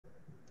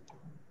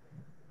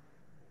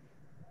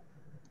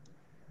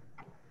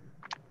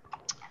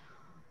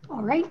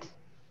All right.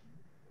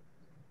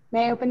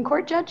 May I open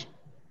court, Judge?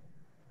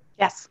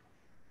 Yes.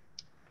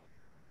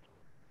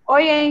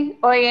 Oyez,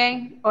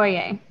 oyez,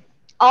 oyez.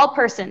 All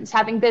persons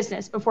having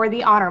business before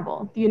the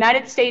Honorable, the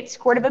United States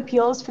Court of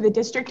Appeals for the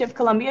District of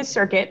Columbia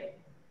Circuit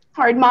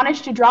are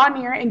admonished to draw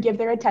near and give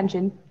their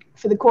attention,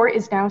 for the court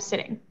is now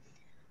sitting.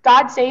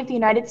 God save the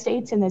United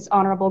States and this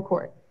honorable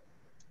court.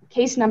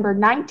 Case number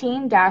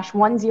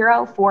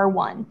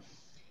 19-1041.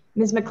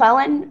 Ms.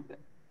 McClellan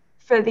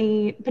for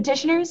the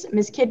petitioners,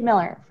 Ms. Kidd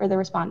Miller for the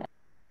respondent.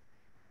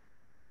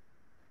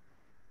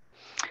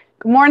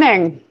 Good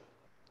morning.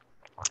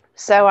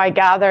 So I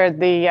gather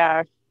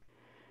the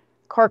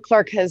court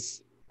clerk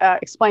has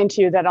explained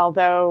to you that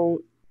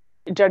although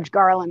Judge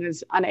Garland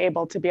is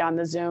unable to be on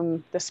the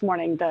Zoom this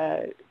morning,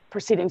 the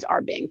proceedings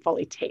are being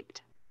fully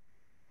taped.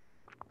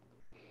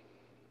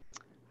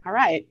 All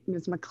right,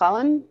 Ms.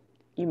 McClellan,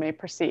 you may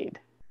proceed.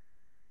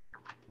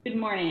 Good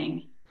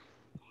morning.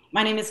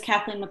 My name is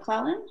Kathleen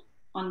McClellan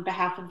on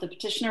behalf of the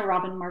petitioner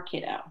Robin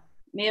Marcato.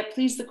 May it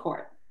please the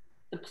court.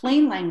 The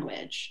plain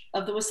language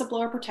of the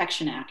Whistleblower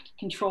Protection Act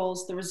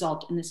controls the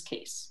result in this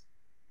case.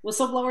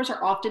 Whistleblowers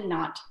are often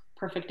not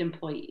perfect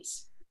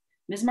employees.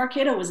 Ms.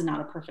 Marcato was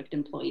not a perfect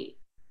employee.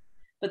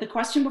 But the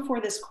question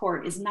before this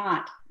court is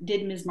not,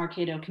 did Ms.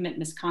 Marcato commit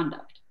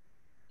misconduct?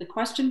 The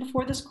question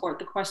before this court,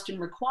 the question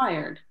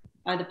required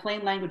by the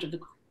plain language of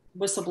the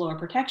Whistleblower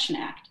Protection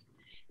Act,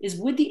 is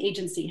would the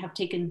agency have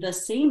taken the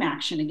same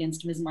action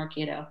against Ms.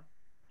 Marcato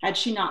had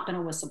she not been a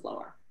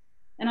whistleblower?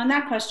 And on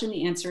that question,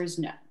 the answer is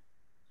no.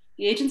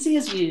 The agency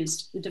has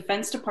used the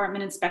Defense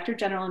Department Inspector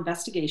General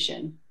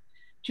investigation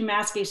to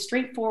mask a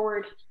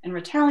straightforward and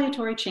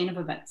retaliatory chain of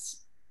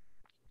events.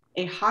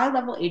 A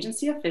high-level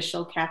agency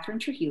official, Catherine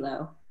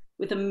Trujillo,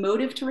 with a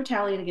motive to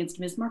retaliate against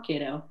Ms.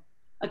 Marcato,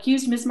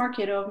 accused Ms.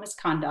 Marcato of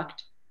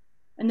misconduct,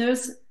 and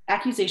those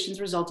accusations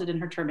resulted in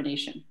her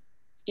termination.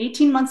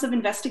 18 months of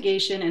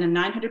investigation and a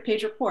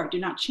 900-page report do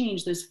not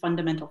change those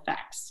fundamental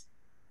facts.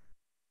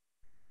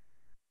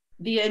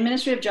 The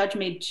administrative judge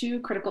made two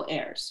critical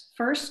errors.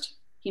 First,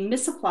 he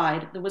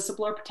misapplied the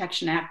Whistleblower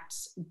Protection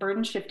Act's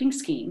burden-shifting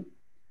scheme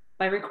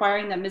by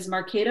requiring that Ms.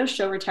 Marcato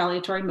show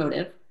retaliatory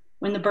motive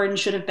when the burden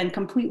should have been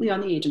completely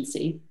on the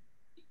agency.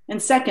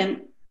 And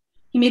second,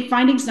 he made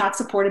findings not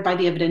supported by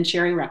the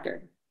evidentiary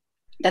record,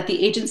 that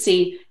the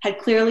agency had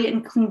clearly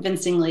and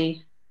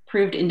convincingly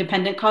proved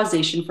independent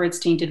causation for its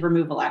tainted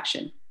removal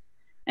action.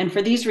 And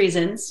for these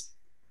reasons,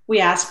 we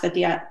ask that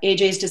the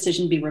AJ's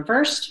decision be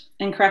reversed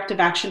and corrective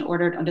action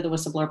ordered under the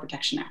Whistleblower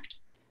Protection Act.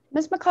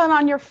 Ms. McClellan,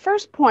 on your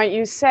first point,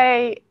 you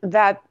say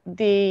that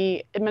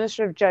the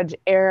administrative judge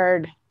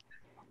erred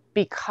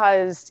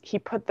because he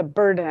put the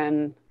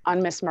burden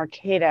on Ms.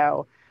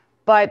 Marcato,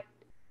 but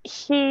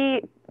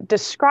he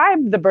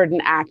described the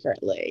burden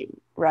accurately,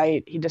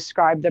 right? He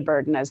described the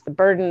burden as the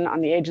burden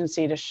on the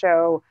agency to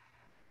show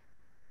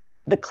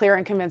the clear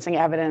and convincing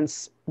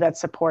evidence that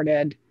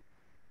supported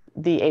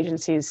the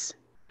agency's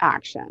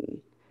action.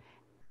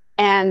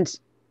 And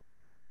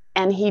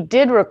he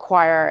did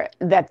require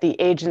that the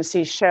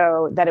agency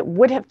show that it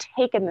would have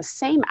taken the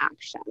same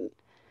action.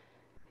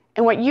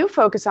 And what you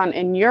focus on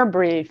in your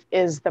brief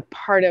is the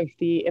part of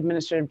the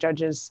administrative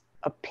judge's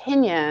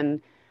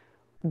opinion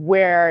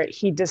where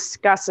he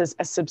discusses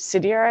a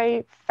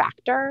subsidiary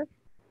factor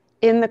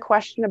in the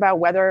question about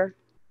whether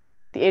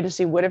the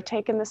agency would have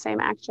taken the same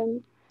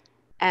action.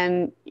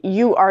 And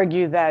you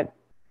argue that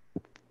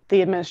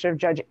the administrative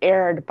judge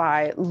erred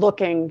by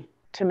looking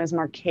to Ms.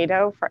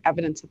 Marcato for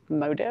evidence of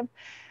motive.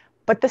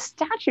 But the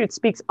statute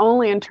speaks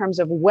only in terms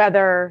of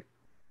whether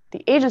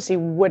the agency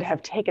would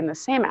have taken the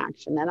same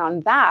action. And on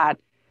that,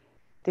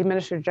 the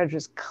administrative judge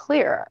was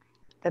clear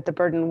that the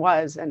burden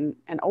was and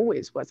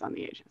always was on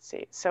the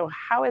agency. So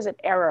how is it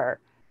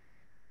error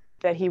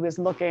that he was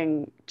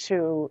looking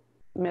to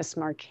Ms.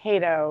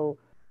 Marcato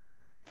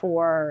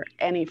for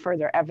any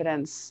further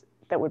evidence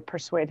that would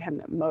persuade him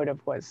that motive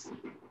was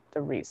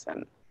the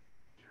reason?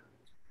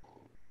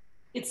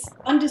 It's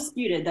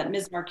undisputed that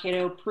Ms.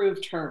 Marcato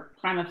proved her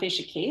prima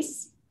facie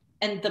case,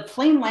 and the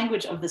plain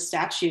language of the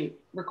statute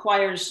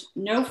requires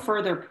no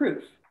further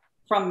proof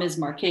from Ms.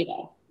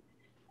 Marcato.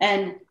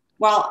 And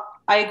while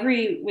I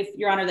agree with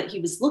Your Honor that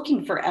he was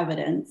looking for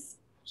evidence,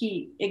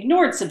 he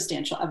ignored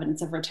substantial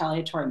evidence of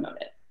retaliatory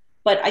motive.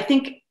 But I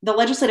think the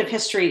legislative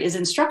history is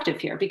instructive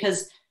here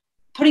because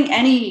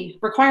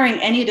requiring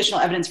any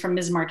additional evidence from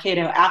Ms.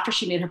 Marcato after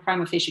she made her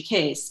prima facie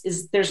case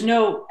there's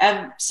no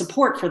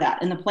support for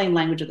that in the plain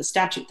language of the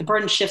statute. The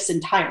burden shifts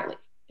entirely.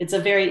 It's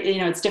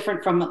it's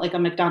different from like a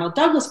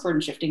McDonnell-Douglas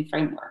burden shifting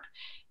framework.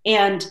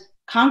 And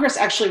Congress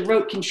actually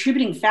wrote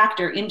contributing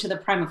factor into the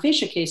prima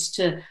facie case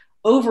to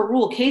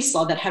overrule case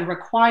law that had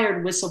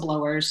required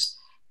whistleblowers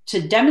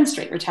to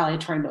demonstrate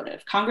retaliatory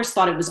motive. Congress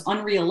thought it was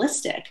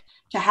unrealistic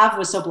to have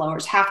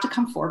whistleblowers have to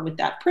come forward with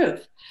that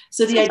proof.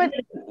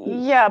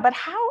 But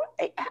how,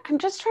 I'm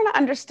just trying to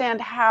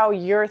understand how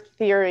your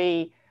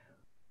theory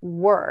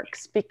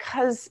works,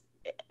 because,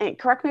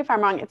 correct me if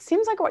I'm wrong, it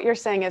seems like what you're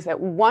saying is that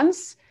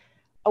once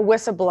a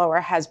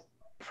whistleblower has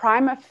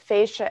prima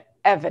facie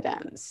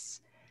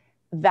evidence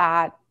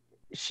that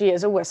she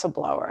is a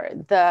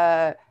whistleblower.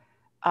 The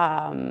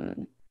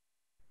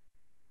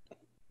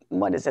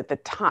what is it? The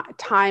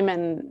time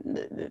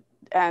and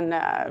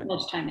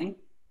knowledge timing.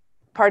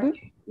 Pardon?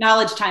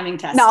 Knowledge timing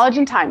test. Knowledge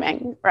and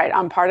timing, right,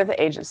 on part of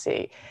the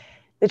agency.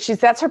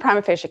 That's her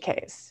prima facie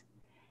case.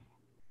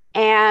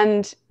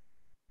 And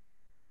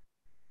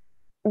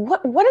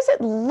what does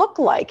it look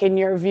like, in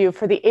your view,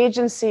 for the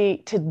agency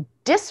to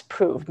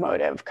disprove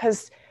motive?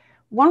 Because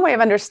one way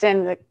of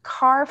understanding the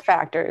Carr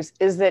factors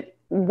is that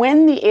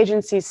when the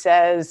agency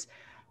says,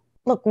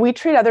 look, we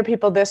treat other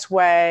people this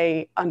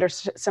way under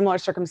similar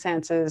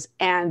circumstances,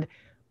 and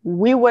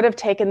we would have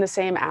taken the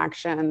same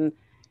action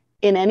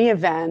in any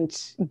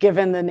event,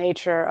 given the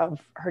nature of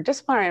her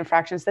disciplinary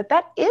infractions,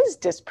 that is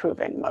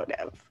disproving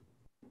motive.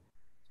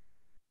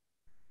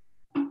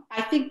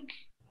 I think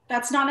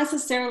that's not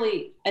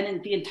necessarily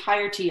the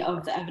entirety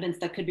of the evidence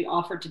that could be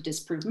offered to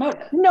disprove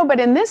motive. No, but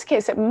in this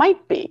case, it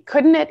might be.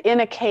 Couldn't it, in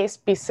a case,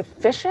 be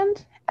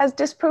sufficient as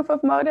disproof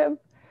of motive?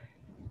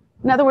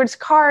 In other words,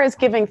 Carr is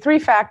giving 3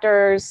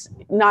 factors,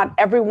 not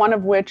every one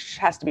of which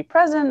has to be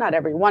present, not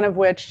every one of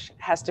which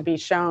has to be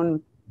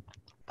shown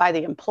by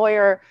the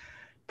employer,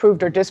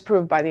 proved or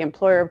disproved by the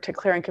employer to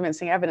clear and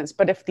convincing evidence.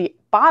 But if the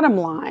bottom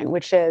line,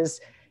 which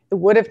is it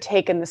would have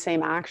taken the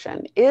same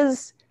action,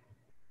 is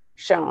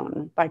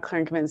shown by clear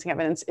and convincing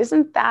evidence,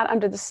 isn't that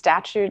under the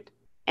statute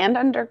and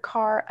under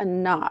Carr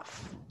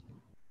enough?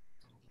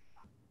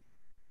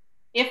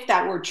 If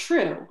that were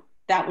true,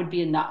 that would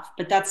be enough.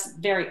 But that's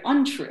very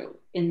untrue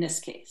in this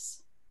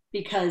case,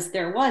 because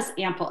there was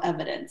ample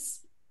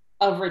evidence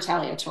of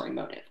retaliatory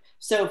motive.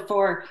 So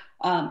for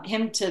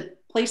him to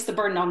place the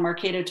burden on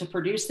Marcato to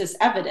produce this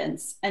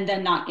evidence and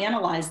then not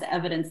analyze the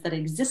evidence that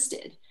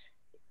existed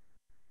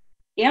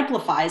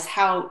amplifies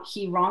how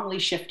he wrongly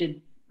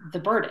shifted the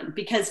burden,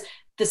 because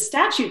the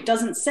statute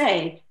doesn't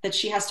say that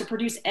she has to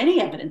produce any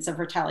evidence of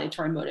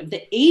retaliatory motive.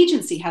 The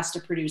agency has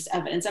to produce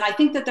evidence. And I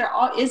think that there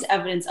is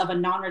evidence of a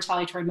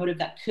non-retaliatory motive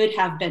that could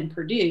have been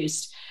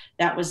produced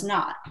that was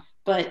not.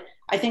 But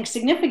I think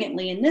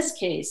significantly in this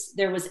case,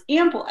 there was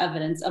ample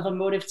evidence of a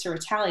motive to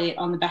retaliate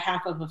on the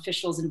behalf of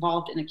officials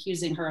involved in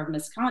accusing her of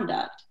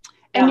misconduct.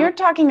 And you're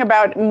talking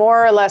about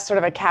more or less sort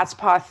of a cat's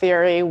paw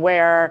theory,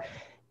 where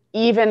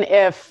even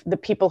if the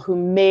people who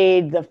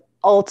made the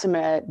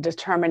ultimate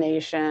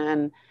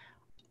determination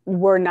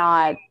were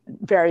not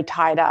very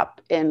tied up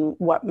in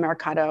what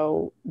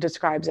Marcato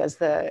describes as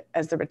the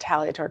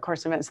retaliatory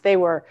course of events, they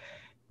were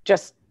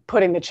just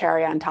putting the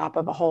cherry on top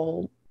of a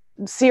whole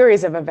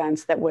series of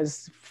events that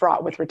was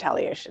fraught with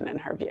retaliation in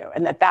her view,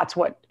 and that's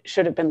what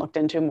should have been looked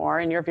into more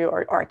in your view,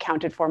 or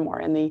accounted for more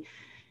in the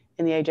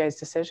AJ's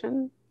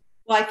decision?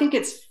 Well, I think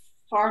it's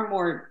far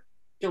more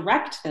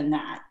direct than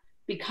that,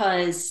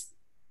 because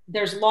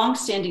there's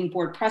longstanding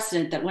board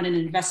precedent that when an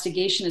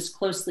investigation is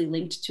closely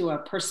linked to a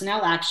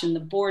personnel action,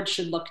 the board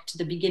should look to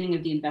the beginning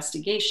of the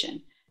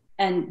investigation.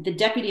 And the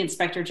Deputy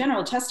Inspector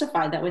General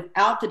testified that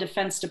without the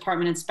Defense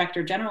Department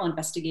Inspector General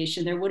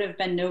investigation, there would have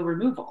been no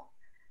removal.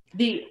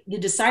 The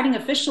deciding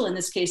official in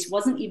this case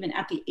wasn't even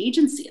at the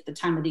agency at the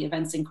time of the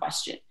events in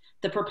question.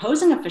 The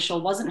proposing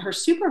official wasn't her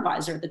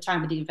supervisor at the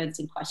time of the events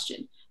in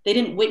question. They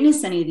didn't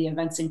witness any of the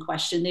events in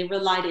question. They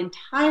relied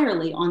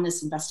entirely on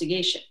this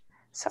investigation.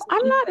 So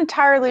I'm not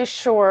entirely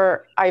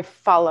sure I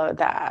follow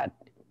that.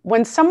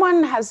 When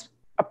someone has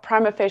a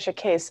prima facie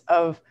case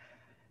of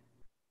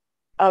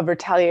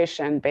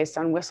retaliation based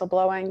on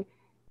whistleblowing,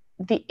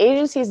 the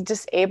agency is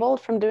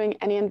disabled from doing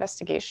any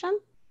investigation?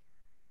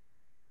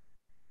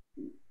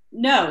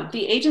 No,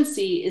 the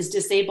agency is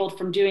disabled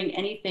from doing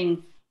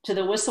anything to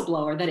the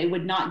whistleblower that it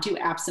would not do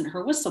absent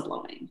her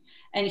whistleblowing.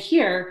 And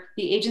here,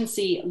 the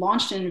agency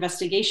launched an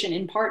investigation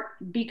in part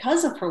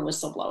because of her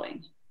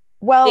whistleblowing.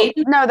 Well,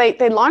 no,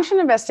 they launched an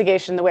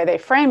investigation. The way they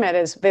frame it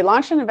is they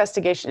launched an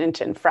investigation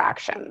into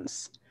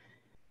infractions.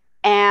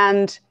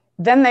 And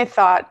then they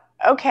thought,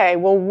 okay,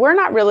 well, we're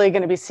not really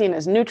going to be seen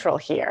as neutral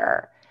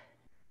here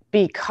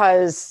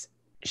because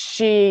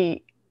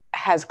she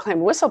has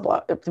claimed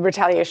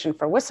retaliation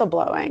for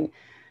whistleblowing.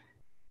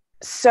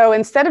 So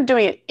instead of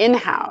doing it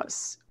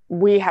in-house,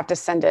 we have to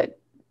send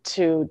it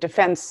to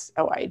Defense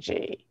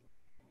OIG.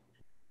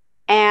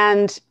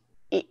 And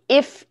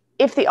if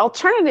the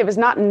alternative is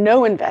not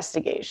no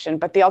investigation,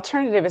 but the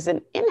alternative is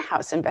an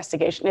in-house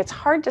investigation, it's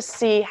hard to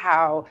see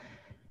how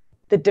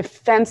the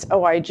Defense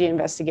OIG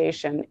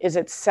investigation is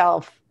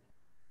itself,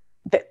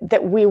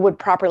 that we would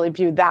properly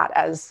view that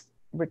as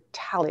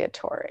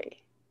retaliatory.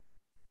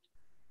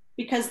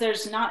 Because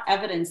there's not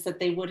evidence that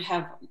they would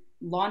have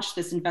launched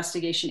this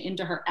investigation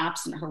into her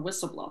absent her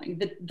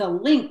whistleblowing. The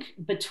link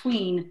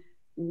between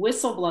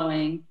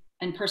whistleblowing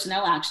and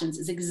personnel actions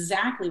is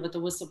exactly what the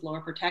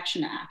Whistleblower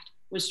Protection Act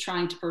was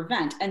trying to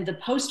prevent. And the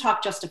post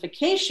hoc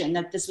justification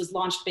that this was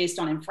launched based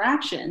on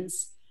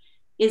infractions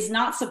is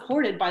not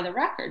supported by the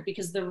record,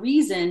 because the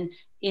reason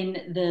in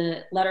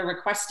the letter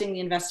requesting the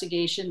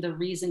investigation, the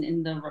reason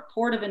in the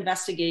report of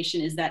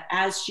investigation is that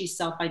as she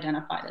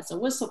self-identified as a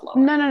whistleblower.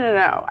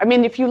 No. I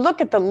mean, if you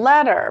look at the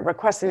letter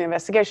requesting the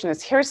investigation,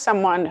 it's here's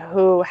someone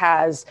who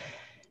has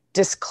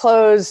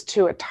disclosed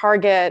to a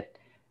target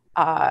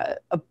a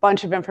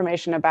bunch of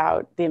information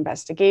about the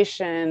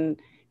investigation.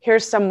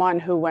 Here's someone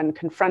who, when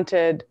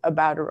confronted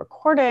about a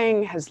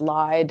recording, has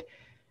lied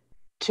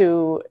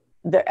to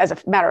as a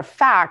matter of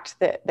fact,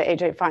 the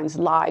AJ finds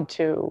lied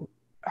to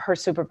her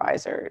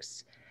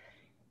supervisors.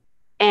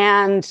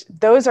 And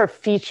those are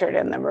featured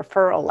in the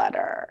referral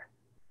letter.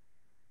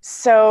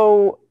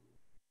 So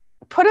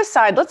put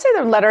aside, let's say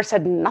the letter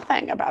said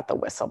nothing about the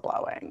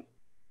whistleblowing.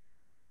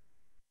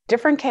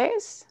 Different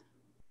case?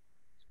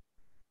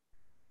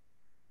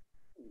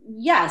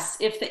 Yes,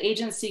 if the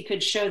agency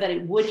could show that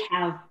it would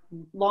have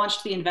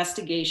launched the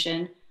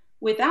investigation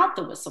without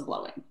the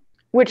whistleblowing.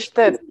 Which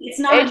the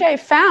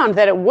AJ found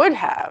that it would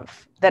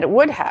have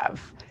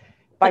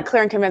by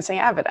clear and convincing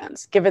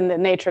evidence, given the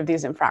nature of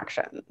these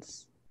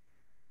infractions.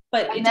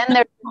 But and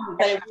then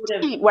there's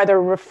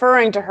whether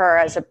referring to her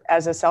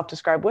as a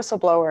self-described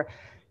whistleblower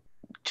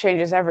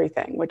changes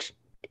everything, which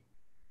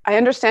I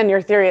understand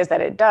your theory is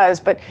that it does,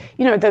 but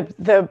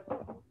the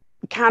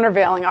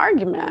countervailing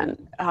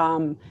argument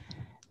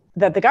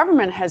that the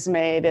government has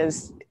made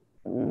is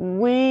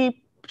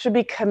we should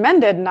be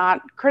commended,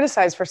 not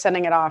criticized, for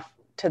sending it off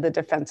to the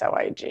defense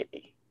OIG.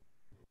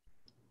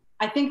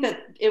 I think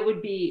that it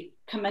would be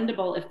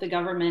commendable if the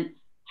government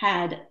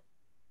had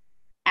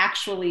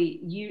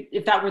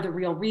if that were the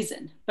real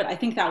reason. But I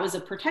think that was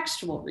a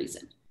pretextual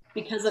reason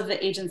because of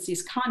the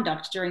agency's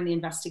conduct during the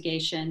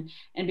investigation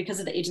and because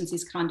of the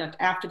agency's conduct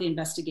after the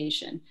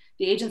investigation.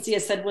 The agency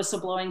has said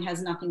whistleblowing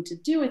has nothing to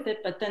do with it,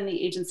 but then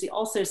the agency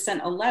also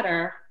sent a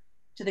letter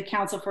to the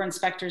Council for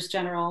Inspectors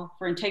General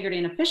for Integrity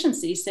and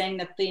Efficiency saying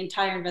that the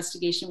entire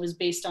investigation was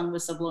based on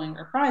whistleblowing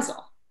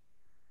reprisal.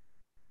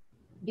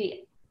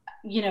 The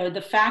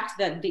fact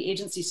that the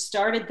agency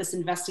started this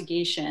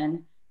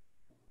investigation,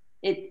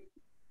 it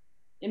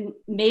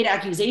made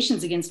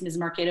accusations against Ms.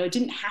 Marcato. It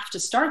didn't have to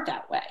start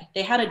that way.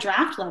 They had a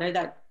draft letter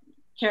that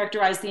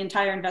characterized the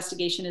entire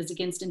investigation as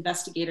against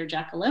investigator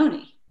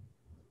Giacalone.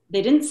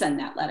 They didn't send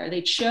that letter.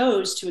 They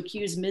chose to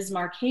accuse Ms.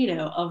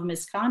 Marcato of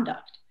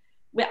misconduct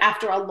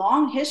after a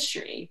long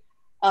history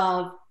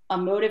of a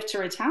motive to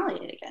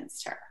retaliate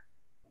against her.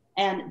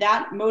 And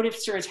that motive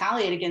to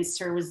retaliate against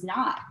her was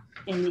not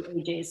in the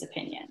AJ's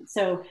opinion.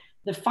 So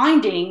the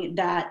finding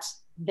that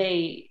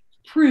they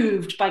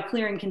proved by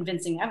clear and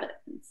convincing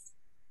evidence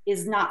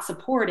is not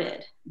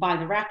supported by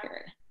the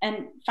record.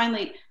 And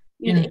finally,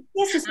 in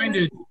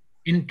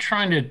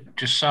trying to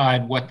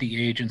decide what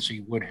the agency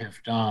would have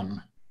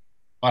done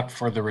but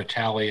for the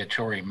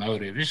retaliatory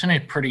motive, isn't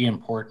it pretty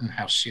important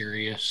how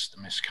serious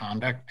the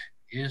misconduct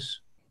is?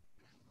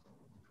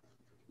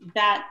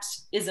 That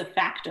is a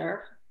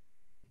factor,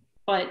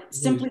 but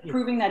simply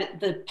proving that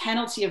the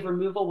penalty of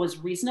removal was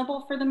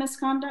reasonable for the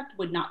misconduct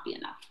would not be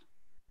enough.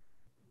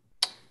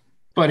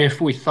 But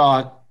if we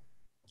thought,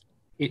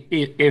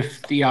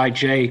 if the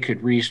IJ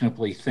could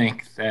reasonably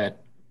think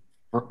that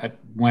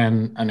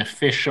when an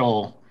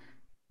official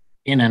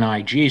in an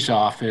IG's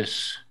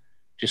office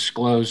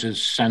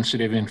discloses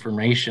sensitive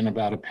information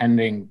about a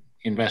pending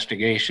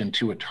investigation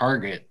to a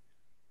target,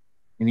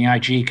 and the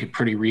IG could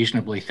pretty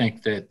reasonably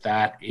think that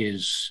that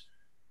is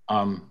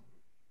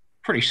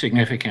pretty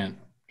significant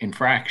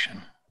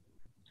infraction.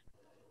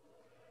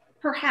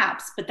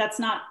 Perhaps, but that's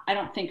not, I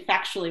don't think,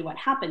 factually what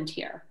happened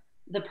here.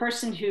 The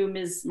person who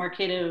Ms.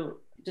 Marcato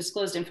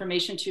disclosed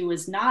information to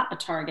was not a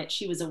target.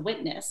 She was a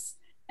witness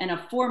and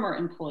a former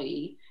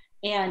employee.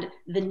 And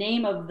the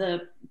name of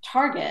the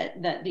target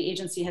that the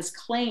agency has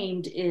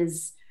claimed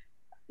is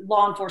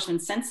law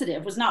enforcement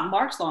sensitive was not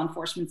marked law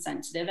enforcement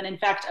sensitive, and in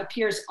fact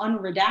appears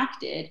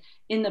unredacted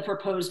in the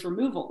proposed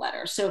removal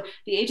letter. So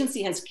the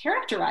agency has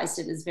characterized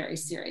it as very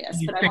serious.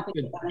 Do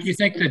you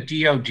think the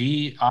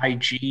DOD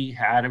IG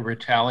had a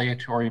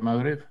retaliatory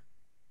motive?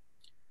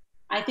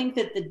 I think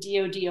that the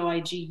DOD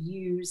OIG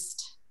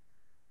used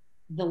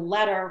the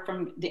letter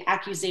from the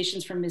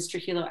accusations from Ms.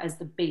 Trujillo as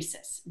the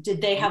basis.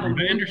 Did they have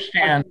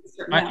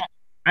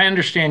I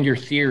understand your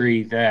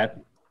theory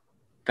that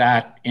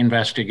that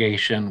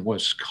investigation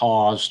was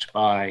caused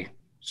by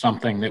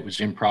something that was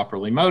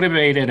improperly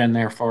motivated, and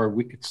therefore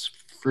it's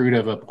fruit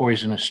of a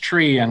poisonous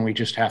tree and we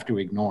just have to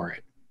ignore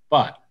it.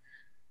 But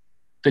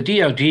the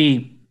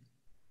DOD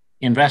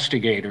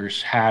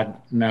investigators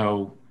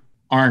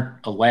aren't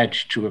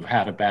alleged to have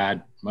had a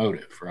bad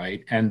motive,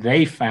 right? And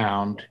they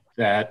found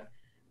that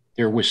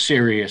there was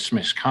serious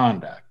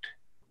misconduct.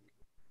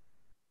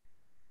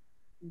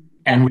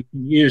 And we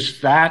can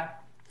use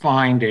that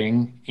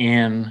finding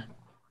in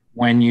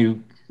when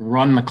you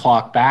run the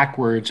clock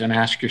backwards and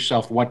ask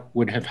yourself what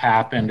would have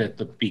happened at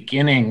the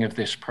beginning of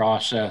this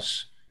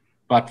process,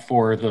 but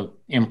for the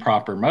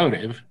improper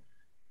motive,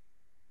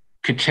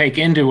 could take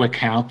into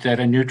account that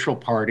a neutral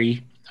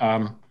party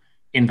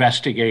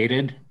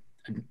investigated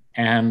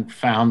and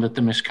found that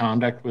the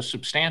misconduct was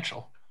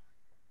substantial.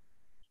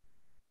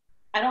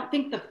 I don't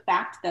think the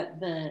fact that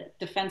the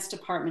Defense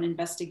Department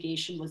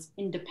investigation was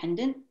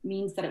independent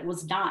means that it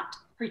was not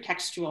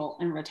pretextual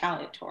and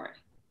retaliatory.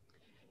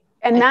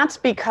 And that's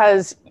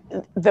because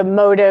the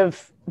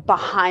motive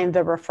behind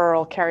the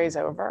referral carries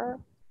over?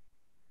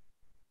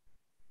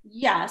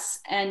 Yes,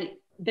 and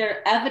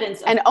their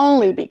evidence. And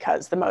only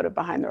because the motive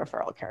behind the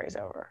referral carries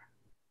over.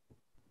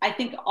 I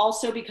think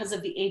also because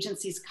of the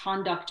agency's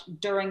conduct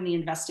during the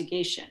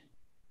investigation,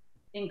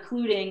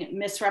 including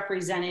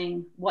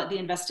misrepresenting what the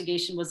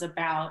investigation was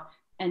about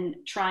and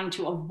trying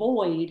to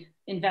avoid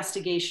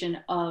investigation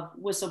of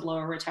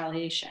whistleblower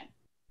retaliation.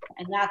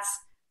 And that's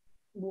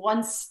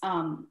once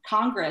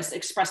Congress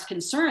expressed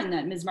concern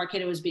that Ms.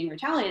 Marcato was being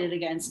retaliated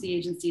against, the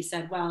agency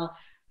said, well,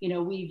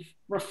 we've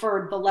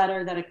referred the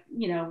letter that,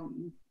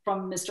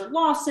 from Mr.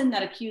 Lawson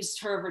that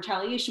accused her of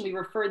retaliation. We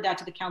referred that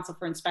to the Council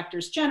for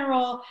Inspectors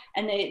General,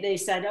 and they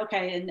said,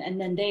 okay,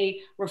 and then they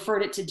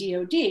referred it to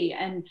DOD.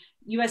 And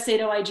USAID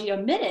OIG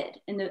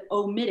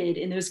omitted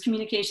in those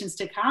communications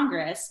to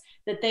Congress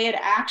that they had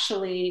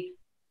actually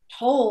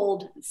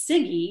told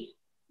SIGI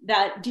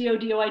that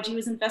DOD OIG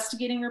was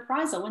investigating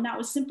reprisal, when that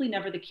was simply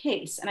never the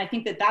case. And I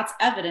think that that's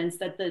evidence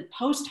that the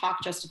post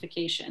hoc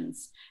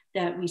justifications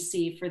that we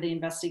see for the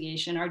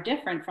investigation are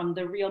different from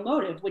the real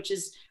motive, which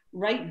is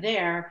right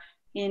there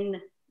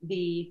in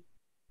the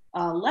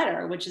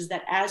letter, which is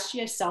that as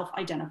she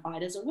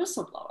self-identified as a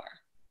whistleblower.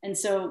 And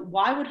so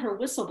why would her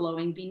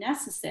whistleblowing be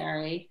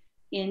necessary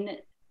in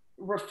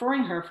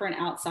referring her for an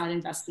outside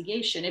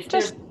investigation if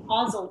there's a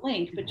causal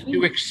link between—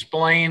 To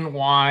explain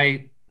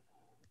why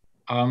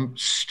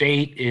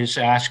state is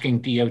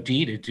asking DOD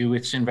to do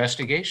its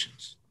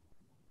investigations.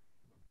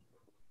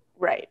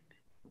 Right.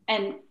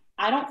 And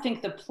I don't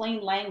think the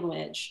plain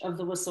language of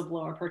the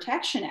Whistleblower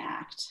Protection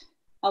Act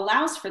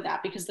allows for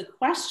that, because the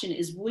question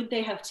is, would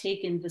they have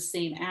taken the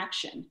same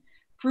action?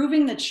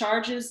 Proving the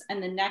charges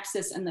and the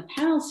nexus and the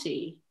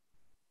penalty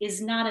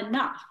is not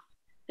enough.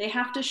 They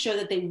have to show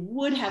that they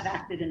would have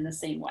acted in the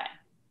same way.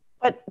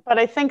 But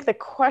I think the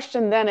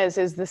question then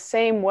is the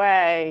same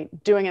way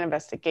doing an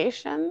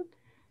investigation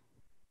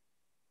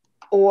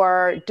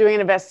or doing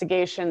an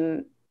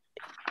investigation,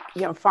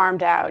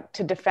 farmed out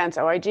to Defense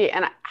OIG?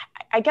 And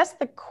I guess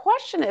the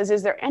question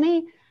is there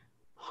any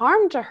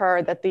harm to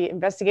her that the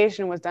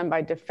investigation was done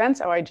by Defense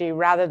OIG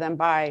rather than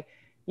by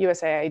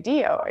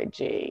USAID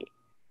OIG?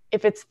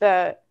 If it's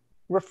the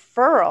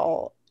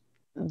referral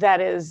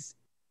that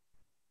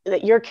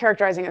you're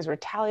characterizing as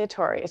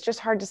retaliatory, it's just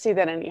hard to see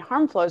that any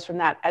harm flows from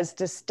that, as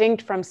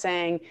distinct from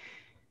saying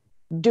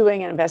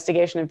doing an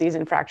investigation of these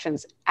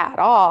infractions at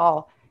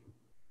all.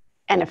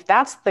 And if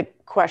that's the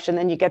question,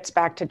 then it gets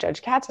back to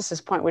Judge Katsas's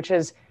point, which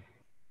is,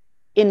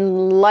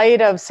 in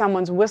light of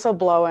someone's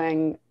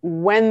whistleblowing,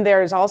 when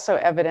there's also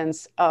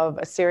evidence of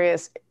a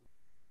serious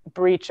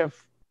breach of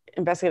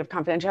investigative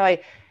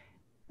confidentiality,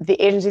 the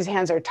agency's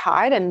hands are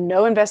tied and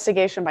no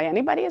investigation by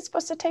anybody is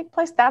supposed to take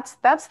place. That's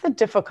the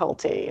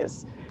difficulty.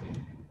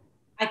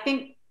 I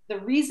think the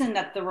reason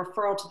that the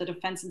referral to the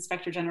Defense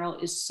Inspector General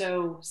is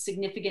so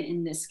significant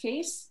in this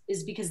case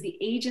is because the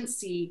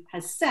agency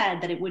has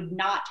said that it would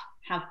not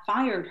have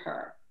fired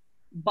her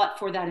but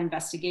for that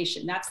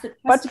investigation.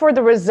 But for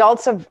the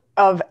results of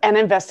an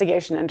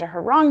investigation into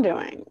her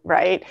wrongdoing,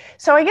 right?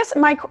 So I guess,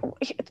 Mike,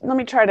 let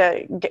me try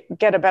to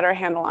get a better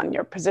handle on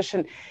your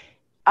position.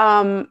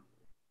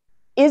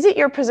 Is it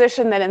your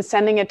position that in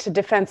sending it to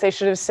defense, they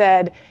should have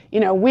said,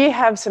 we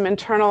have some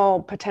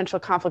internal potential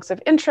conflicts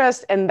of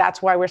interest, and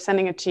that's why we're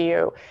sending it to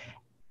you,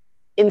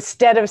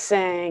 instead of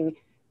saying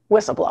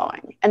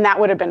whistleblowing, and that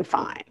would have been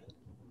fine?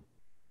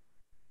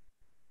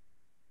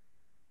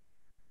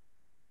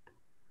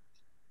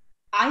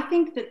 I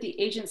think that the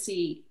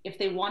agency, if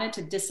they wanted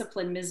to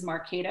discipline Ms.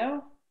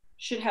 Marcato,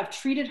 should have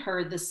treated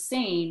her the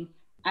same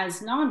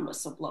as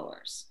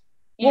non-whistleblowers.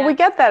 Well, we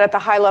get that at the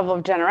high level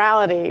of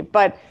generality,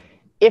 but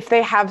if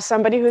they have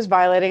somebody who's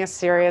violating a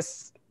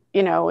serious,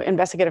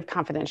 investigative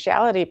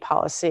confidentiality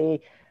policy,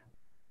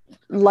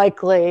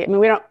 likely,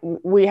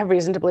 we have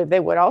reason to believe they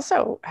would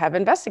also have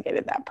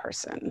investigated that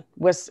person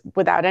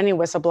without any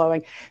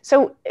whistleblowing.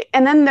 So,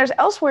 and then there's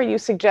elsewhere you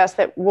suggest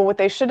that, what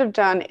they should have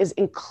done is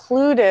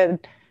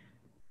included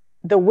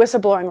the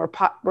whistleblowing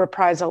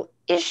reprisal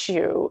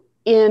issue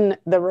in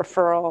the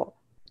referral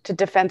to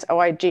Defense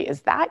OIG.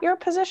 Is that your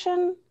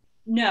position?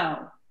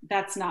 No,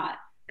 that's not.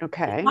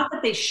 Okay. It's not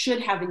that they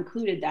should have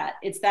included that.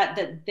 It's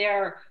that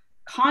their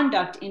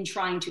conduct in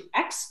trying to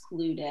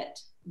exclude it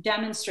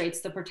demonstrates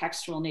the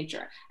pretextual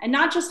nature, and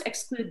not just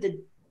exclude the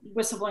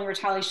whistleblowing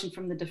retaliation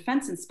from the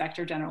Defense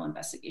Inspector General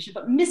investigation,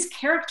 but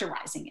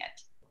mischaracterizing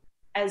it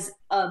as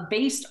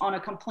based on a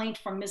complaint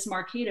from Ms.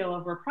 Marcato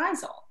of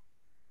reprisal.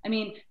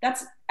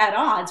 That's at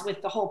odds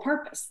with the whole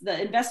purpose.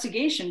 The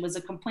investigation was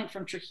a complaint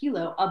from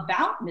Trujillo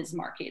about Ms.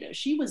 Marcato.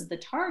 She was the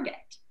target.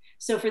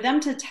 So for them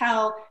to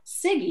tell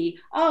SIGI,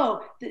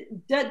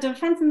 the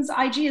Defense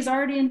IG is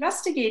already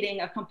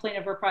investigating a complaint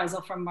of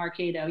reprisal from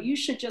Marcato, you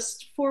should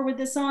just forward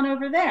this on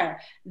over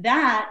there.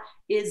 That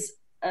is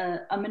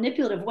a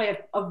manipulative way of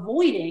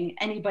avoiding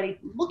anybody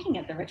looking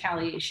at the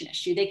retaliation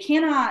issue. They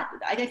cannot.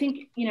 I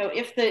think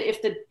if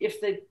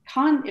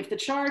the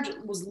charge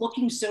was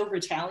looking so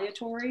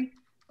retaliatory,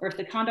 or if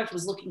the conduct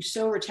was looking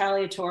so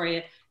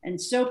retaliatory and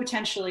so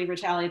potentially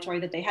retaliatory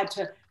that they had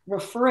to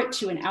refer it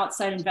to an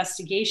outside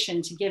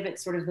investigation to give it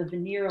sort of the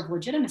veneer of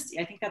legitimacy,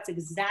 I think that's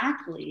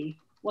exactly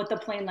what the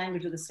plain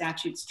language of the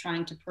statute's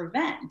trying to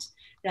prevent,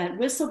 that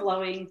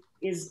whistleblowing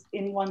is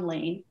in one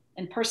lane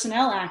and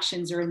personnel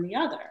actions are in the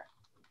other.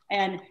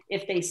 And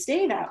if they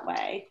stay that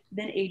way,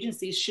 then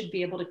agencies should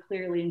be able to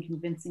clearly and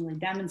convincingly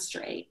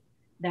demonstrate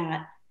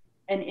that.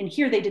 And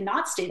here they did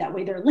not stay that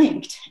way, they're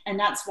linked. And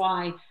that's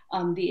why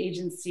the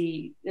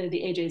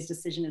AJ's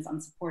decision is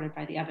unsupported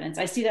by the evidence.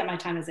 I see that my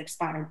time has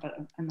expired, but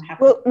I'm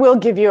happy. We'll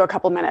give you a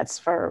couple minutes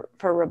for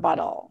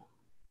rebuttal.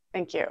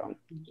 Thank you.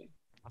 Thank you.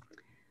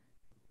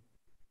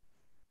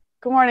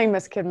 Good morning,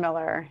 Ms.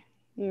 Kidmiller.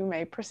 You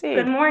may proceed.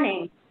 Good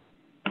morning.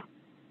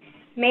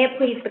 May it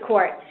please the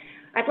court.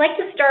 I'd like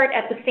to start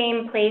at the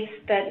same place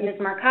that Ms.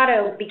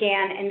 Marcato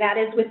began, and that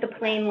is with the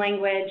plain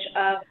language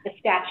of the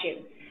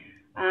statute.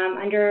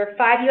 Under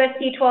 5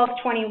 U.S.C.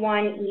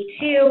 1221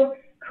 E2,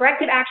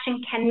 corrective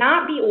action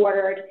cannot be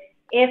ordered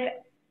if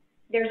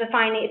there's a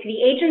finding, if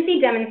the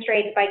agency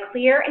demonstrates by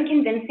clear and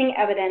convincing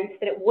evidence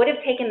that it would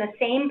have taken the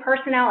same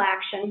personnel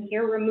action,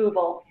 here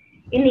removal,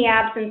 in the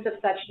absence of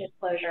such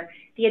disclosure.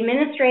 The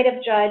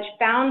administrative judge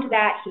found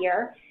that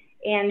here,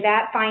 and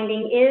that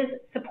finding is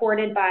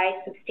supported by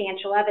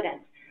substantial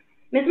evidence.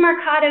 Ms.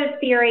 Marcato's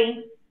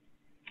theory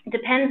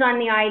depends on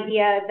the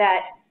idea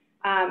that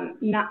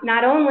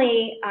not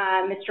only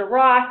Mr.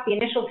 Ross, the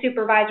initial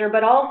supervisor,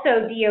 but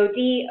also DOD,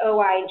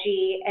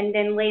 OIG, and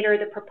then later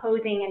the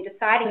proposing and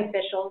deciding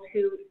officials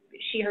who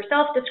she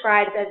herself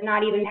describes as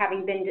not even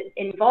having been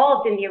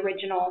involved in the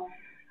original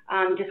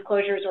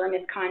disclosures or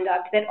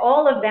misconduct, that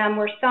all of them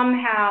were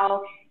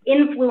somehow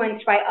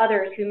influenced by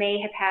others who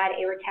may have had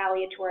a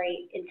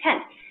retaliatory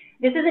intent.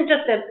 This isn't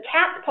just a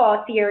cat's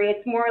paw theory,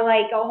 it's more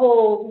like a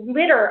whole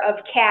litter of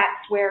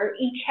cats where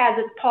each has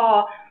its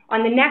paw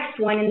on the next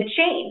one in the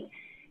chain.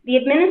 The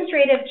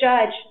administrative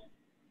judge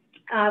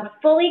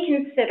fully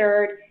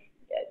considered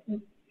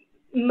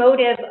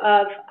motive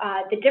of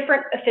the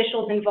different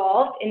officials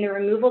involved in the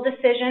removal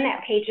decision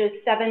at pages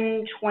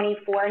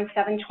 724 and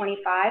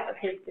 725 of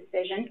his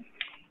decision.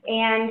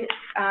 And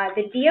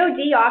the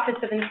DOD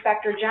Office of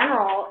Inspector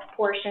General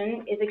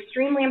portion is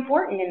extremely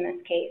important in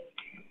this case.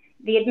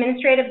 The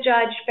administrative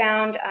judge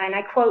found, and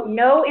I quote,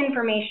 no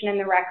information in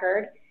the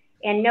record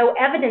and no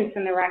evidence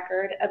in the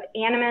record of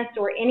animus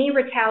or any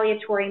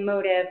retaliatory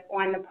motive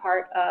on the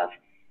part of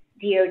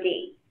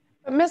DOD.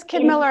 But Ms.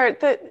 Kidmiller,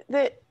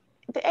 the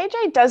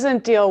AJ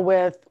doesn't deal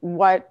with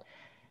what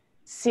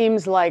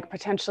seems like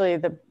potentially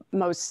the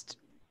most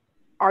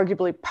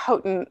arguably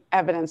potent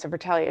evidence of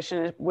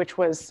retaliation, which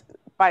was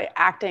by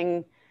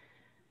acting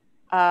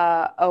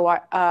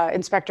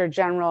Inspector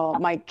General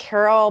Mike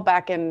Carroll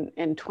back in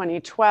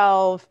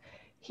 2012.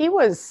 He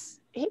was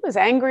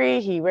angry,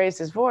 he raised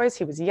his voice,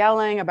 he was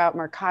yelling about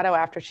Marcato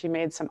after she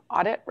made some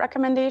audit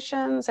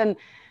recommendations, and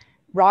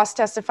Ross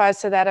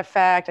testifies to that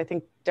effect. I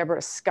think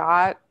Deborah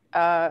Scott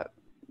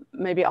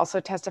maybe also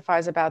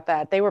testifies about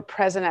that. They were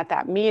present at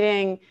that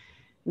meeting.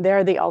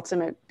 They're the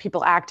ultimate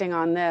people acting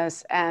on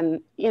this.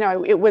 And, you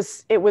know, it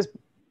was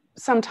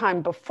some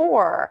time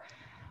before,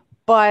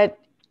 but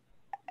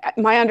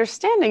my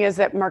understanding is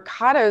that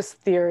Marcato's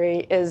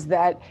theory is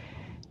that,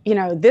 you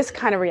know, this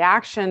kind of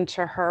reaction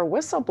to her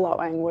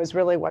whistleblowing was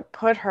really what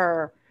put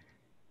her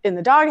in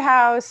the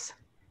doghouse,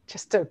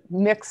 just to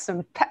mix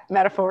some pet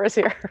metaphors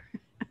here,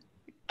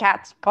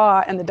 cat's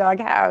paw in the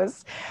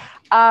doghouse.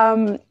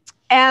 And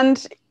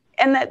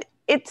that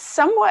it's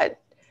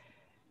somewhat,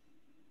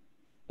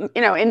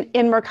 you know, in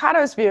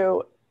Marcato's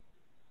view,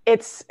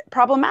 it's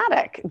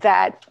problematic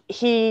that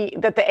the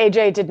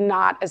AJ did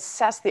not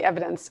assess the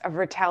evidence of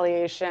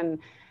retaliation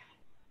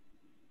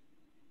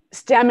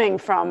stemming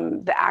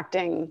from the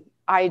acting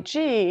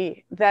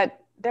IG that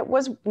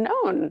was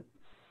known.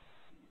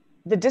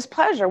 The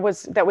displeasure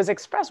that was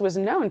expressed was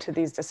known to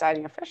these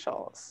deciding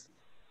officials.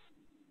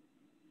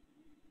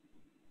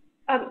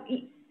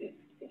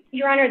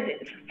 Your Honor,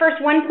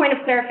 first, one point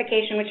of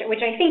clarification,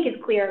 which I think is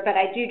clear, but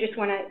I do just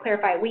want to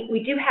clarify.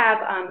 We do have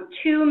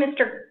two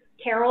Mr.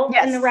 Carrolls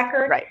in the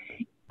record. Right.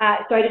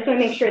 So I just want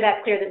to make sure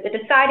that's clear, that the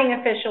deciding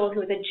official,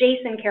 who is a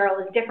Jason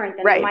Carroll, is different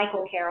than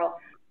Michael Carroll.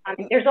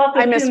 There's also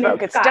I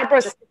misspoke. It's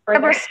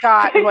Deborah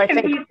Scott, who I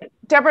think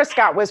Deborah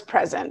Scott was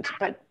present,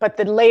 but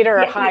the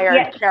later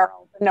hired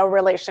Carroll, no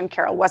relation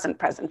Carroll, wasn't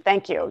present.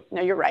 Thank you.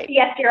 No, you're right.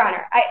 Yes, Your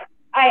Honor.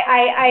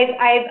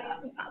 I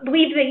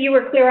believe that you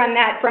were clear on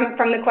that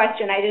from the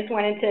question. I just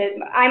wanted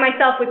to, I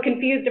myself was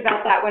confused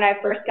about that when I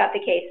first got the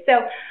case.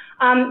 So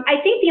I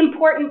think the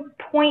important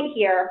point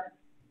here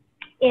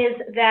is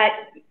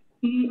that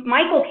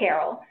Michael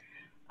Carroll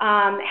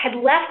had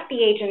left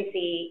the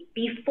agency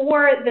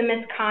before the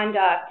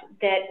misconduct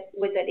that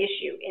was at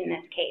issue in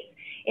this case.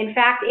 In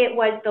fact, it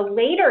was the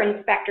later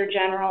Inspector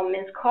General,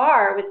 Ms.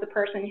 Carr, was the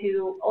person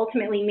who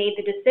ultimately made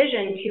the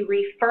decision to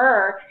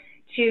refer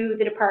to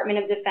the Department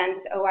of Defense,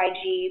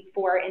 OIG,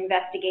 for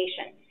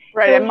investigation.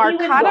 Right, so and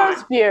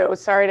Marcato's view,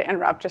 sorry to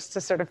interrupt, just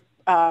to sort of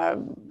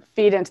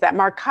feed into that.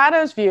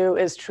 Marcato's view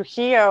is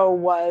Trujillo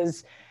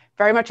was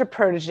very much a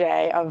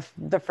protege of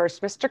the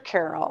first Mr.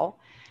 Carroll,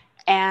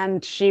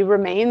 and she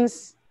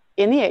remains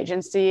in the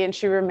agency and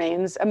she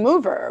remains a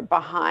mover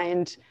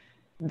behind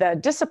the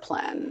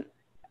discipline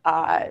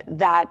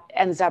that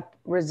ends up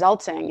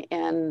resulting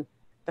in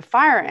the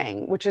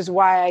firing, which is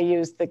why I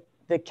use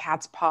the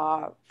cat's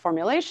paw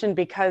formulation,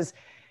 because,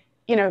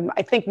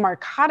 I think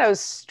Marcato's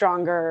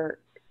stronger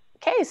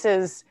case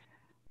is,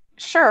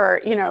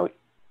 sure,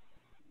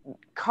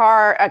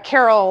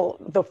 Carroll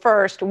the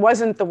first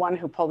wasn't the one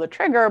who pulled the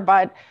trigger,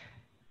 but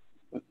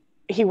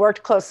he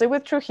worked closely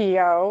with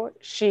Trujillo.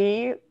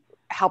 She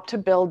helped to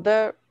build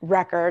the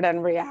record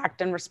and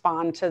react and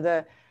respond to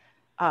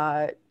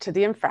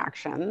the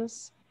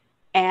infractions.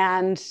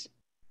 And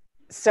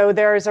so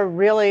there's a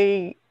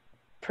really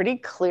pretty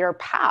clear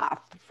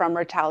path from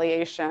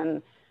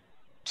retaliation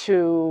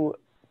to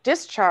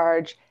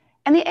discharge.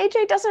 And the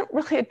AJ doesn't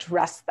really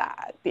address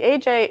that. The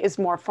AJ is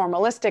more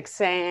formalistic,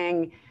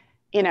 saying,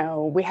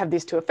 we have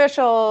these two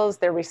officials,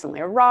 they're recently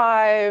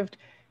arrived,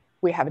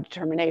 we have a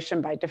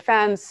determination by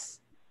defense,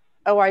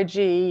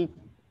 OIG,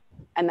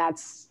 and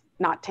that's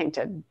not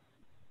tainted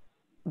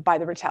by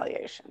the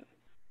retaliation.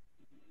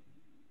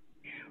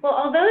 Well,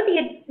 although the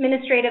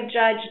administrative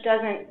judge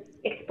doesn't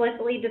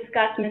explicitly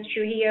discuss Ms.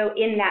 Trujillo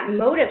in that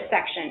motive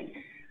section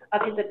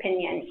of his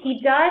opinion, he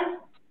does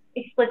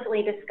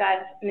explicitly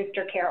discuss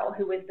Mr. Carroll,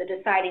 who was the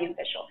deciding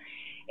official.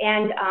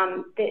 And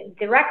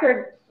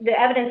the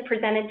evidence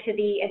presented to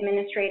the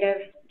administrative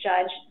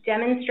judge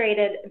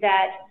demonstrated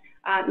that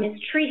Ms.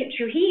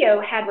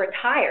 Trujillo had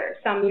retired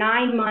some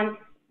 9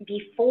 months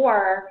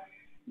before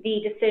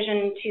the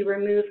decision to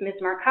remove Ms.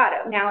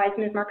 Marcato. Now, as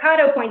Ms.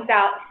 Marcato points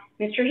out,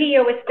 Ms.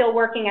 Trujillo was still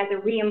working as a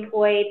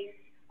re-employed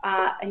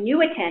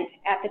annuitant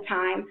at the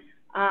time,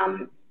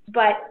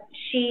 but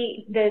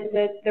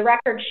the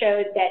record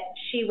showed that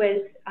she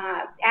was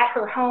at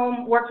her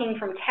home working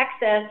from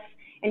Texas,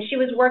 and she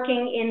was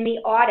working in the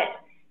audit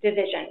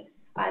division.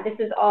 This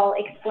is all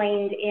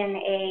explained in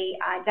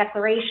a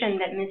declaration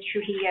that Ms.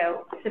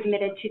 Trujillo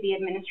submitted to the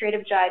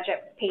administrative judge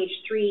at page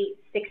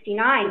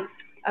 369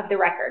 of the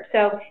record.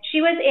 So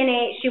she wasn't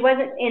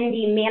in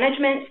the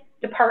management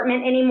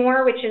department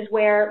anymore, which is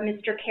where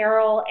Mr.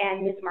 Carroll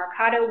and Ms.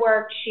 Marcato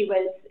worked. She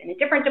was in a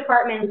different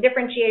department, a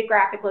different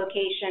geographic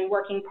location,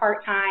 working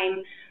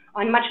part-time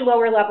on much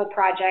lower level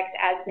projects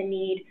as the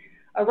need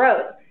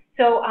arose.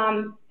 So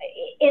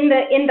in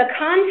the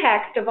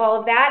context of all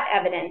of that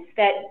evidence,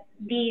 that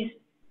the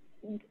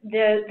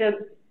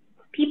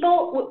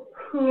people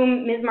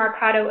whom Ms.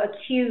 Marcato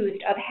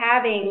accused of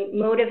having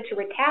motive to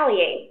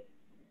retaliate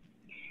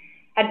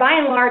had by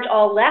and large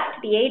all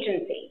left the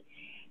agency.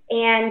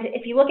 And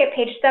if you look at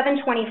page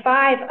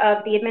 725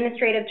 of the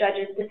administrative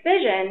judge's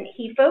decision,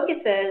 he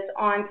focuses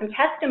on some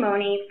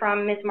testimony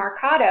from Ms.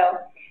 Marcato.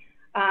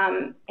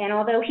 And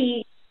although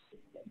he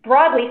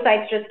broadly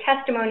cites just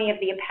testimony of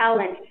the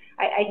appellant,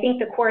 I think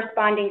the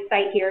corresponding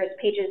site here is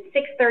pages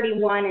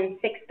 631 and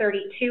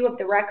 632 of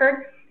the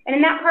record. And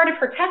in that part of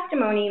her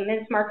testimony,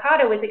 Ms.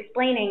 Marcato was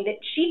explaining that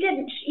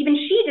even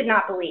she did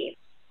not believe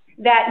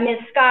that Ms.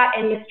 Scott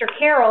and Mr.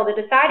 Carroll, the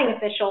deciding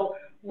official,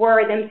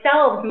 were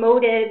themselves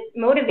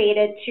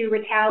motivated to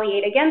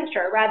retaliate against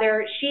her.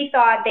 Rather, she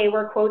thought they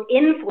were, quote,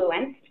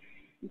 influenced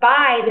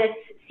by this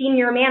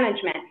senior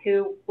management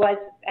who was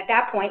at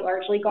that point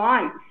largely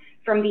gone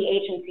from the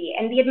agency.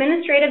 And the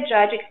administrative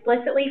judge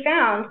explicitly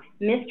found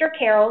Mr.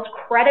 Carroll's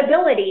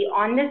credibility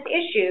on this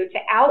issue to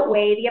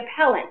outweigh the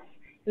appellant's,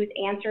 whose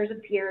answers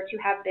appear to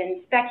have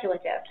been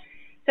speculative.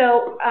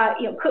 So,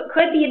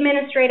 could the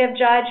administrative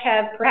judge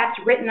have perhaps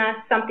written us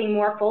something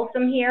more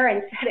fulsome here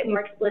and said it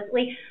more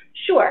explicitly?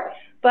 Sure,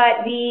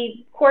 but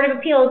the Court of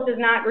Appeals does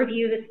not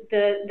review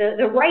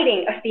the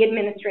writing of the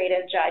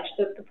administrative judge.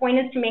 So the point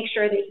is to make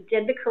sure that he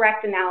did the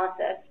correct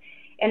analysis.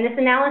 And this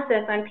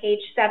analysis on page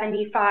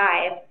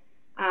 75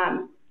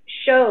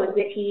 shows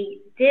that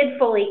he did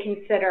fully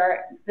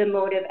consider the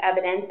motive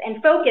evidence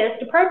and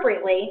focused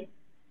appropriately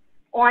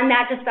on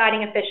that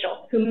deciding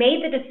official who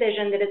made the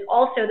decision that is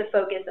also the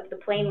focus of the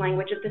plain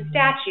language of the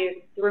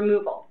statute, the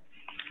removal.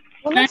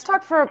 Well, let's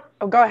talk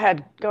go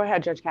ahead,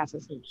 Judge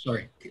Katsas.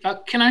 Sorry.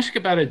 Can I ask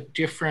about a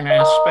different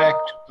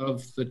aspect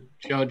of the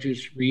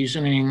judge's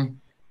reasoning,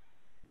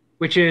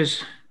 which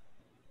is,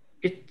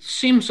 it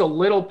seems a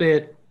little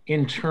bit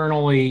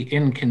internally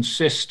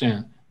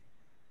inconsistent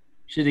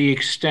to the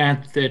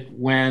extent that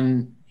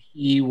when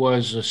he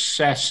was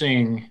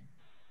assessing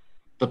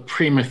the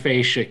prima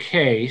facie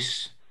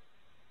case,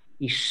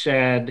 he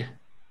said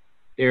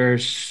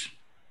there's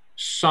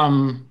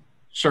some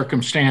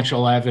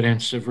circumstantial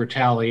evidence of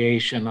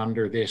retaliation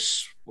under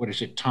this,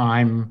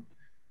 time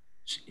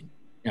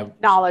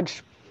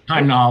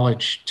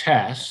knowledge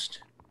test.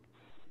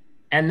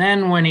 And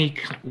then when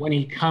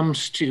he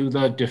comes to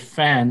the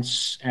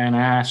defense and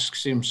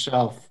asks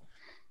himself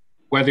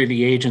whether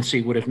the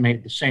agency would have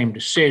made the same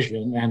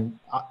decision, and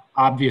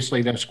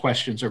obviously those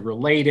questions are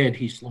related,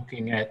 he's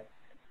looking at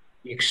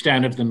the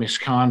extent of the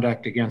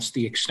misconduct against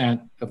the extent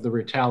of the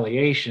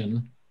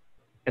retaliation.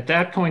 At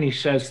that point, he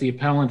says the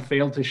appellant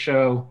failed to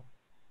show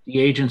the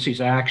agency's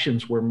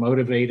actions were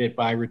motivated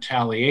by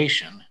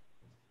retaliation.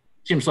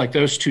 Seems like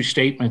those two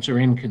statements are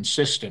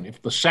inconsistent.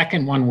 If the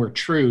second one were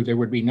true, there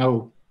would be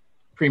no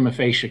prima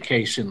facie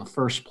case in the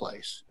first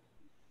place.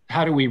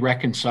 How do we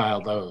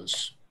reconcile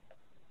those?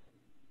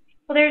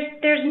 Well,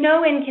 there's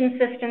no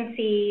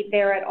inconsistency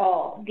there at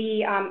all.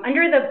 The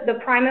under the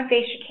prima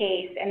facie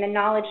case and the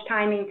knowledge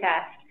timing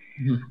test,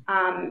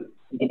 and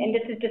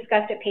this is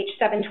discussed at page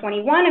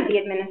 721 of the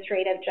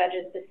administrative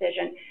judge's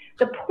decision.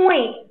 The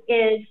point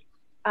is,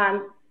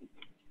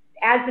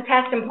 as the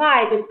test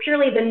implies, is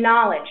purely the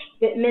knowledge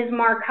that Ms.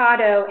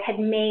 Marcato had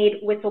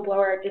made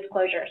whistleblower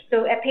disclosures.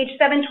 So at page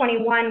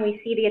 721, we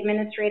see the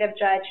administrative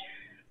judge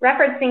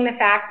referencing the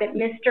fact that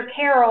Mr.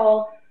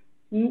 Carroll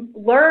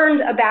learned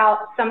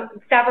about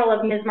several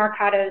of Ms.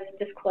 Marcato's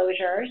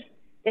disclosures,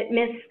 that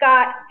Ms.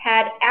 Scott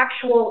had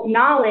actual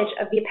knowledge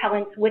of the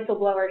appellant's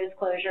whistleblower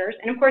disclosures,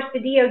 and of course the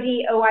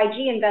DOD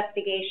OIG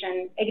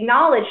investigation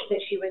acknowledged that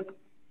she was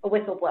a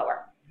whistleblower.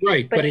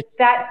 Right, but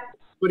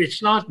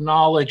it's not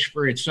knowledge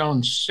for its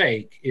own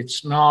sake.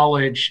 It's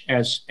knowledge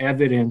as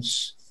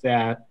evidence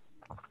that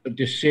the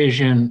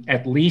decision,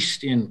 at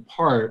least in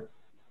part,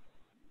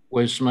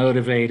 was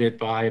motivated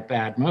by a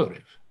bad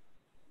motive.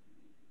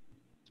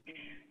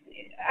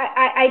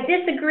 I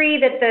disagree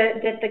that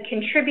the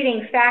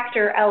contributing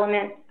factor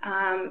element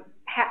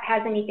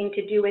has anything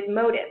to do with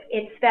motive.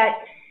 It's that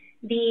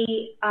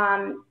the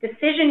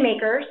decision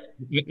makers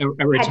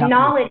had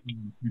knowledge.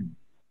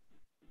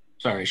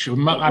 Sorry,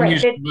 I'm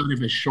using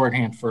motive as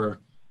shorthand for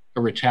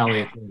a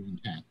retaliatory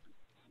intent.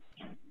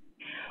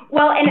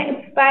 Well, and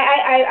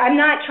I'm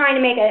not trying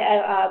to make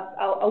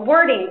a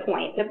wording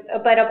point,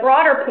 but a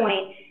broader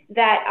point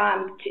that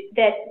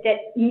that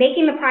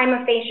making the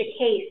prima facie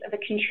case of a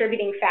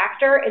contributing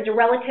factor is a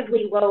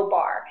relatively low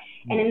bar.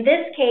 And in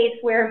this case,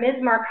 where Ms.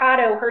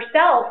 Marcato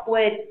herself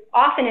would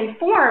often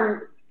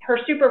inform her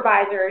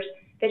supervisors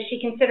that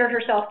she considered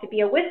herself to be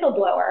a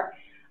whistleblower,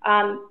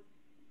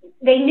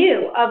 they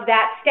knew of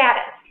that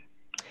status.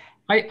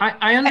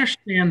 I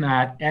understand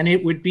that, and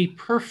it would be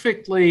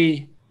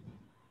perfectly,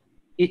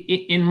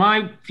 in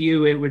my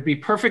view, it would be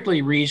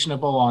perfectly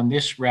reasonable on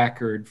this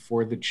record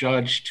for the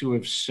judge to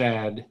have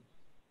said,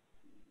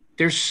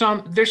 there's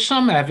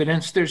some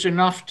evidence, there's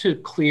enough to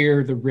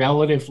clear the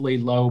relatively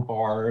low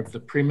bar of the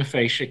prima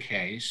facie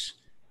case,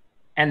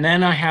 and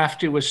then I have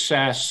to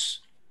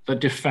assess the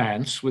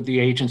defense. Would the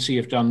agency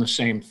have done the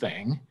same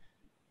thing?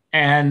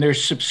 And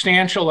there's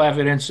substantial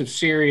evidence of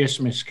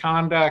serious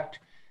misconduct,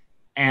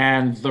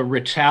 and the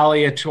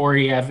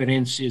retaliatory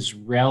evidence is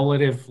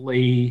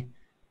relatively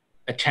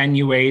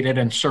attenuated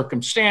and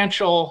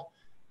circumstantial,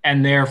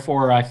 and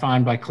therefore I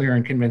find by clear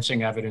and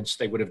convincing evidence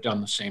they would have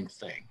done the same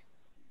thing.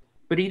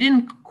 But he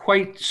didn't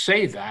quite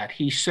say that.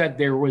 He said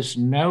there was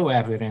no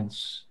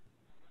evidence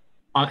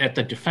at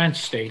the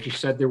defense stage. He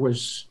said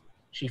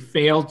she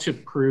failed to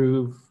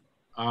prove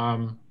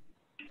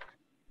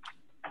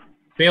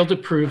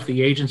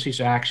the agency's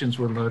actions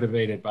were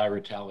motivated by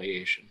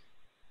retaliation.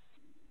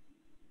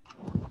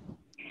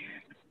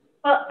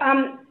 Well,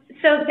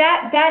 so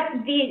that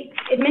the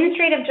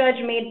administrative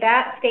judge made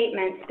that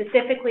statement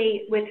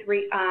specifically with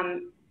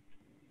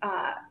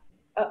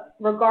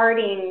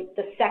regarding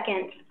the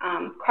second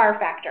CAR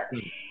factor.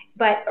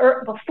 But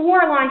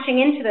before launching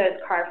into those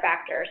CAR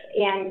factors,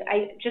 and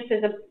just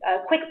as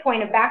a quick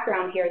point of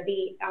background here,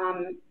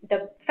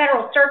 the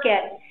Federal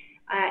Circuit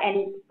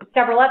and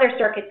several other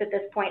circuits at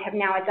this point have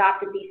now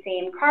adopted these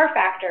same CAR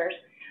factors.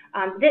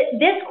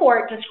 This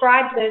court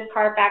described those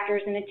CAR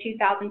factors in a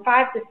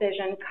 2005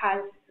 decision,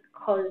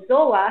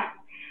 Cazzola,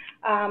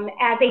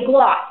 as a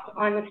gloss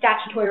on the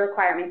statutory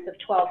requirements of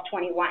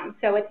 1221.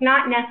 So it's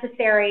not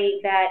necessary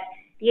that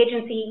the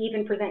agency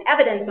even present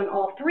evidence on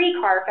all three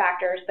CAR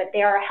factors, but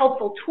they are a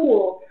helpful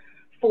tool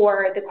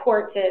for the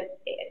court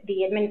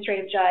the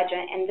administrative judge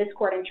and this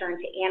court in turn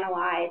to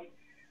analyze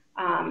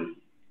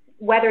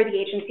whether the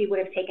agency would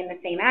have taken the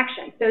same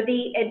action. So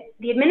the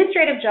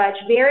administrative judge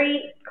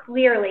very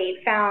clearly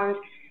found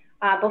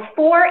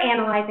before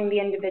analyzing the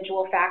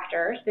individual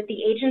factors that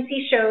the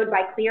agency showed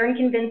by clear and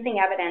convincing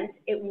evidence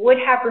it would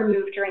have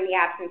removed during the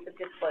absence of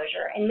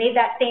disclosure, and made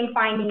that same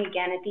finding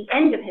again at the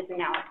end of his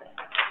analysis.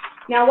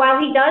 Now, while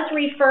he does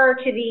refer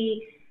to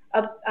the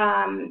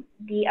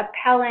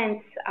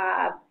appellant's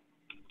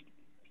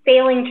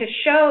failing to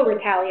show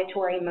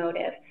retaliatory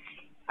motive,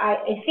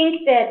 I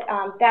think that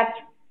that's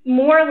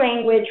more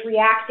language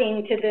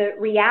reacting to the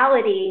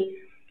reality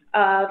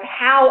of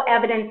how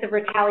evidence of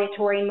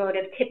retaliatory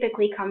motive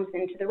typically comes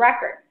into the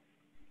record.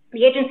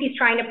 The agency's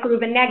trying to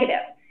prove a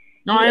negative.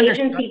 No, I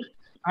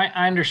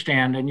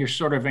understand, and you're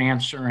sort of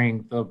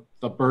answering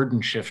the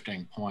burden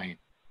shifting point,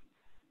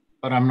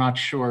 but I'm not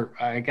sure.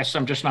 I guess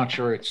I'm just not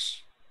sure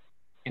it's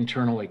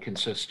internally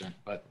consistent.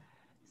 But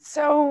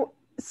so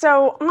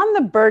on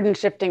the burden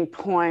shifting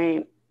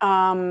point,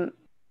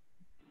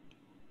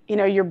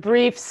 your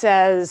brief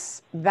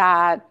says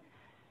that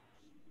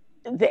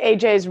the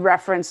AJ's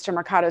reference to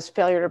Marcato's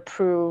failure to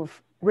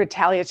prove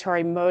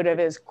retaliatory motive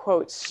is,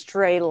 quote,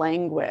 stray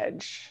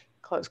language,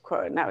 close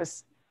quote. And that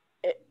was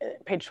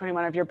page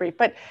 21 of your brief.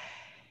 But,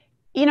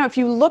 if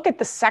you look at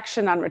the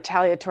section on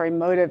retaliatory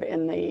motive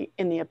in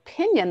the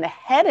opinion, the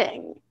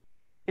heading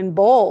in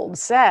bold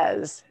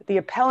says, the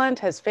appellant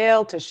has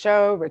failed to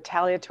show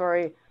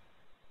retaliatory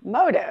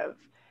motive.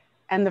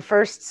 And the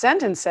first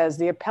sentence says,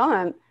 the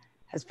appellant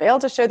has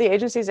failed to show the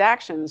agency's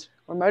actions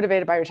were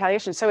motivated by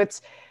retaliation. So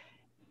it's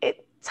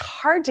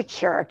hard to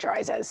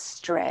characterize as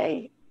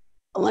stray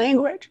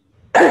language.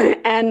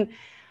 And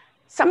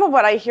some of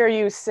what I hear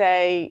you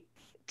say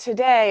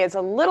today is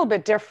a little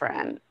bit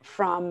different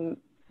from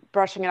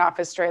brushing it off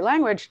as stray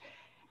language.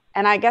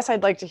 And I guess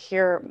I'd like to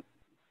hear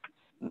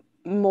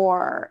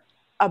more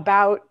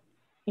about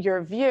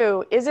your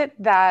view. Is it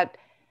that,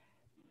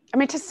 I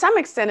mean, to some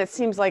extent, it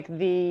seems like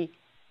the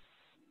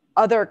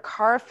other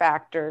CAR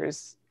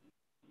factors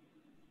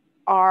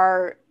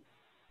are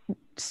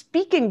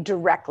speaking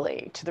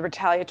directly to the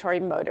retaliatory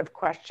motive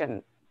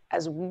question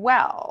as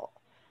well.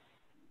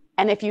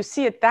 And if you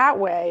see it that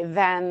way,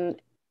 then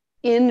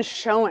in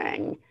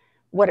showing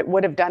what it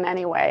would have done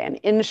anyway, and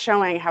in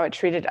showing how it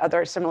treated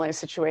other similarly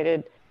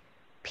situated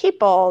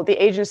people, the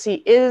agency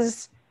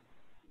is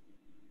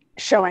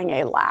showing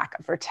a lack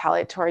of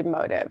retaliatory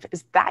motive.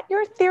 Is that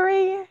your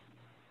theory?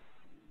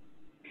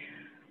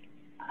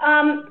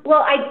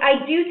 Well,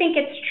 I do think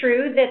it's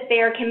true that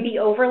there can be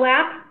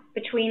overlap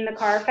between the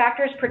CAR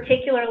factors,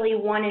 particularly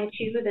 1 and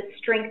 2, the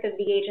strength of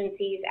the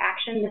agency's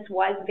action. This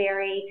was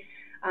very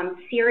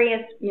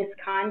serious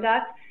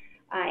misconduct,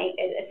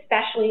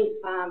 especially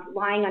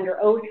lying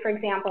under oath, for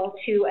example,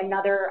 to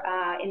another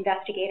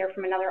investigator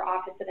from another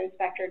Office of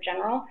Inspector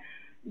General.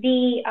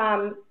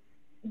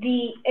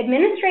 The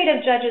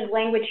administrative judge's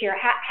language here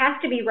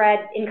has to be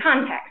read in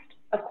context,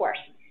 of course.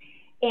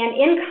 And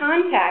in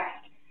context,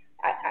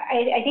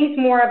 I think it's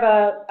more of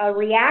a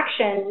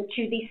reaction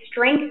to the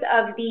strength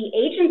of the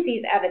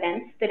agency's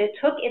evidence that it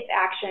took its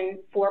action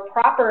for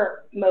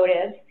proper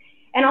motives,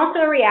 and also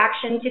a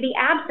reaction to the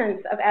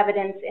absence of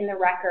evidence in the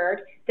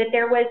record that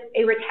there was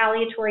a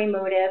retaliatory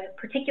motive,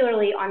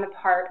 particularly on the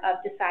part of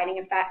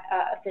deciding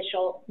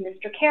official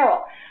Mr.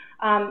 Carroll.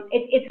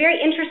 It's very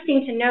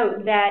interesting to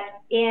note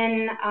that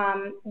in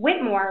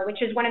Whitmore,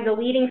 which is one of the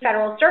leading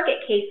Federal Circuit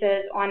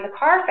cases on the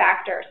CAR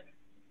factors,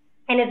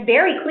 and it's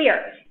very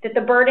clear that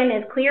the burden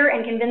is clear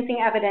and convincing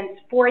evidence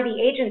for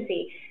the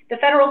agency. The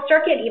Federal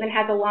Circuit even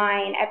has a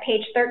line at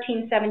page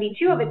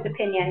 1372 of its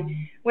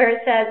opinion where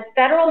it says,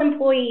 federal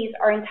employees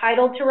are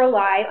entitled to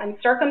rely on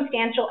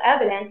circumstantial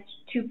evidence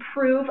to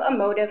prove a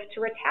motive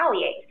to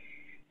retaliate.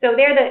 So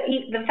there,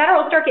 the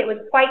Federal Circuit was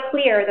quite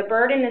clear, the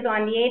burden is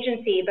on the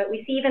agency, but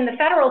we see even the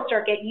Federal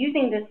Circuit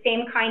using the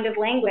same kind of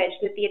language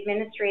that the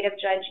administrative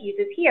judge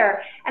uses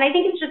here. And I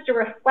think it's just a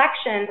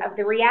reflection of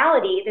the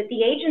reality that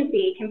the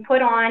agency can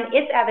put on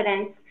its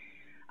evidence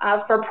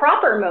for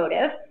proper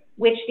motive,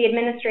 which the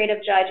administrative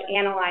judge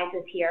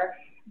analyzes here,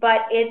 but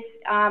it's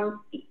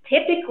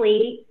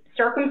typically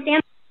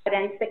circumstantial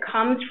evidence that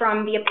comes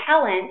from the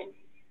appellant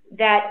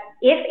that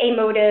if a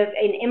motive,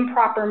 an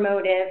improper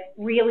motive,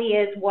 really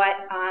is what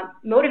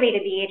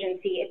motivated the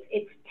agency,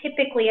 it's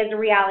typically as a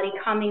reality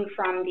coming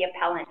from the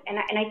appellant. And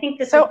I think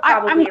this is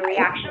probably a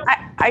reaction.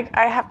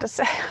 I have to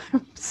say,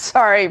 I'm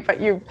sorry,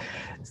 but you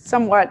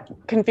somewhat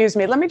confused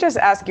me. Let me just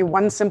ask you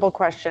one simple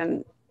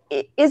question.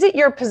 Is it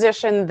your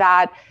position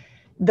that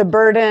the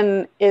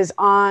burden is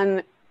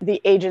on the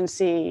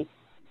agency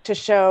to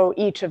show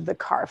each of the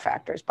CAR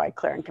factors by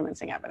clear and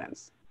convincing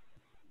evidence?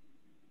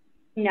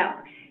 No.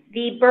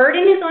 The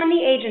burden is on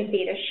the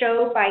agency to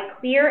show by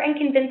clear and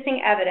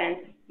convincing evidence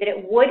that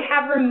it would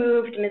have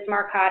removed Ms.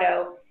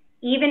 Marcato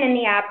even in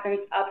the absence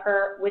of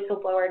her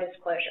whistleblower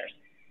disclosures.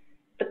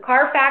 The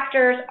CAR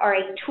factors are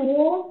a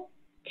tool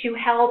to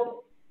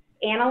help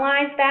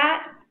analyze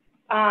that,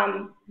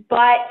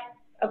 but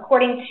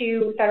according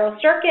to Federal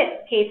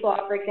Circuit case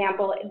law, for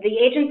example, the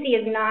agency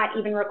is not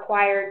even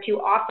required to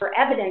offer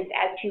evidence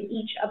as to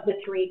each of the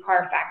 3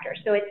 CAR factors.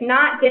 So it's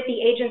not that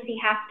the agency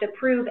has to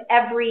prove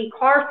every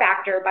CAR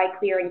factor by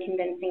clear and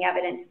convincing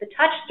evidence. The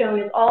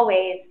touchstone is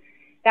always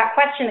that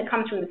question that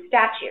comes from the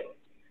statute,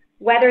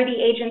 whether the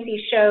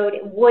agency showed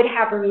it would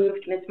have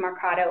removed Ms.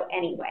 Marcato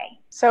anyway.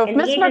 So if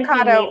Ms.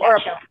 Marcato or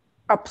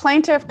a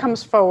plaintiff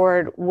comes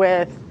forward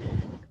with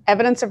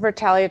evidence of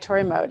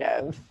retaliatory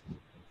motive,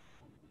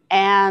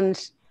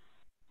 and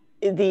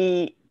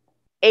the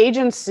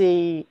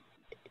agency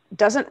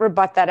doesn't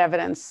rebut that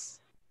evidence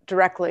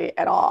directly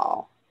at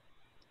all,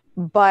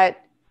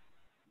 but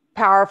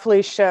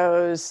powerfully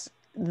shows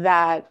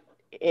that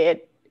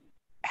it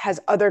has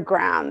other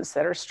grounds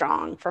that are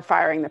strong for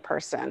firing the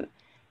person,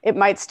 it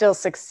might still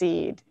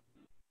succeed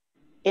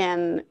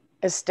in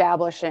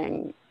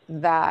establishing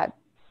that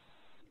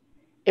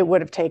it would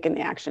have taken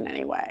the action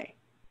anyway.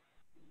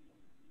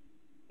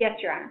 Yes,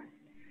 Your Honor.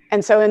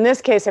 And so in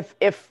this case,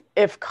 if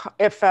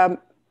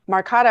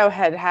Marcato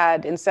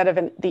had, instead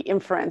of the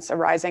inference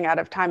arising out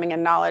of timing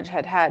and knowledge,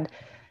 had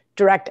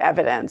direct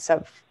evidence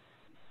of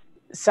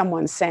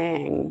someone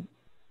saying,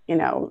 you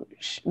know,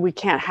 we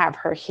can't have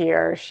her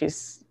here,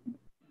 she's,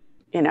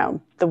 you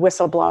know, the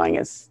whistleblowing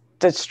is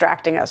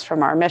distracting us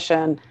from our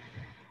mission,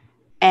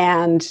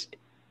 and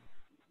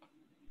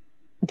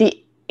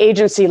the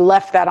agency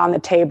left that on the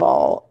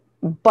table,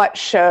 but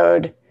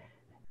showed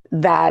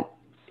that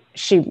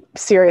she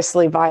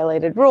seriously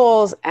violated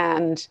rules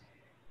and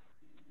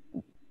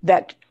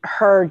that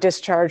her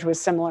discharge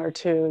was similar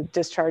to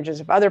discharges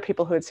of other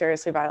people who had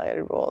seriously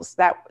violated rules,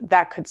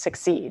 that could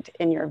succeed,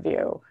 in your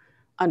view,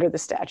 under the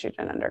statute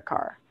and under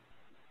Carr?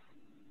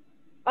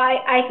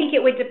 I think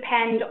it would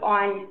depend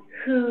on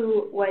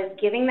who was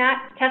giving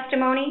that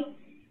testimony.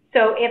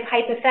 So if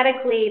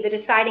hypothetically the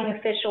deciding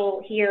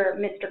official here,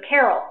 Mr.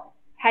 Carroll,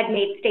 had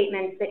made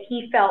statements that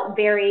he felt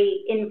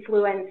very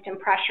influenced and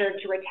pressured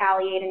to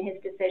retaliate in his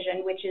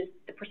decision, which is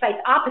the precise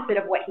opposite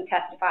of what he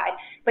testified.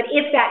 But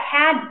if that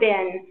had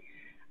been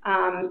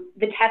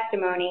the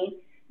testimony,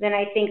 then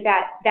I think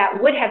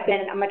that would have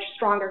been a much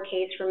stronger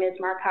case for Ms.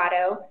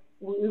 Marcato.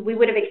 We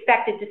would have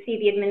expected to see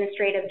the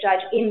administrative judge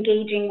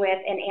engaging with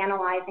and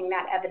analyzing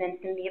that evidence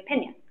in the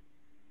opinion.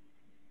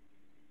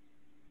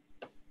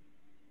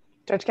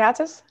 Judge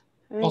Katsas,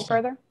 anything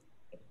further?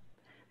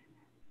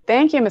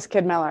 Thank you, Ms.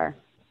 Kidmiller.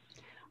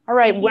 All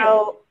right,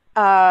 well,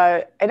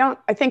 I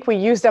think we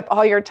used up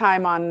all your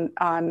time on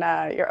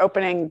your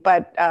opening,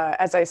 but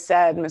as I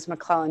said, Ms.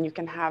 McClellan, you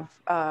can have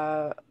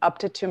up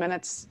to 2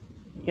 minutes.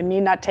 You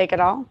need not take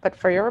it all, but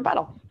for your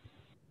rebuttal.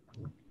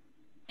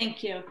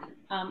 Thank you.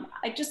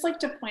 I'd just like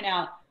to point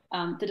out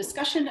the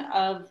discussion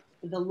of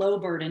the low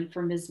burden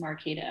for Ms.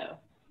 Marcato.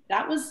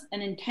 That was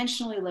an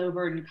intentionally low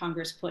burden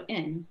Congress put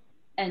in,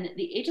 and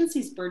the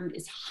agency's burden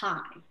is high.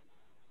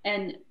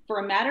 And for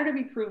a matter to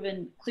be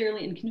proven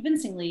clearly and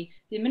convincingly,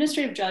 the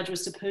administrative judge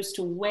was supposed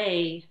to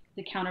weigh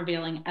the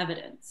countervailing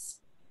evidence.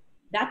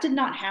 That did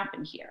not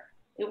happen here.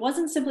 It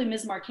wasn't simply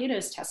Ms.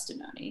 Marcato's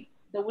testimony.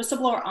 The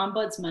whistleblower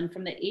ombudsman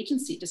from the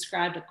agency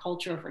described a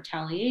culture of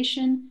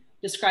retaliation,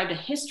 described a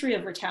history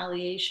of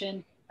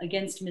retaliation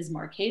against Ms.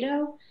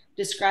 Marcato,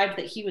 described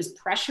that he was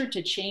pressured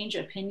to change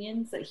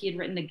opinions that he had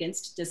written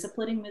against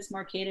disciplining Ms.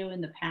 Marcato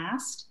in the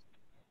past.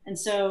 And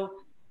so,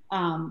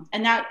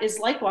 and that is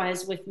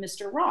likewise with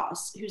Mr.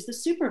 Ross, who's the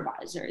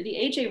supervisor. The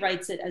AJ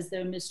writes it as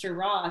though Mr.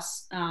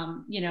 Ross,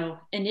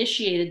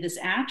 initiated this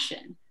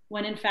action,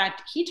 when in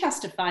fact he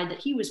testified that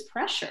he was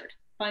pressured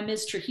by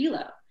Ms.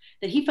 Trujillo,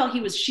 that he felt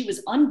she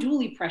was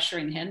unduly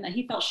pressuring him, that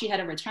he felt she had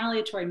a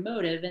retaliatory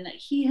motive, and that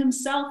he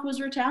himself was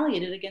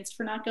retaliated against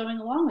for not going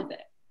along with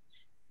it.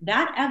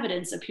 That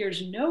evidence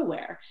appears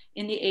nowhere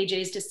in the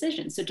AJ's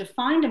decision. So to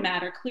find a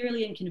matter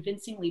clearly and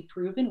convincingly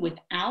proven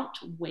without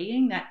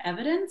weighing that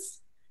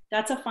evidence,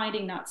 that's a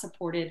finding not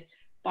supported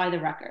by the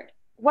record.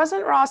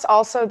 Wasn't Ross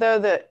also, though,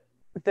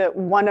 that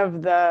one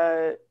of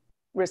the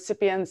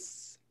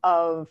recipients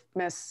of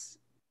Ms.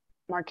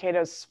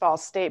 Marcato's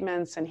false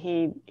statements, and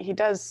he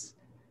does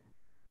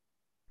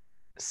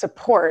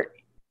support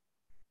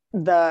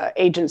the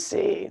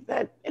agency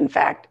that, in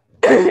fact,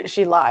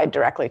 she lied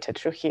directly to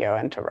Trujillo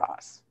and to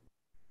Ross?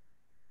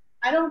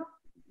 I don't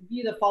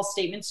view the false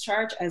statements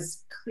charge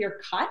as clear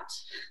cut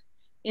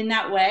in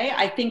that way.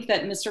 I think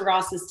that Mr.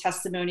 Ross's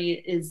testimony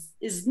is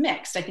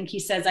mixed. I think he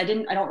says, I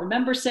don't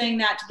remember saying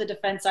that to the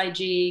defense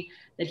IG,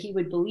 that he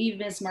would believe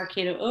Ms.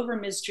 Marcato over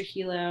Ms.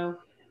 Trujillo.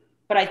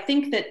 But I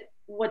think that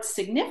what's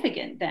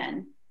significant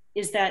then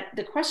is that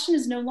the question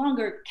is no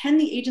longer, can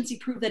the agency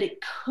prove that it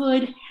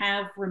could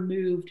have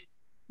removed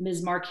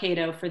Ms.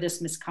 Marcato for this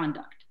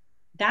misconduct?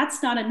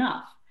 That's not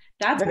enough.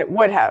 That it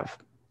would have.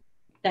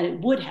 That it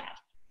would have.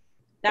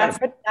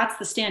 That's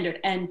the standard.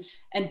 And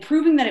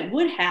proving that it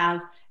would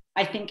have,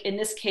 I think in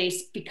this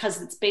case,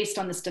 because it's based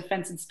on this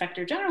Defense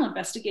Inspector General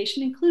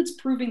investigation, includes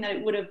proving that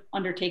it would have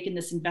undertaken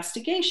this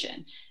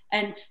investigation.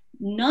 And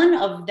none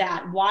of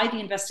that, why the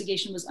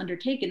investigation was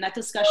undertaken, that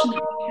discussion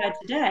that we had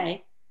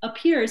today,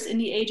 appears in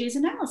the AJ's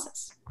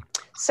analysis.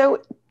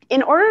 So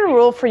in order to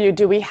rule for you,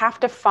 do we have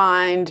to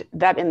find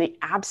that in the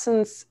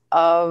absence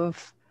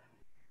of,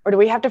 or do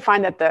we have to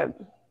find that the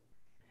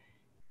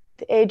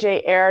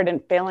AJ erred in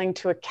failing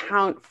to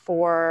account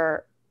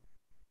for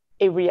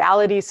a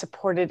reality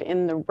supported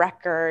in the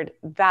record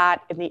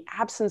that in the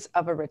absence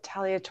of a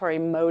retaliatory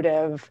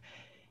motive,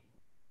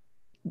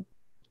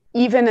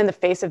 even in the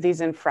face of these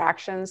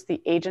infractions,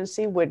 the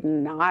agency would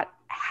not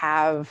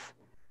have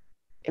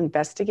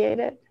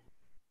investigated?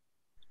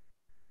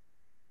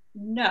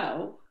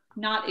 No,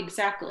 not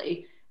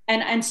exactly.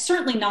 And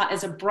certainly not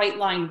as a bright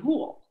line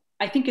rule.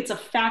 I think it's a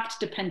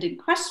fact-dependent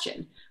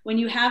question. When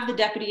you have the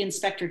Deputy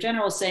Inspector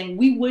General saying,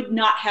 we would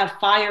not have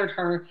fired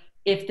her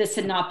if this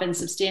had not been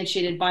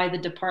substantiated by the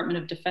Department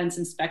of Defense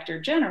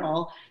Inspector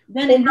General,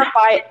 then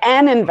by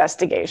an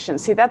investigation.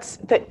 See, that's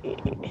the.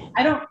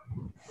 I don't,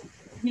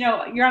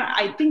 Your Honor,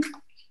 I think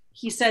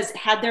he says,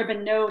 had there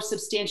been no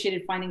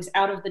substantiated findings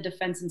out of the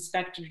Defense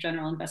Inspector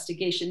General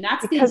investigation,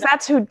 that's because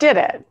that's who did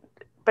it.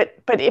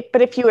 But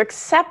if you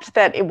accept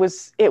that it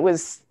was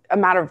a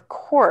matter of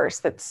course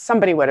that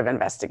somebody would have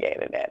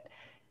investigated it,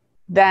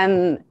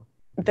 then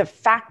the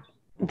fact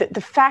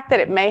that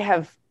it may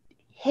have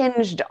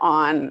hinged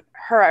on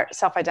her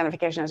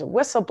self-identification as a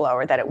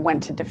whistleblower, that it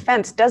went to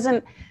defense,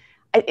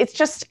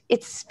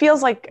 it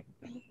feels like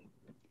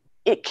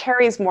it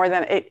carries more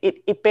than,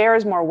 it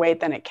bears more weight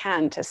than it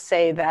can to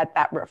say that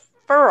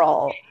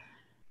referral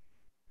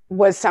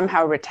was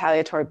somehow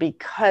retaliatory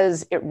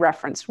because it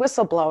referenced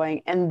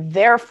whistleblowing, and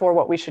therefore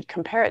what we should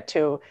compare it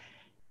to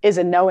is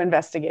a no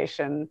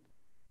investigation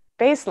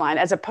baseline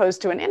as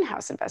opposed to an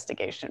in-house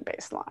investigation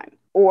baseline,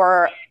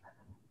 or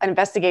an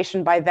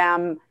investigation by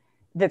them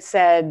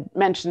that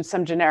mentioned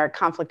some generic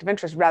conflict of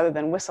interest rather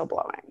than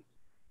whistleblowing?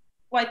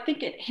 Well, I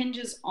think it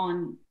hinges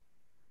on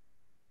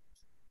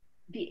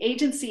the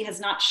agency has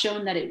not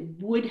shown that it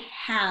would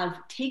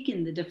have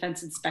taken the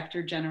defense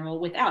inspector general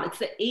without. It's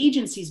the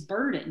agency's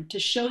burden to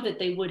show that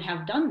they would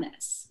have done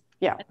this.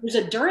 Yeah. And there's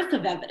a dearth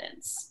of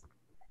evidence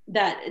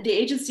that the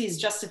agency's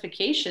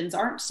justifications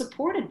aren't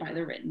supported by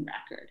the written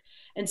record.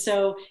 And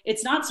so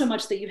it's not so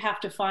much that you have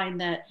to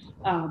find that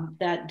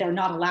that they're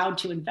not allowed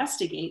to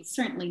investigate,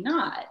 certainly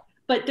not,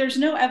 but there's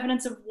no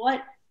evidence of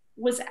what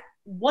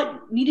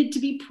needed to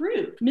be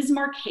proved. Ms.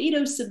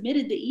 Marcato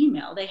submitted the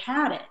email, they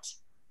had it.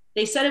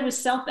 They said it was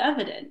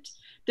self-evident.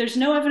 There's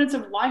no evidence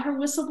of why her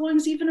whistleblowing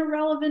is even a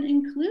relevant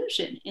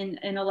inclusion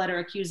in a letter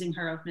accusing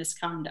her of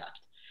misconduct.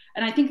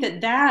 And I think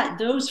that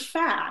those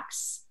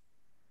facts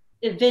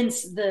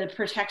evince the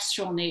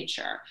pretextual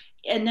nature,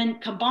 and then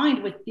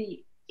combined with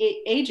the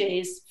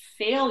AJ's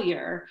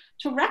failure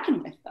to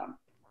reckon with them.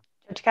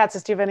 Judge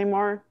Katsas, do you have any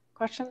more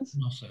questions?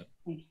 No, sir.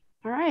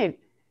 All right.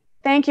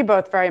 Thank you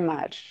both very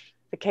much.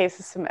 The case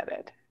is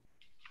submitted.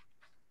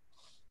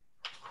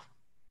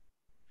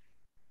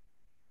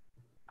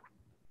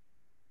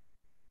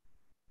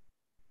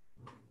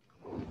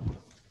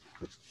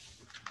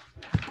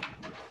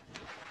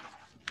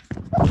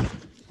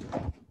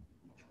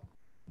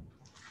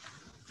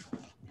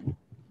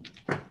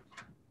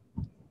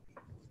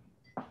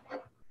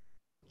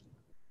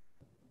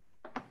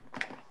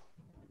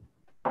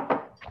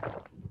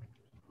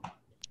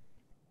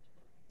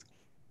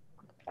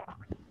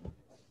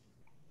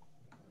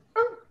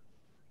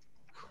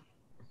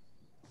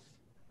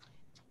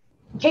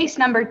 Case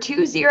number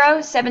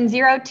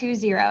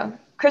 207020,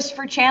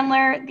 Christopher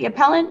Chandler, the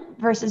appellant,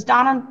 versus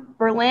Donna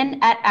Berlin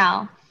et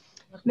al.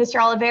 Mr.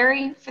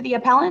 Oliveri for the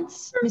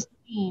appellants, Ms.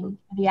 Dean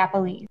for the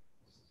appellees.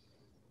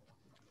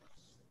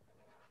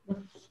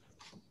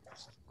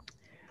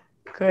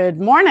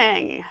 Good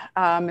morning.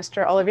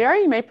 Mr.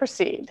 Oliveri, you may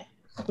proceed.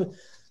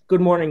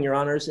 Good morning, Your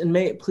Honors, and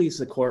may it please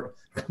the court.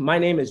 My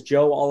name is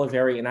Joe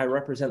Oliveri, and I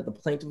represent the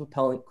plaintiff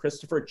appellant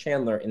Christopher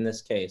Chandler in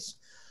this case.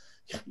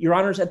 Your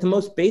Honors, at the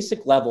most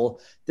basic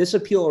level, this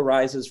appeal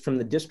arises from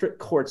the district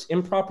court's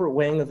improper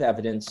weighing of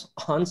evidence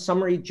on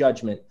summary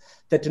judgment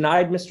that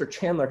denied Mr.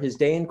 Chandler his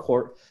day in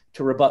court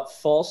to rebut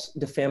false,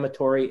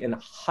 defamatory, and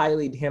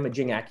highly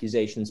damaging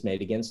accusations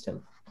made against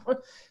him.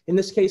 In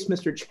this case,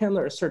 Mr.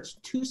 Chandler asserts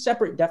two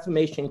separate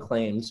defamation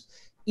claims,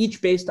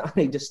 each based on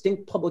a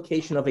distinct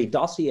publication of a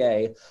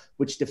dossier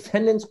which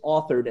defendants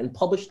authored and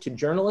published to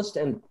journalist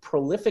and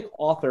prolific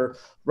author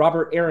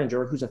Robert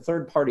Erringer, who's a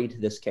third party to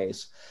this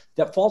case,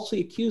 that falsely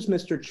accused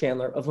Mr.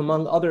 Chandler of,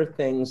 among other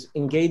things,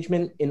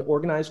 engagement in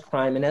organized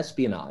crime and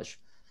espionage.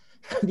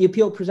 The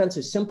appeal presents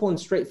a simple and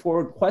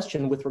straightforward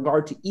question with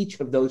regard to each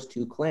of those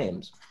two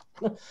claims.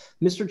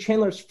 Mr.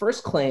 Chandler's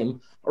first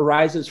claim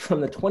arises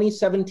from the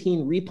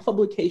 2017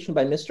 republication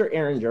by Mr.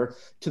 Erringer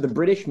to the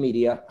British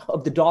media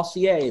of the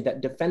dossier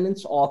that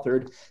defendants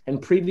authored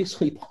and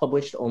previously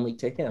published only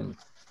to him.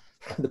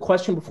 The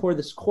question before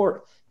this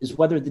court is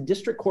whether the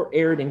district court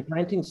erred in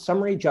granting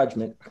summary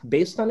judgment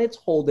based on its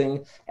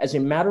holding as a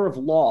matter of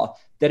law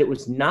that it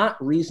was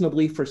not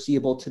reasonably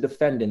foreseeable to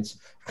defendants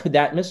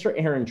that Mr.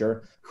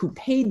 Erringer, who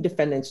paid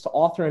defendants to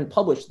author and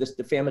publish this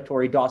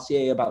defamatory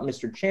dossier about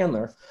Mr.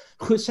 Chandler,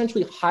 who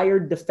essentially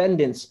hired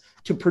defendants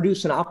to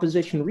produce an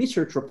opposition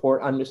research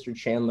report on Mr.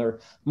 Chandler,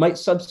 might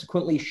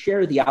subsequently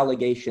share the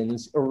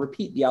allegations or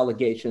repeat the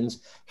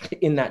allegations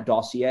in that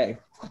dossier.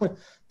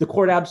 The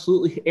court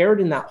absolutely erred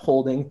in that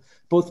holding,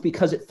 both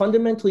because it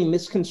fundamentally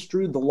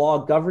misconstrued the law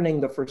governing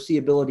the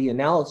foreseeability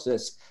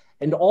analysis,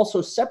 and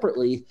also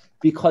separately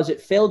because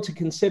it failed to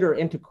consider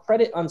and to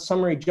credit on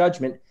summary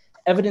judgment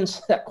evidence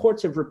that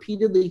courts have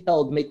repeatedly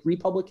held make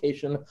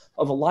republication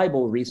of a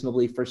libel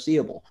reasonably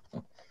foreseeable.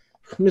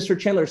 Mr.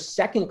 Chandler's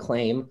second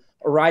claim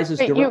arises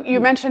directly— You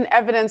mentioned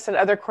evidence that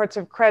other courts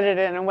have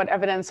credited, and what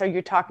evidence are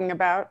you talking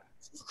about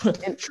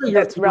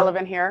that's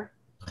relevant here?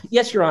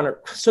 Yes, Your Honor.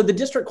 So the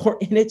district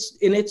court, in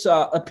its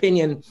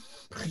opinion,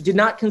 did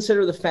not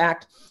consider the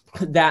fact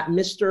that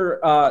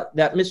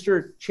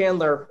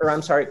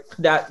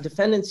that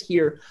defendants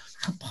here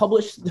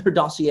published their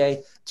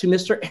dossier to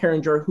Mr.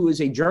 Erringer, who is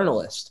a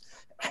journalist.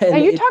 Now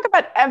you talk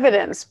about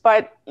evidence,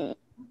 but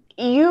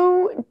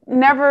you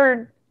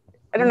never,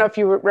 I don't know if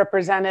you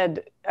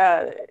represented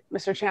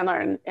Mr.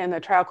 Chandler in the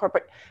trial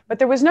court, but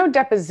there was no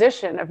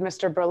deposition of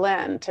Mr.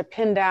 Berlin to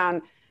pin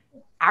down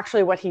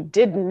actually what he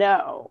did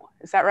know.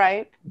 Is that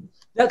right?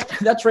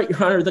 That's right,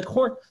 Your Honor. The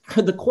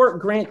court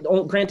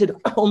granted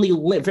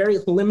only very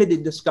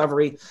limited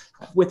discovery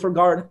with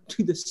regard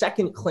to the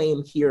second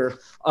claim here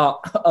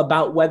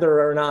about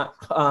whether or not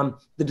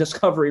the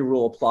discovery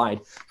rule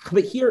applied.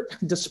 But here,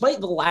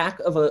 despite the lack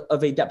of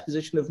a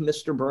deposition of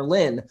Mr.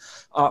 Berlin,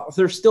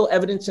 there's still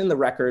evidence in the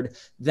record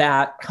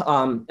that,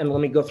 and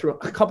let me go through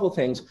a couple of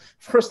things.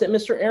 First, that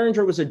Mr.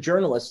 Erringer was a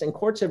journalist, and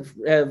courts have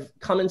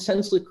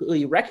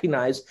commonsensically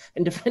recognized,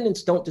 and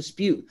defendants don't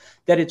dispute,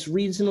 that it's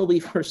reasonably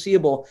foreseeable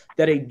foreseeable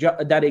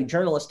that a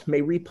journalist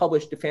may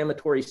republish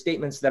defamatory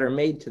statements that are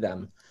made to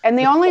them. And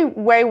the only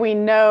way we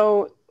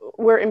know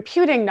we're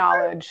imputing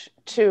knowledge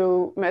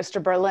to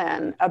Mr.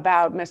 Berlin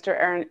about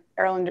Mr.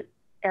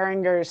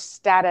 Ehringer's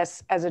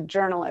status as a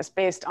journalist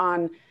based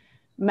on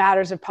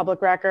matters of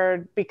public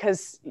record,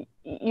 because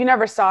you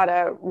never sought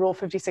a Rule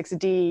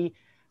 56D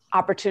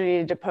opportunity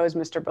to depose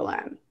Mr.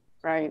 Berlin,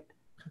 right?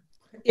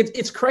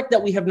 It's correct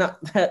that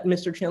that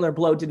Mr. Chandler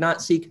below did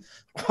not seek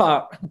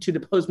to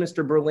depose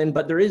Mr. Berlin,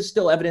 but there is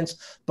still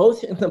evidence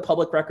both in the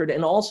public record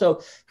and also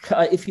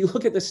if you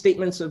look at the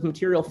statements of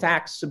material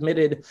facts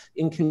submitted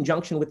in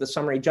conjunction with the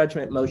summary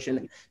judgment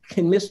motion,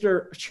 in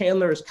Mr.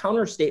 Chandler's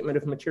counter statement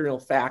of material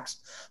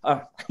facts,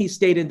 he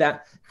stated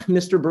that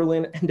Mr.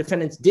 Berlin and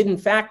defendants did in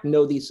fact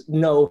know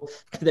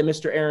that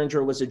Mr.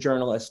 Ehringer was a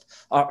journalist,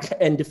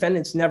 and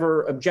defendants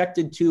never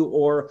objected to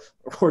or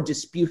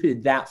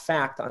disputed that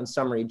fact on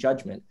summary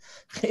judgment.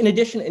 In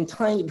addition, and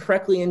tying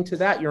directly into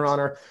that, Your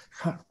Honor,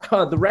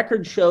 the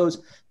record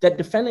shows that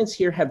defendants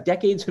here have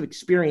decades of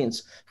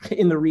experience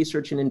in the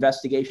research and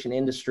investigation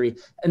industry,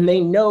 and they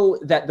know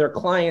that their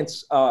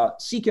clients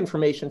seek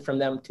information from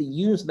them to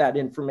use that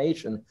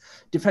information.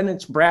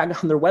 Defendants brag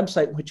on their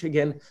website, which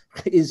again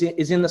is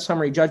in the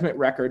summary judgment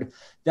record,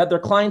 that their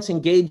clients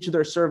engage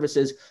their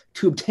services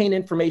to obtain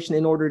information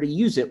in order to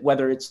use it,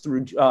 whether it's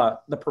through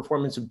the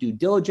performance of due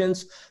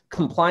diligence,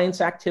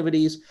 compliance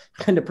activities,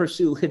 and to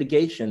pursue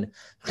litigation.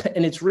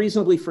 And it's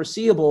reasonably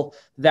foreseeable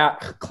that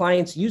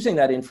clients using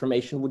that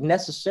information would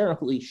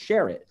necessarily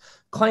share it.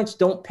 Clients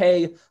don't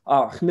pay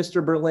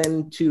Mr.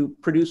 Berlin to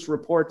produce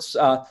reports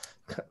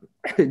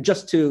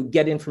just to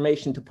get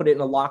information, to put it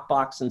in a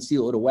lockbox and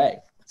seal it away.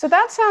 So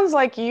that sounds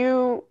like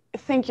you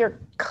think your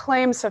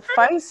claim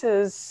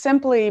suffices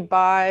simply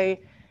by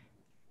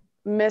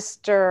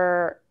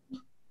Mr.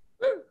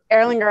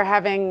 Ehringer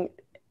having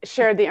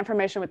shared the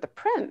information with the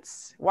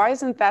prince. Why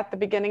isn't that the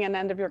beginning and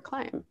end of your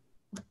claim?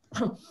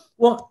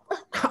 Well,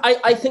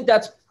 I think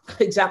that's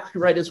exactly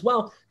right as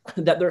well,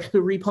 that there's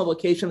the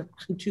republication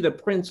to the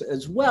prince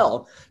as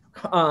well.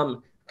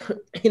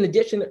 In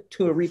addition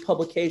to a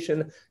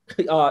republication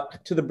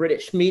to the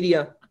British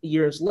media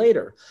years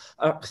later.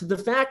 The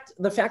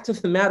fact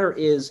of the matter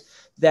is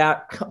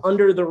that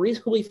under the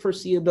reasonably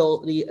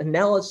foreseeability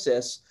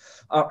analysis,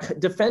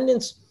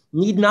 defendants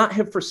need not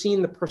have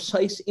foreseen the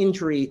precise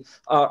injury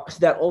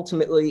that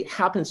ultimately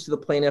happens to the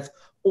plaintiff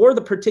or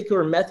the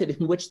particular method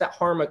in which that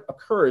harm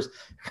occurs,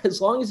 as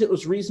long as it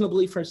was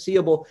reasonably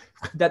foreseeable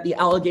that the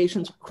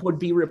allegations would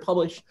be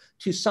republished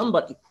to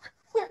somebody.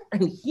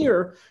 And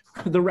here,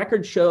 the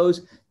record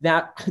shows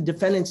that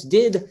defendants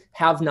did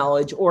have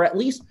knowledge, or at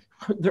least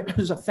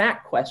there's a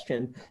fact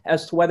question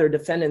as to whether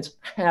defendants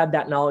had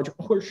that knowledge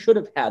or should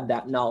have had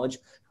that knowledge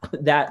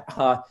that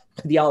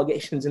the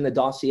allegations in the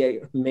dossier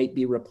may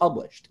be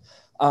republished.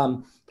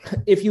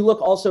 If you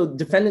look also,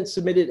 defendants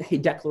submitted a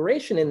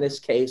declaration in this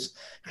case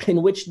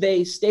in which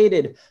they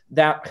stated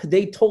that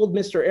they told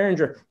Mr.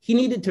 Ehringer he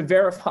needed to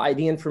verify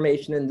the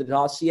information in the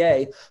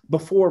dossier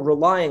before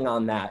relying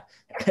on that.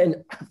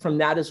 And from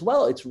that as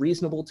well, it's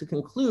reasonable to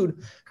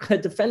conclude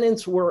that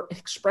defendants were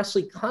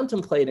expressly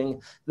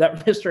contemplating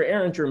that Mr.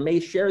 Ehringer may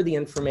share the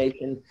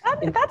information.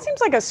 That seems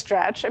like a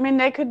stretch. I mean,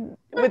 they could,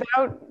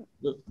 without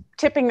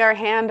tipping their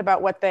hand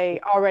about what they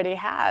already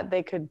had,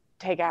 they could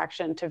take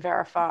action to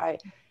verify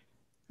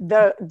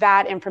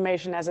that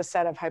information as a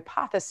set of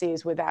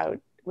hypotheses without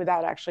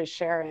actually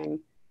sharing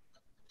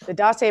the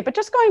dossier. But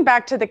just going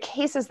back to the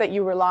cases that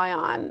you rely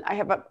on, I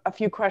have a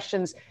few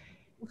questions.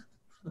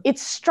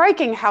 It's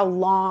striking how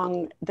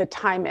long the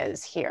time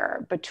is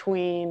here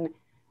between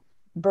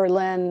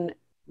Berlin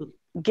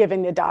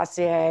giving the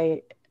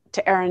dossier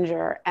to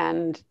Ehringer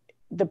and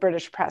the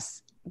British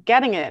press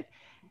getting it.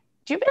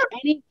 Do you have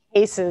any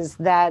cases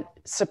that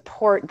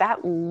support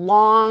that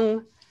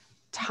long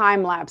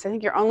time lapse? I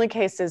think your only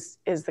case is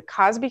the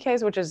Cosby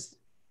case, which is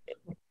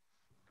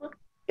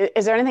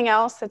there anything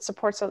else that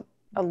supports a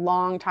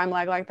long time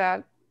lag like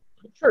that?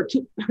 Sure,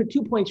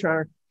 two points, Your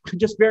Honor.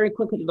 Just very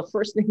quickly, the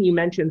first thing you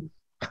mentioned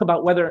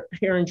about whether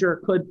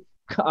Ehringer could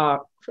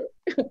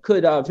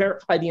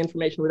verify the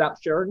information without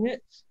sharing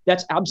it,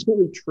 that's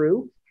absolutely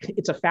true.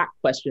 It's a fact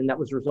question that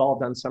was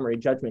resolved on summary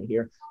judgment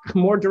here.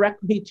 More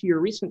directly to your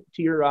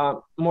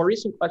more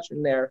recent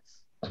question there,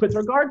 with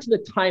regard to the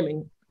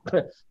timing,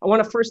 I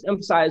want to first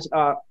emphasize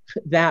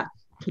that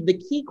the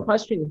key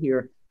question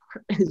here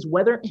is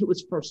whether it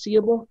was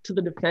foreseeable to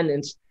the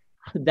defendants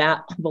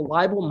that the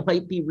libel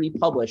might be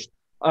republished.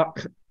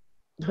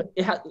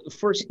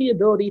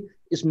 Foreseeability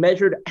is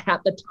measured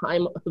at the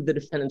time of the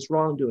defendant's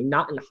wrongdoing,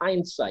 not in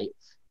hindsight.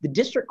 The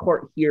district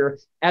court here,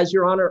 as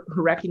Your Honor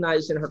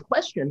recognized in her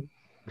question,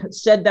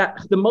 said that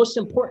the most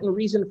important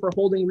reason for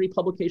holding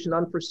republication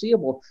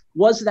unforeseeable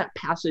was that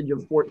passage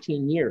of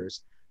 14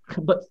 years.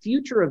 But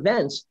future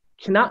events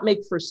cannot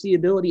make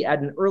foreseeability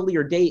at an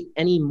earlier date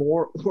any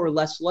more or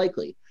less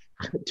likely.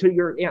 To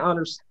Your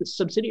Honor's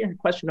subsidiary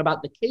question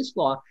about the case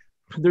law,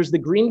 there's the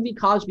Green v.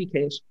 Cosby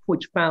case,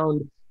 which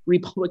found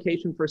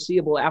republication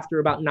foreseeable after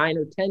about 9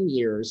 or 10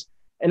 years.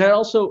 And I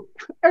also,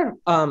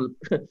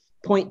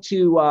 point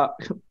to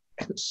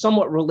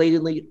somewhat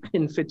relatedly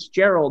in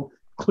Fitzgerald,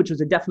 which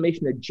was a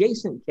defamation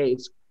adjacent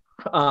case.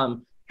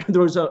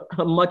 There was a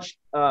much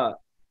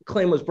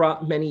claim was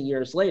brought many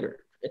years later.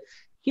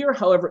 Here,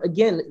 however,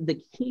 again,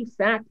 the key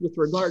fact with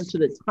regard to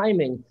the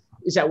timing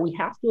is that we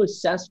have to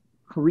assess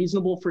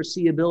reasonable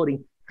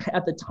foreseeability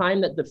at the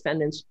time that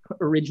defendants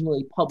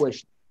originally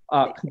published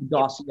the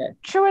dossier.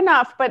 True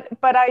enough, but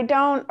I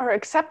don't, or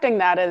accepting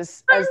that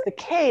as the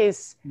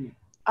case,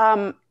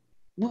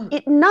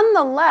 it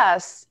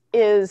nonetheless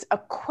is a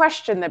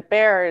question that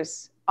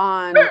bears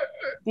on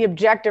the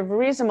objective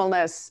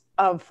reasonableness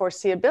of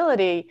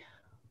foreseeability,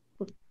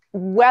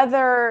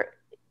 whether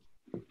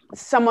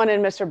someone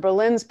in Mr.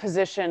 Berlin's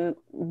position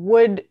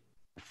would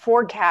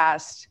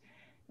forecast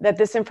that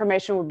this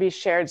information would be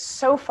shared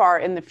so far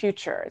in the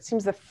future. It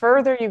seems the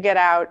further you get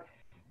out,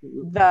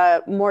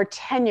 the more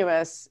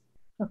tenuous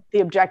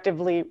the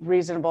objectively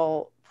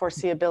reasonable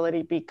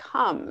foreseeability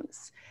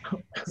becomes.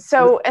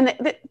 So,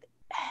 and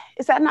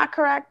is that not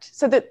correct?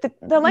 So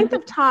the length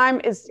of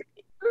time is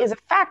a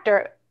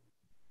factor,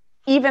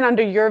 even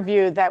under your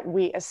view, that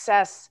we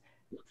assess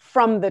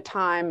from the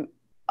time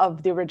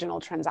of the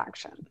original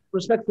transaction.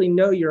 Respectfully,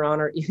 no, Your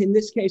Honor. In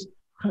this case,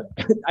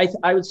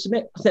 I would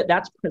submit that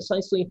that's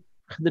precisely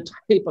the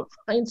type of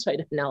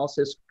hindsight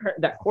analysis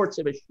that courts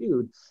have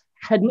eschewed.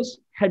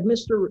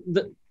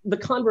 The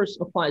converse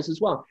applies as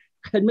well.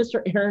 Had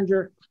Mr.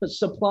 Erringer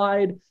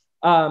supplied,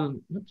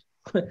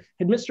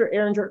 had Mr.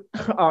 Erringer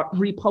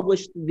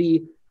republished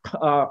the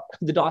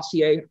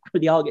dossier, or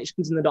the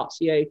allegations in the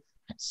dossier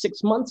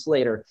 6 months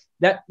later,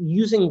 that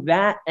using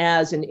that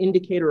as an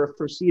indicator of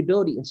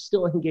foreseeability and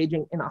still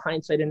engaging in a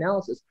hindsight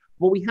analysis,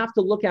 what we have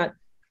to look at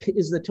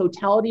is the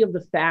totality of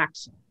the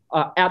facts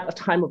at the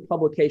time of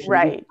publication.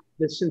 Right.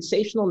 The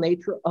sensational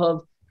nature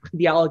of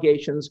the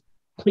allegations.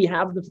 We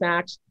have the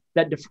facts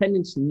that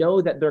defendants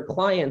know that their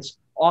clients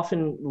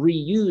often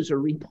reuse or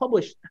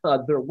republish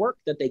their work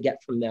that they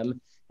get from them.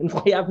 And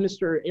we have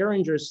Mr.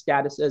 Erringer's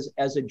status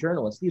as a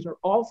journalist. These are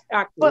all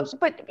factors.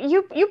 But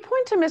you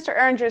point to Mr.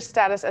 Erringer's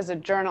status as a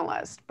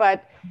journalist,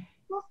 but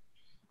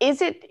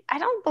is it, I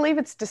don't believe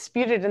it's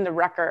disputed in the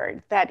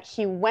record that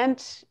he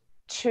went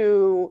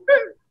to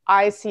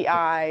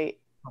ICI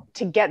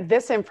to get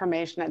this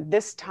information at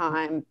this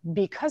time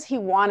because he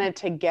wanted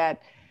to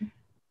get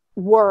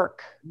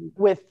work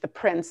with the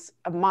Prince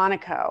of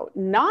Monaco,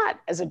 not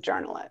as a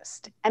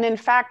journalist. And in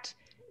fact,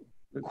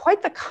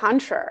 quite the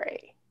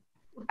contrary,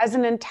 as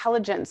an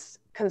intelligence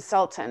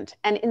consultant.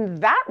 And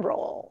in that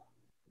role,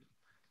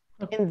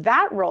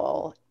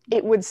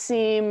 it would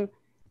seem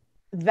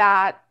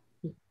that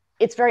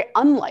it's very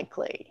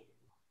unlikely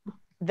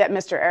that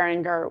Mr.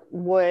 Erringer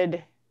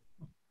would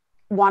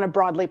want to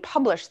broadly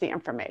publish the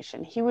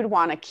information. He would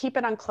want to keep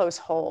it on close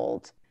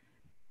hold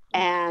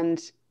and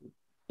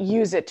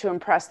use it to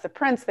impress the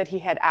prince that he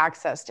had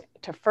access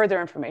to further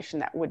information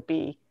that would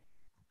be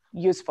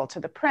useful to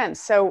the prince.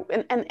 So,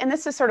 and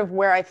this is sort of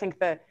where I think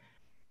the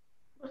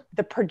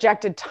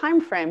projected time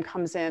frame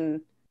comes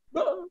in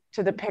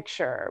to the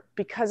picture,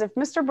 because if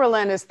Mr.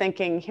 Berlin is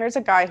thinking, here's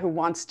a guy who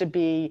wants to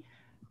be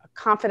a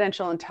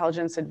confidential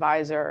intelligence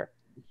advisor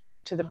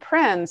to the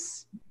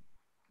prince,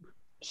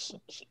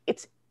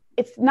 it's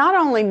not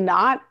only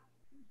not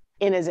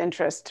in his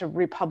interest to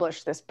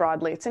republish this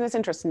broadly, it's in his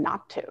interest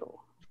not to.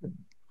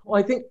 Well,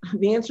 I think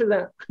the answer to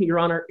that, Your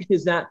Honor,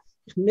 is that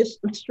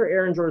Mr.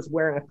 Erringer is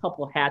wearing a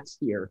couple of hats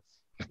here.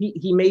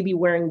 He may be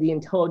wearing the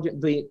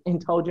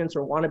intelligence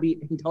or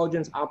wannabe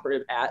intelligence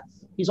operative hat.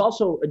 He's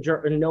also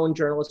a known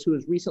journalist who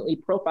was recently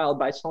profiled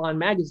by Salon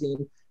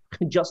magazine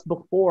just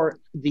before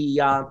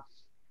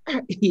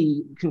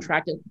he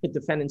contracted the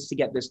defendants to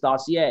get this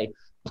dossier.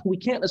 We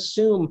can't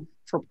assume,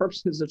 for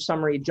purposes of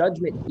summary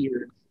judgment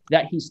here,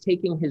 that he's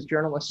taking his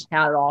journalist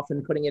hat off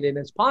and putting it in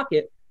his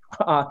pocket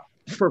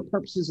for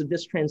purposes of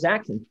this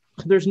transaction.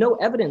 There's no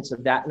evidence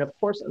of that. And of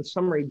course, on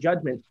summary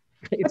judgment,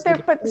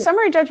 but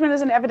summary judgment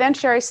is an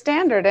evidentiary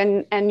standard,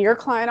 and your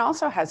client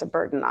also has a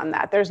burden on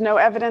that. There's no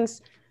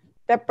evidence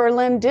that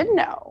Berlin did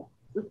know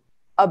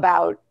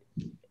about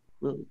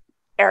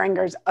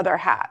Erringer's other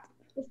hat.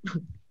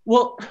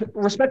 Well,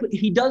 respectfully,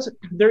 he does.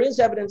 There is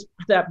evidence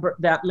that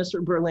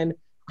Mr. Berlin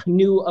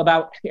knew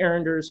about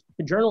Erringer's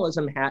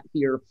journalism hat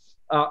here.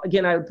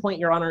 Again, I would point,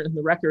 Your Honor, in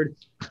the record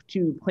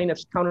to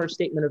plaintiff's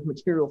counterstatement of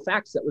material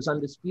facts that was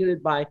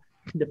undisputed by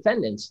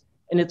defendants.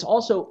 And it's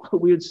also,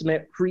 we would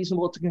submit,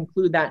 reasonable to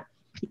conclude that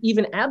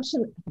even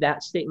absent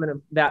that statement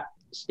of that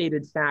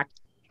stated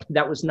fact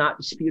that was not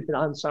disputed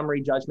on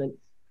summary judgment,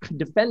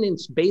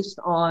 defendants, based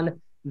on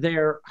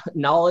their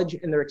knowledge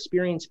and their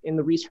experience in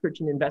the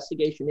research and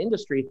investigation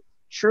industry,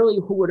 surely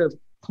who would have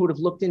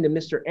looked into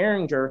Mr.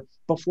 Erringer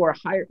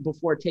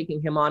before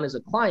taking him on as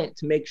a client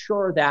to make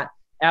sure that,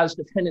 as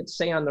defendants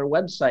say on their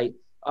website,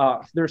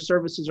 their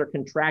services are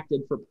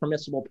contracted for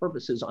permissible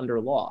purposes under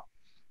law.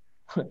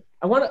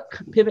 I want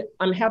to pivot.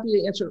 I'm happy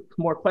to answer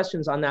more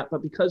questions on that,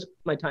 but because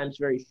my time is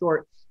very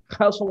short,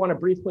 I also want to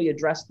briefly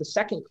address the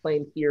second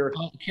claim here.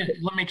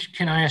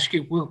 Can I ask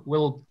you,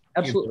 we'll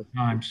absolutely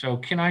time. So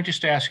can I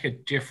just ask a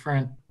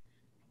different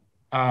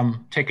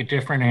take a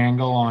different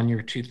angle on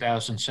your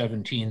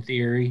 2017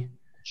 theory?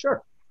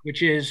 Sure.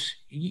 Which is,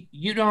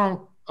 you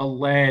don't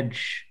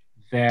allege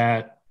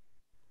that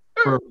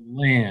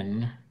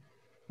Berlin,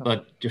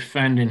 the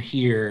defendant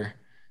here,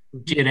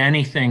 did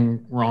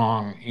anything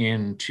wrong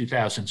in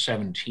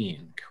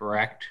 2017,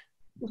 correct?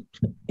 With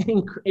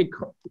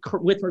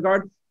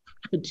regard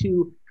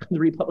to the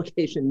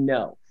republication,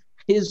 no.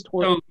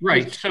 So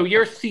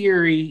your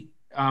theory,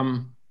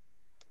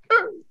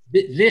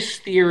 this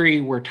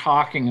theory we're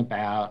talking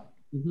about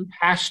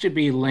has to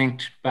be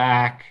linked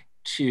back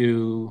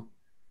to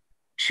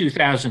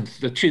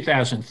the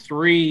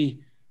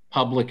 2003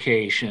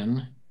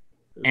 publication,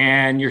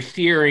 and your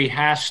theory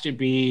has to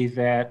be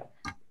that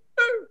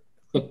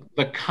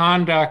the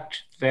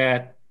conduct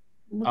that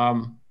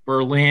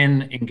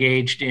Berlin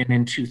engaged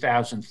in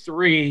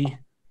 2003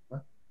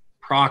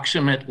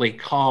 approximately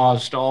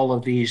caused all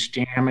of these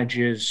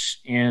damages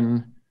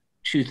in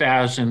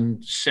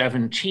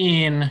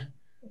 2017,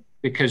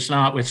 because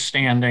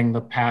notwithstanding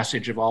the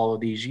passage of all of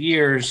these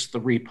years, the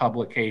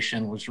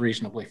republication was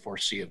reasonably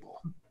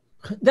foreseeable.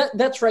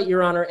 That's right,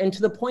 Your Honor. And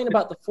to the point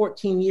about the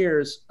 14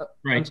 years,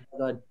 right?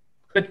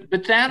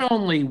 But that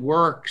only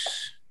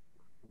works.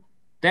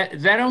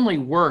 That only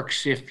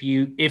works if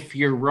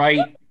you're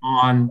right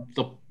on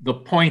the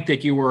point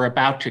that you were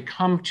about to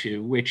come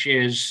to, which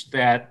is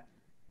that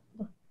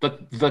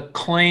the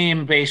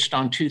claim based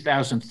on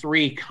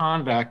 2003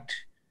 conduct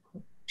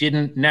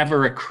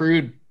never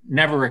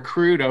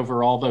accrued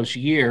over all those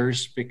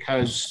years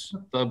because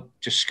the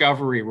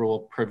discovery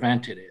rule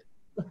prevented it.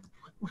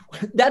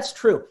 That's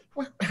true.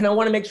 And I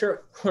want to make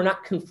sure we're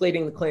not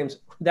conflating the claims.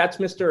 That's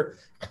Mr.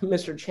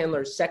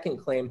 Chandler's second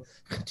claim.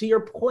 To your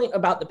point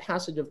about the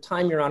passage of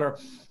time, Your Honor,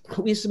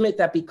 we submit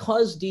that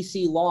because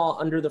DC law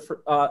under the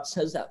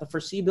says that the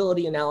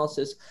foreseeability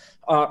analysis,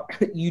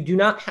 you do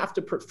not have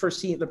to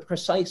foresee the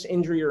precise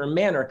injury or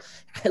manner.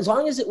 As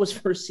long as it was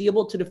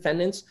foreseeable to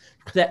defendants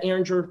that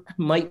Erringer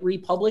might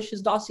republish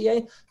his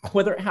dossier,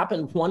 whether it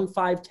happened 1,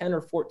 5, 10,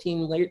 or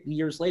 14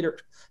 years later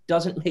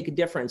doesn't make a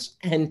difference.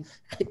 And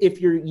if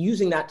you're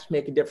using that to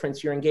make a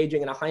difference, you're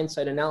engaging in a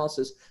hindsight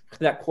analysis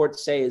that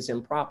courts say is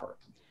improper.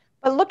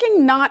 But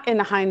looking not in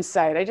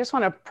hindsight, I just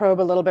want to probe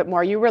a little bit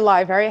more. You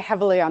rely very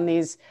heavily on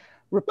these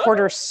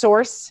reporter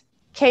source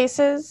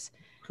cases.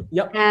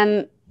 Yep.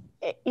 And,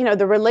 you know,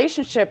 the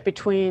relationship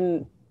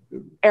between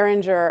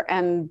Erringer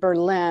and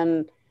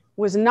Berlin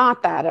was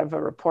not that of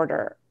a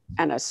reporter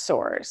and a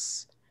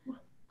source.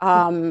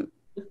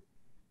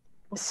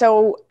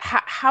 So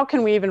how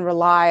can we even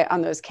rely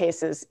on those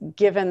cases,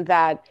 given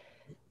that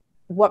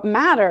what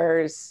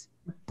matters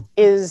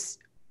is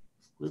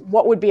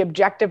what would be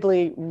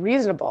objectively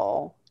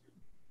reasonable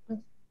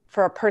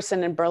for a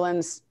person in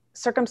Berlin's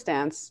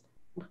circumstance,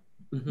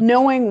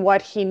 knowing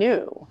what he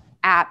knew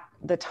at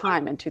the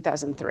time in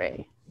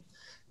 2003?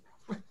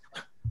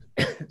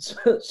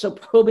 So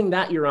probing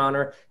that, Your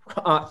Honor,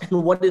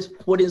 and what is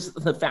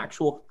the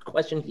factual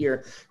question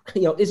here?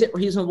 You know, is it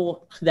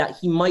reasonable that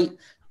he might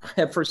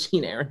have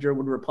foreseen Erringer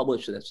would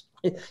republish this?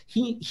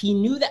 He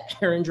knew that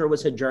Erringer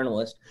was a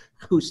journalist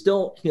who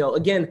still, you know,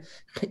 again,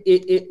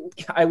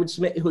 I would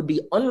submit it would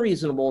be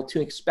unreasonable to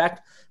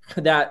expect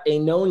that a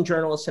known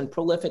journalist and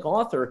prolific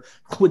author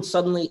would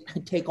suddenly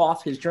take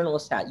off his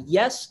journalist hat.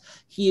 Yes,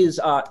 he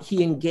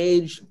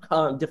engaged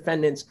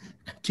defendants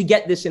to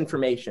get this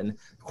information,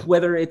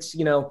 whether it's,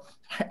 you know,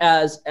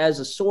 as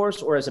a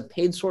source or as a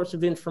paid source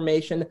of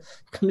information.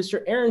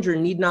 Mr.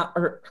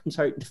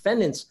 Erringer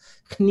defendants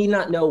need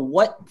not know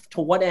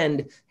to what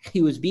end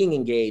he was being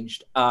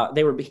engaged.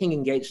 They were being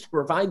engaged to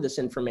provide this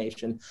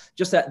information.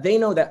 Just that they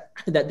know that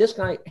this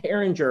guy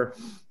Erringer,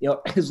 you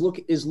know,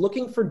 is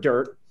looking for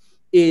dirt,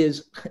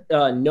 is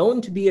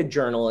known to be a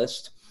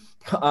journalist,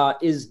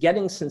 is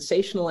getting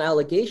sensational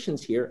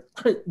allegations here.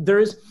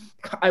 There's,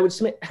 I would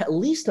submit, at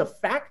least a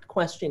fact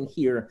question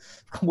here,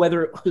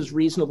 whether it was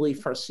reasonably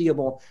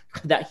foreseeable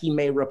that he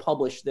may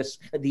republish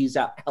these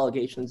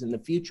allegations in the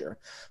future.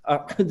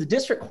 The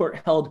district court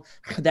held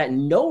that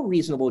no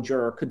reasonable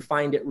juror could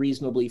find it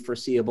reasonably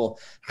foreseeable,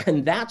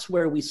 and that's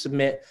where we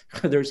submit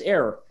there's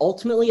error.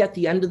 Ultimately, at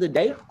the end of the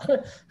day,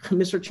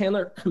 Mr.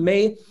 Chandler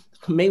may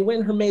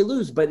win or may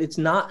lose, but it's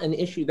not an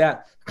issue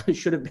that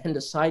should have been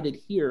decided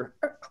here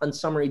on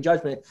summary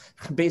judgment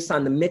based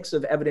on the mix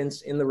of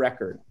evidence in the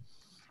record.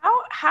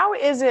 How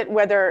is it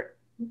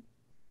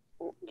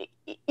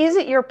is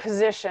it your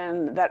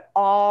position that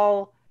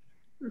all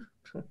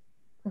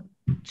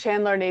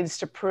Chandler needs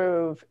to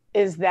prove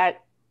is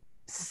that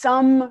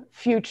some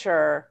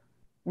future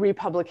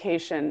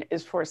republication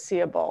is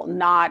foreseeable,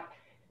 not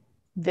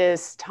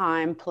this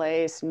time,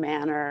 place,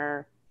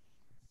 manner?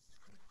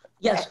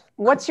 Yes.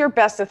 What's your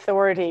best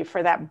authority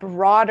for that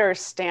broader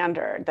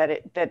standard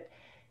that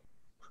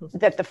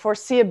the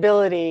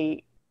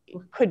foreseeability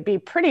could be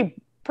pretty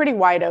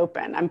wide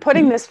open? I'm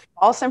putting this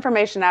false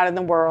information out in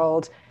the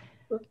world.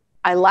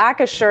 I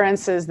lack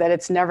assurances that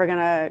it's never going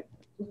to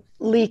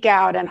leak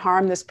out and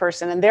harm this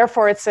person, and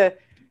therefore it's a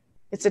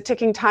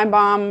ticking time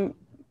bomb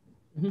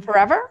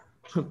forever?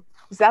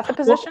 Is that the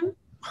position?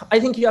 I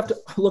think you have to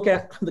look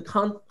at the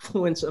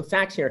confluence of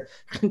facts here.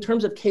 In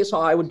terms of case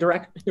law, I would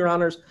direct your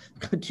honors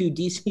to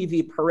DC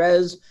v.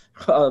 Perez,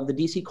 the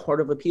DC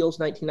Court of Appeals,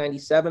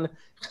 1997,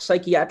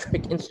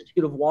 Psychiatric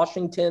Institute of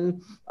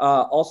Washington,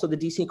 also the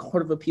DC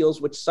Court of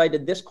Appeals, which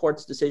cited this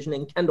court's decision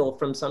in Kendall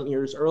from some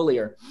years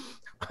earlier.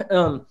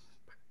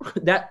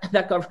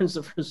 That governs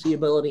the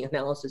foreseeability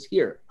analysis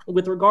here.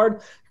 With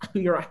regard to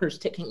your honor's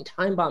ticking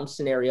time bomb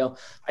scenario,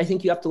 I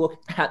think you have to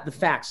look at the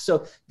facts.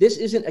 So this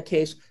isn't a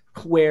case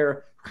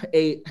where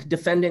a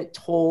defendant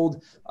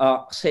told,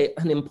 say,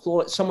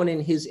 someone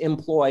in his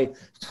employ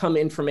some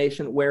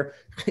information where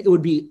it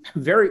would be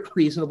very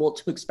reasonable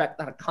to expect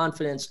that a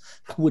confidence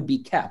would be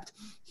kept.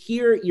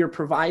 Here, you're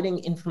providing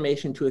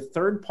information to a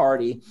third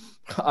party,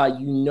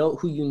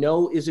 who you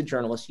know is a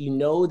journalist. You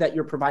know that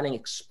you're providing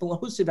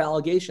explosive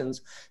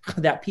allegations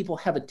that people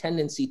have a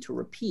tendency to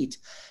repeat,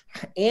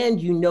 and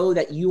you know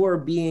that you are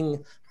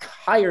being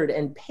hired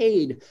and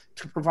paid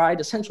to provide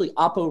essentially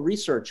oppo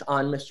research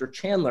on Mr.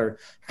 Chandler,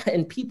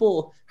 and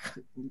people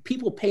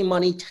pay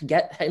money to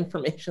get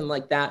information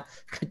like that,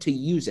 to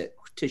use it,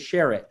 to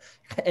share it.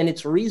 And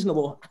it's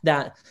reasonable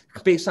that,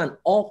 based on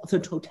all the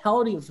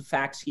totality of the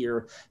facts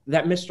here,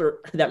 that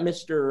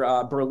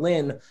Mr.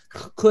 Berlin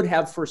could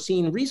have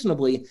foreseen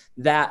reasonably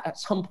that at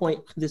some point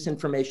this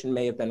information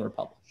may have been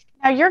republished.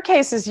 Now, your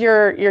cases,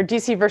 your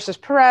DC versus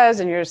Perez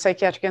and your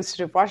Psychiatric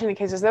Institute of Washington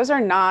cases, those are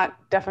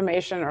not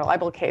defamation or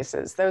libel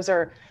cases. Those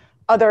are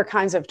other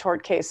kinds of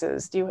tort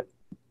cases. Do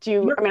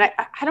you? I mean,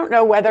 I don't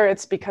know whether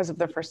it's because of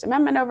the First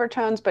Amendment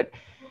overtones, but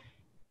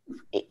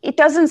it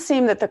doesn't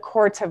seem that the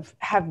courts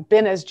have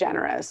been as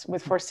generous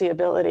with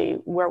foreseeability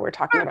where we're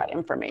talking about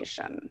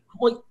information.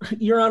 Well,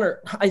 Your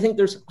Honor, I think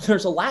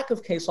there's a lack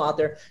of case law out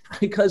there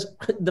because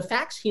the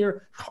facts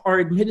here are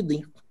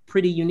admittedly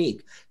pretty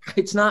unique.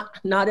 It's not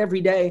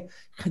every day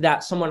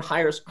that someone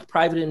hires a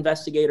private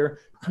investigator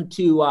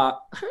to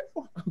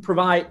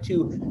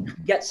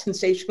get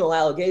sensational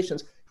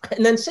allegations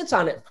and then sits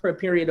on it for a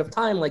period of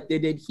time like they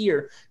did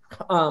here.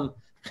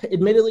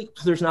 Admittedly,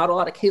 there's not a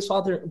lot of case law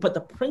there, but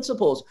the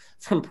principles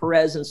from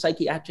Perez and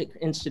Psychiatric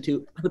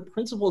Institute, the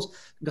principles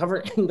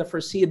governing the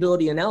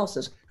foreseeability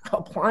analysis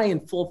apply in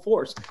full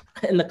force.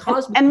 And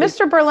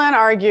Mr. Berlin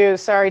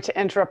argues, sorry to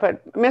interrupt,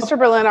 but Mr.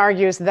 Berlin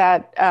argues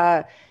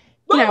that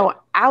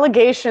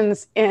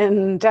allegations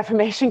in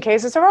defamation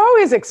cases are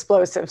always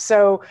explosive.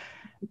 So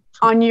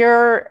on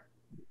your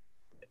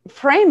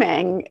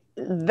framing,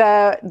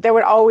 there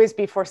would always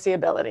be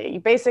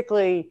foreseeability.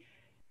 Basically,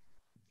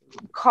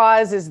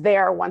 cause is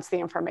there once the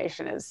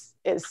information is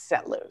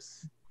set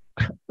loose.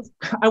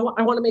 I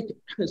want to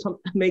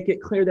make it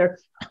clear there.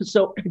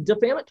 So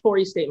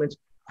defamatory statements,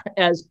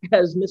 as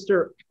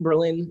Mr.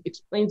 Berlin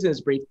explains in his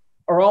brief,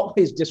 are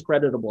always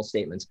discreditable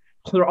statements.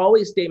 They're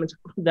always statements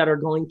that are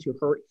going to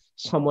hurt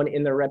someone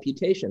in their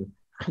reputation.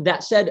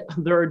 That said,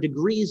 there are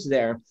degrees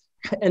there,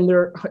 and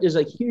there is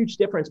a huge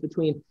difference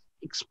between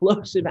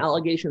explosive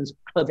allegations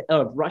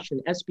of Russian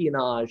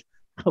espionage,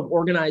 of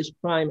organized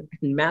crime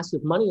and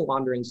massive money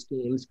laundering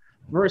schemes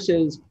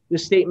versus the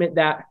statement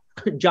that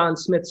John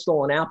Smith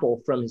stole an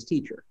apple from his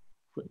teacher.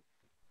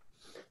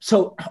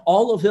 So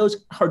all of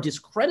those are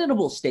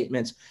discreditable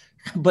statements,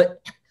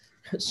 but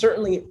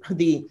certainly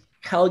the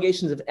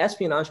allegations of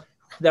espionage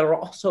that are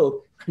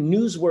also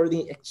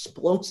newsworthy,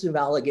 explosive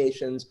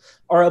allegations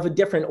are of a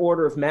different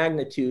order of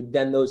magnitude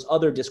than those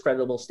other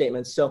discreditable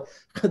statements. So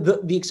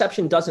the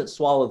exception doesn't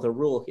swallow the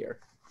rule here.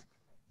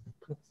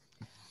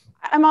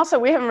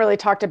 We haven't really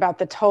talked about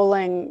the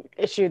tolling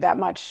issue that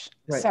much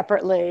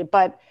separately,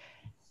 but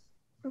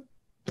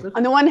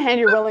on the one hand,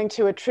 you're willing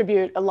to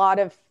attribute a lot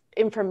of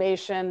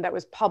information that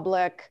was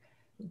public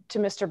to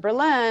Mr.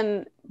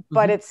 Berlin,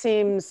 but it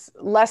seems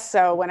less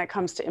so when it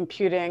comes to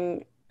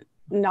imputing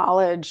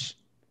knowledge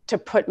to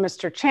put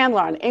Mr.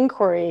 Chandler on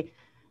inquiry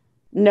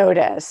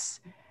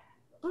notice.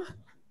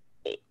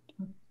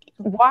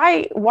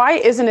 Why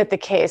isn't it the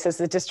case, as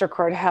the district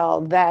court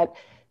held, that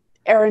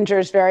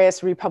Ehringer's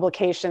various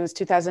republications,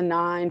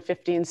 2009,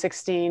 15,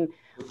 16,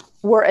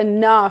 were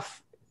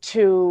enough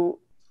to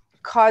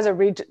cause a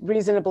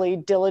reasonably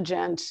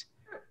diligent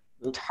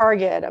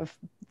target of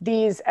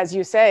these, as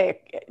you say,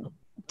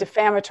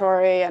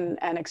 defamatory and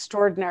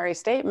extraordinary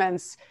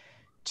statements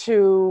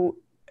to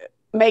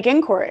make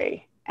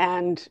inquiry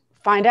and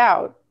find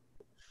out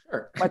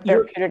what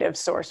their putative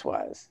source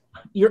was?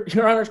 Your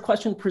Honor's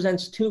question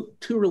presents two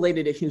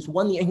related issues.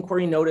 One, the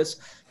inquiry notice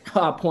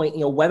point,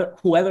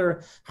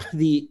 whether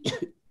the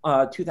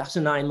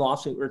 2009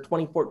 lawsuit or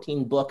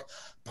 2014 book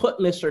put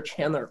Mr.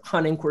 Chandler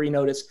on inquiry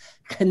notice,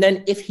 and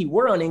then if he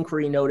were on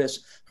inquiry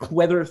notice,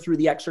 whether through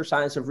the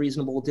exercise of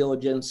reasonable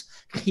diligence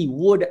he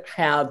would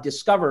have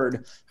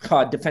discovered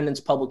defendant's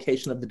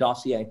publication of the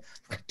dossier.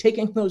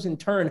 Taking those in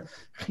turn,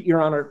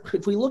 Your Honor,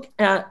 if we look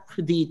at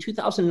the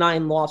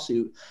 2009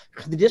 lawsuit,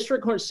 the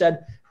district court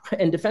said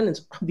and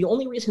defendants, the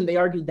only reason they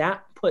argued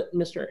that put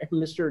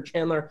Mr.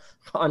 Chandler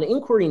on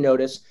inquiry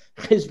notice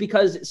is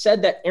because it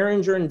said that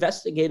Erringer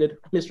investigated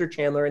Mr.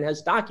 Chandler and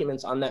has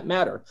documents on that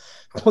matter.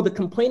 Well, the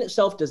complaint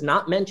itself does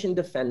not mention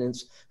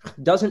defendants,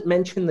 doesn't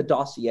mention the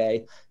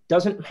dossier,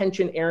 doesn't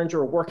mention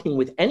Erringer working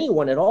with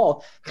anyone at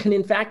all. And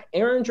in fact,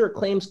 Erringer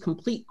claims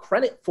complete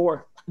credit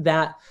for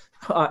that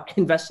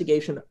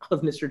investigation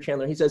of Mr.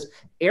 Chandler. He says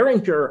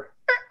Erringer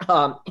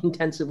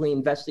intensively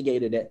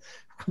investigated it.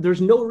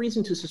 There's no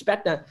reason to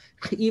suspect that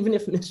even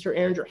if Mr.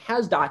 Erringer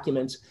has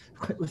documents,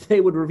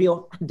 they would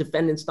reveal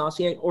defendant's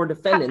dossier or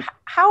defendant.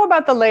 How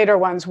about the later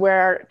ones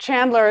where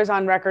Chandler is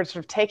on record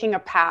sort of taking a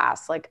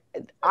pass, like,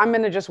 I'm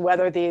going to just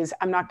weather these.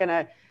 I'm not going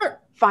to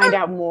find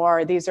out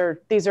more. These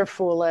are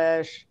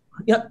foolish.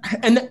 Yeah,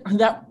 and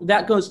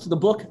that goes to the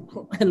book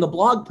and the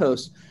blog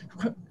post,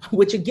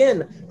 which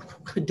again,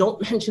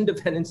 don't mention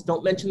defendants,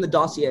 don't mention the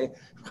dossier.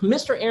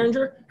 Mr.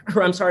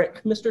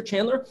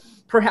 Chandler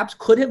perhaps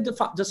could have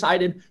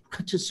decided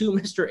to sue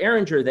Mr.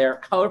 Erringer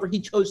there. However, he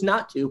chose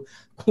not to,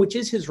 which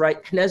is his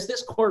right. And as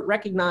this court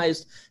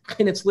recognized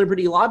in its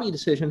Liberty Lobby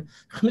decision,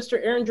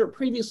 Mr. Erringer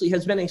previously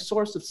has been a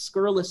source of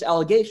scurrilous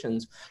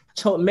allegations.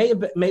 So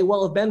it may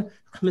well have been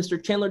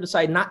Mr. Chandler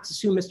decided not to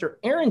sue Mr.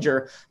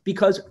 Erringer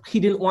because he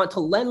didn't want to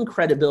lend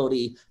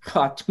credibility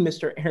to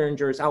Mr.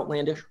 Erringer's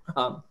outlandish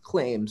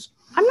claims.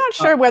 I'm not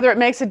sure whether it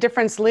makes a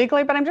difference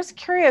legally, but I'm just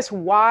curious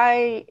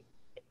why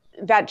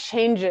that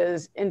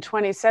changes in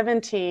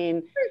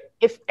 2017.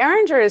 If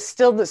Erringer is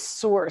still the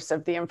source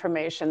of the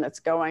information that's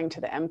going to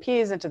the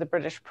MPs and to the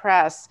British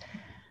press,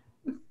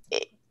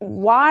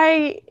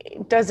 why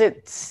does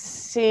it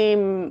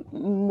seem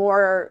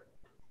more,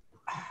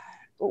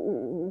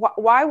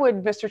 why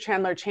would Mr.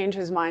 Chandler change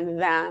his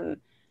mind then?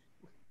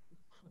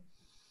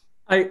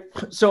 I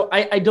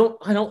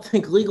don't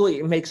think legally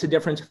it makes a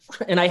difference,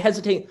 and I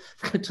hesitate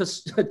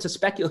to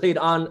speculate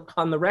on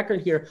the record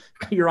here,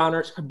 Your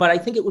Honors. But I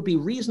think it would be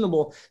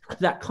reasonable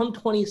that come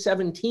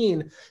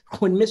 2017,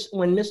 when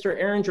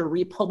Mr. Erringer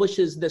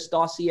republishes this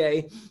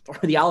dossier or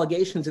the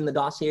allegations in the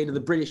dossier to the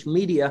British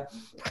media,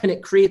 and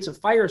it creates a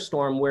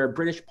firestorm where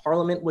British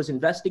Parliament was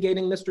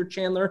investigating Mr.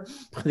 Chandler.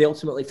 They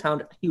ultimately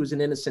found he was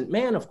an innocent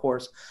man, of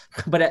course.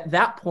 But at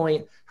that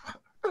point,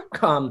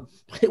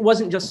 it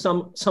wasn't just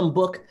some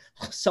book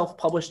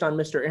self-published on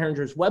Mr.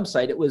 Erringer's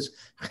website. It was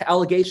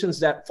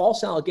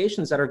false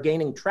allegations that are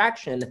gaining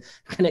traction,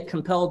 and it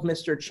compelled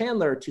Mr.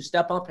 Chandler to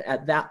step up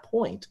at that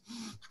point.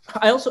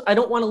 I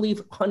don't want to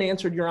leave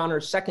unanswered Your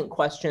Honor's second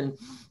question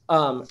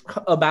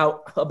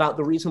about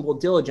the reasonable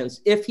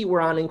diligence. If he were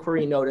on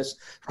inquiry notice,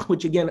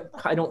 which again,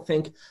 I don't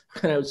think,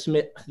 I would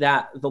submit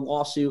that the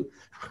lawsuit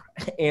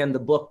and the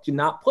book do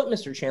not put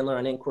Mr. Chandler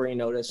on inquiry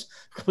notice.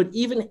 But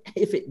even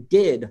if it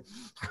did,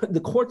 the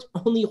court's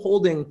only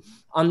holding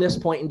on this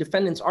point in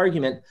defendant's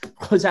argument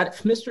was that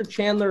if Mr.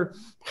 Chandler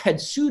had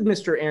sued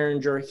Mr.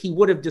 Erringer, he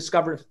would have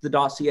discovered the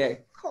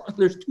dossier.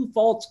 There's two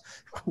faults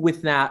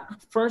with that.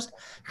 First,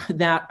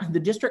 that the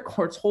district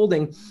court's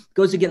holding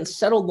goes against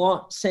settled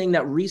law, saying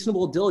that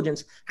reasonable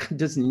diligence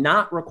does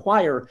not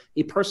require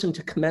a person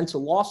to commence a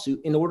lawsuit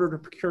in order to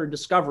procure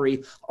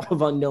discovery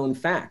of unknown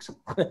facts.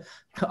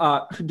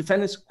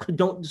 Defendants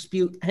don't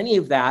dispute any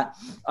of that.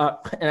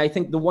 And I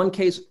think the one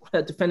case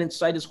that defendants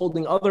cite is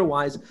holding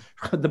otherwise.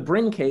 The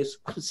Bryn case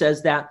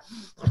says that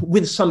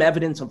with some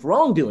evidence of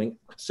wrongdoing.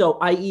 So,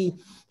 i.e.,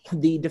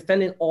 the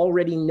defendant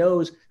already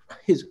knows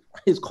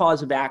his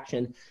cause of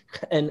action,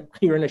 and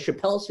you're in a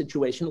Chappelle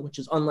situation, which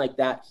is unlike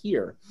that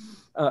here.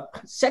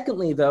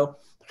 Secondly, though,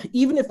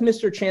 even if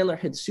Mr. Chandler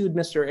had sued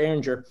Mr.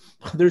 Erringer,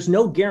 there's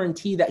no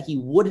guarantee that he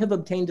would have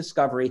obtained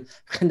discovery,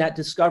 and that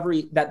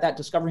discovery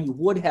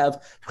would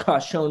have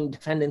shown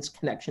defendant's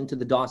connection to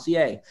the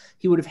dossier.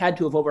 He would have had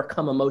to have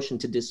overcome a motion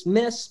to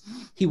dismiss.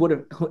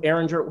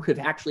 Erringer would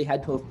have actually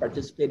had to have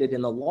participated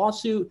in the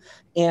lawsuit,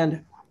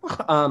 and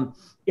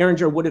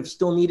Erringer would have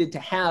still needed to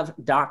have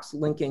docs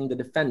linking the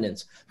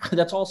defendants.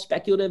 That's all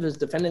speculative, as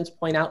defendants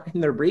point out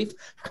in their brief,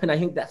 and I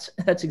think that's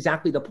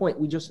exactly the point.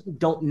 We just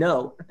don't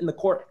know. And the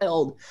court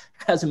held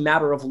as a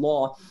matter of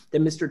law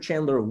that Mr.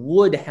 Chandler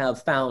would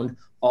have found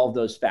all of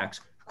those facts.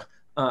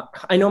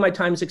 I know my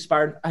time's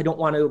expired. I don't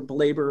want to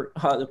belabor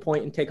the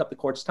point and take up the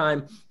court's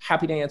time.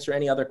 Happy to answer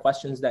any other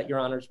questions that Your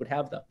Honors would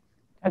have, though.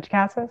 Judge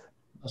Katsas?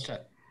 Okay.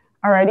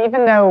 All right,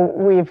 even though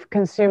we've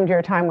consumed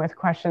your time with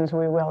questions,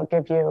 we will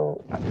give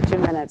you 2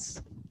 minutes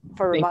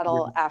for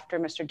rebuttal after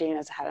Mr. Dean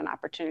has had an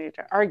opportunity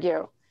to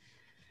argue.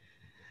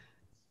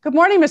 Good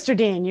morning, Mr.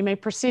 Dean. You may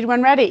proceed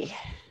when ready.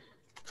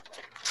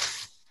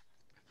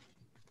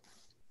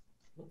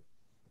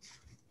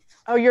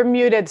 Oh, you're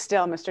muted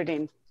still, Mr.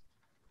 Dean.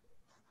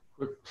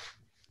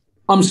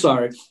 I'm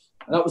sorry.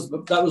 That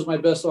was my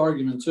best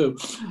argument too.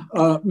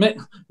 May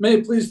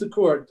it please the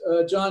court.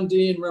 John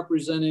Dean,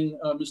 representing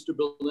Mr.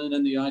 Berlin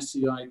and the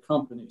ICI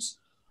companies.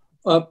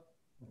 I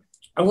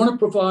want to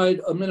provide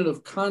a minute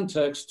of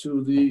context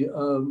to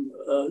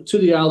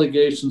the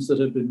allegations that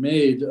have been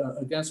made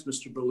against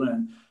Mr.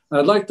 Berlin.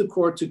 I'd like the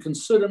court to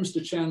consider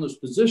Mr. Chandler's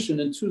position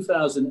in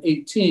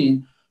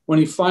 2018 when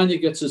he finally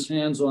gets his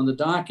hands on the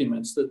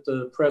documents that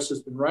the press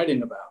has been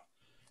writing about.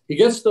 He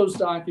gets those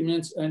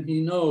documents and he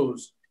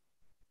knows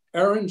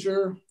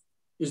Erringer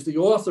is the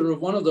author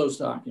of one of those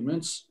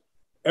documents.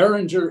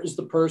 Erringer is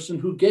the person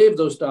who gave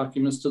those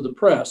documents to the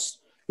press.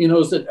 He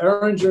knows that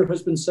Erringer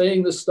has been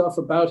saying this stuff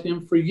about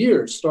him for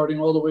years, starting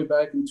all the way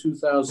back in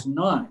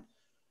 2009.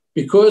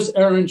 Because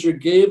Erringer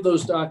gave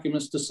those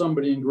documents to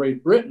somebody in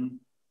Great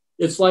Britain,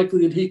 it's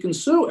likely that he can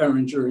sue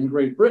Erringer in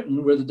Great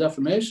Britain, where the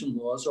defamation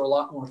laws are a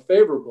lot more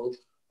favorable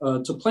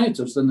to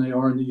plaintiffs than they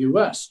are in the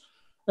US.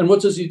 And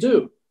what does he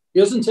do? He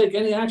doesn't take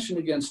any action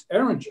against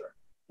Erringer.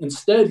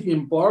 Instead, he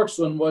embarks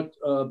on what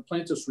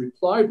plaintiff's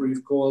reply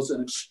brief calls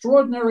an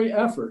extraordinary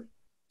effort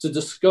to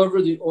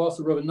discover the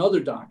author of another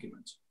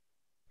document.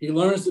 He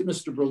learns that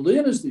Mr.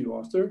 Berlin is the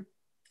author.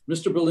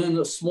 Mr. Berlin,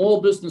 a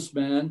small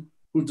businessman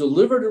who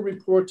delivered a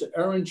report to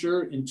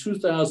Erringer in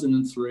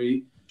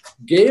 2003,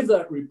 gave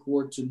that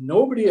report to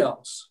nobody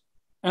else.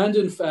 And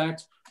in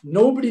fact,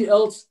 nobody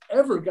else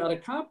ever got a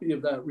copy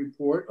of that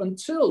report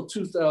until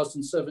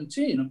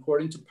 2017,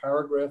 according to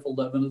paragraph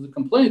 11 of the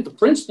complaint. The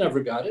prince never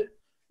got it.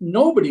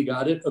 Nobody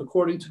got it,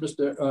 according to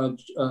Mr.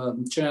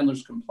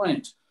 Chandler's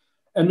complaint.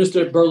 And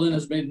Mr. Berlin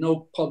has made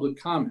no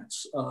public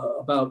comments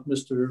about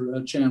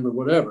Mr. Chandler,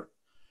 whatever.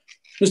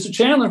 Mr.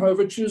 Chandler,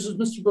 however, chooses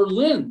Mr.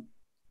 Berlin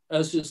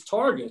as his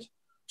target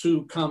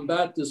to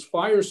combat this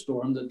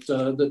firestorm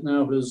that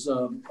now has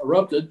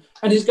erupted.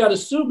 And he's got to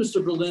sue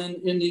Mr. Berlin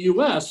in the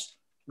US,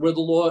 where the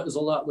law is a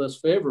lot less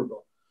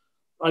favorable.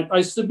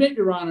 I submit,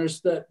 Your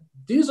Honors, that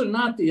these are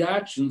not the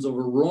actions of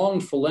a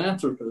wronged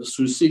philanthropist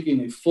who's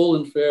seeking a full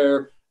and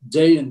fair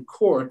day in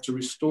court to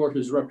restore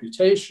his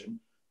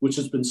reputation, which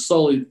has been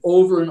sullied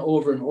over and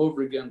over and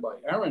over again by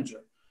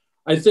Erringer.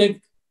 I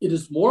think it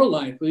is more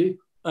likely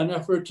an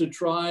effort to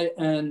try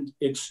and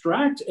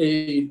extract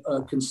a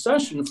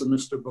concession from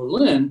Mr.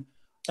 Berlin,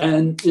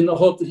 and in the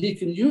hope that he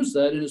can use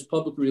that in his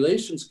public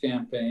relations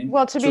campaign.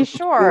 Well, to be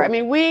sure, I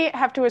mean, we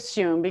have to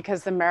assume,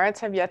 because the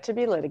merits have yet to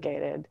be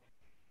litigated,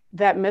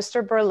 that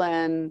Mr.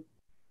 Berlin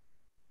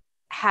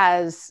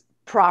has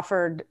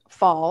proffered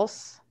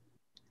false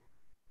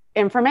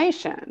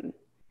information.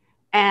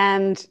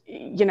 And,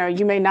 you know,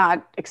 you may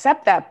not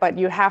accept that, but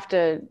you have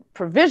to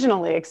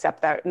provisionally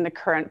accept that in the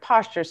current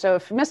posture. So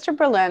if Mr.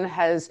 Berlin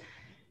has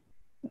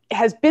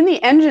been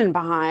the engine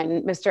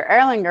behind Mr.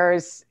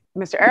 Erringer's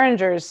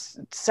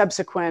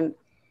subsequent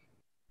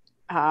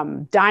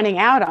dining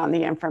out on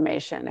the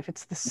information, if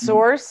it's the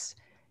source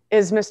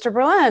is Mr.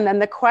 Berlin, then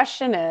the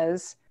question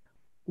is,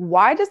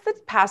 why does the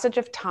passage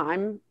of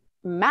time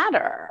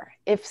matter?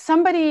 If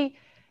somebody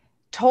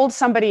told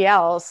somebody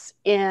else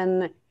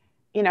in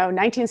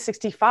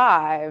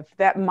 1965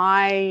 that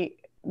my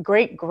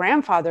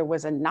great-grandfather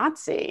was a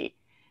Nazi,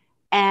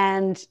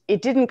 and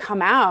it didn't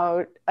come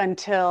out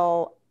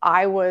until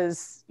I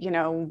was,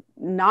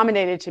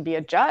 nominated to be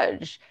a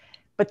judge,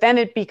 but then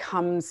it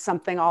becomes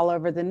something all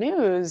over the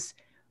news,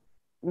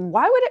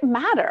 why would it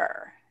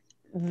matter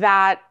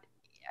that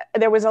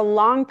there was a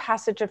long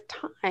passage of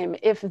time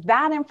if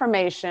that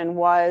information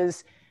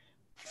was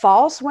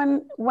false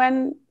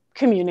when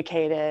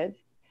communicated,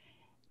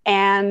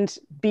 and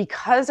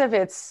because of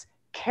its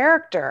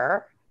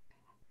character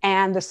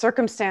and the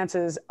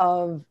circumstances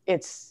of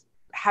its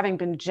having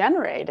been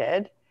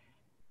generated,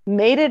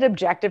 made it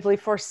objectively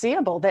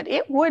foreseeable that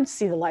it would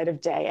see the light of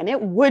day and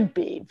it would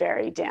be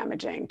very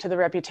damaging to the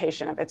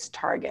reputation of its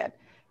target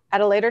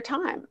at a later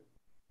time?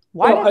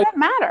 Why does that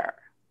matter?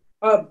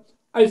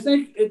 I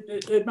think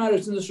it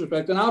matters in this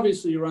respect. And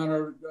obviously, Your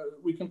Honor,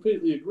 we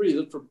completely agree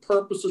that for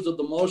purposes of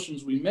the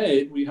motions we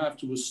made, we have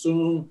to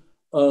assume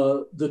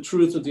the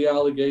truth of the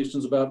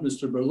allegations about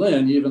Mr.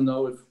 Berlin, even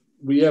though if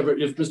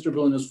Mr.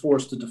 Berlin is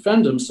forced to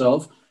defend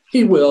himself,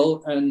 he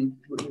will, and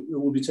it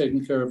will be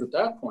taken care of at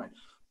that point.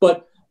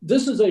 But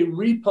this is a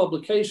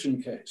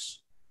republication case,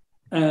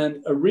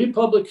 and a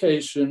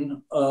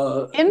republication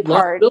in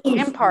part,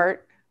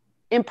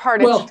 it's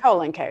a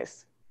tolling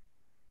case.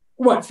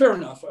 Right, fair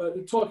enough.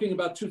 Talking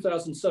about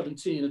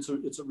 2017,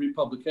 it's a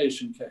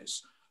republication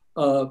case.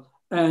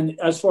 And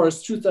as far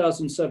as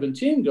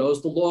 2017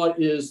 goes, the law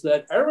is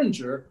that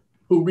Erringer,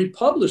 who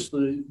republished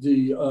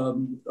the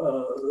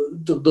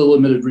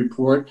limited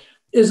report,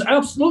 is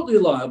absolutely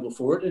liable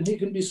for it, and he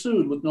can be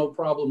sued with no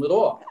problem at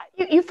all.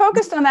 You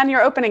focused on that in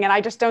your opening, and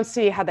I just don't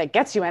see how that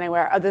gets you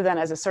anywhere other than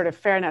as a sort of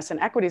fairness and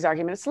equities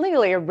argument. It's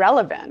legally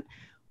irrelevant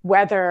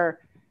whether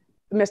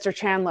Mr.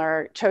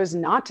 Chandler chose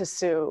not to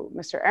sue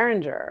Mr.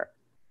 Erringer.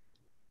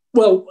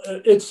 Well,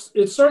 it's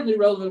certainly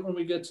relevant when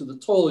we get to the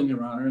tolling,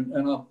 Your Honor,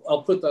 and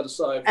I'll put that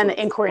aside. And the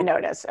inquiry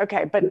notice,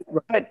 okay, but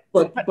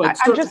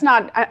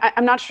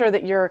I'm not sure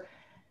that you're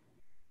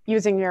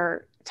using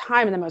your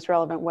time in the most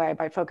relevant way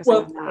by focusing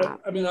on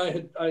that. I mean,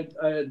 I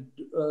had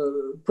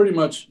pretty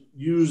much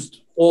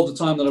used all the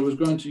time that I was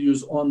going to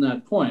use on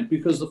that point,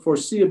 because the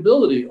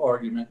foreseeability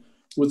argument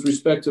with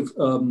respect to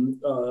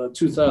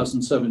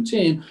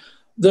 2017.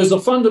 There's a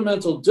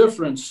fundamental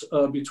difference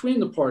between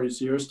the parties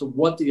here as to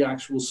what the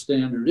actual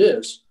standard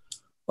is.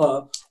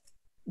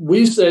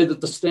 We say that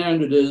the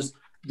standard is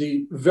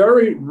the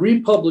very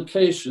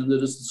republication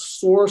that is the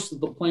source of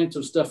the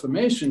plaintiff's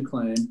defamation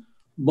claim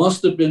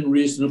must have been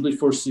reasonably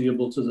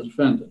foreseeable to the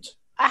defendant.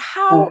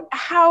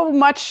 How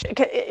much,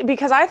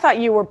 because I thought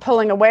you were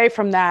pulling away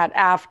from that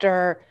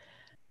after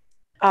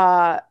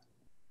Mr.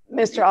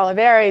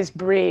 Oliveri's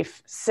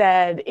brief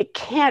said it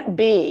can't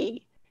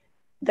be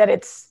that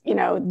it's,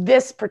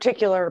 this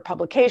particular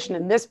publication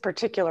in this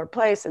particular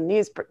place and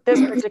this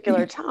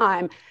particular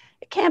time.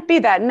 It can't be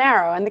that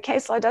narrow, and the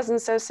case law doesn't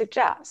so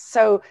suggest.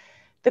 So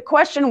the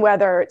question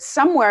whether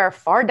somewhere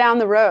far down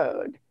the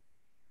road,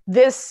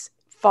 this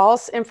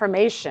false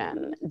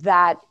information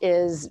that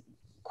is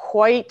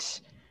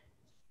quite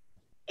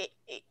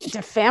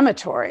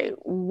defamatory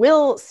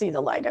will see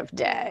the light of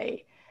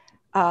day.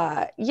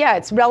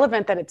 It's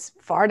relevant that it's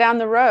far down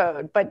the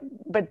road,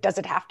 but does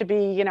it have to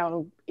be,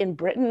 in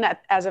Britain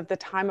as of the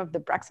time of the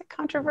Brexit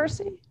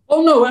controversy?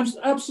 Oh, no,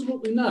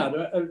 absolutely not.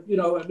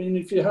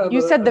 If you have...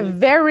 You said the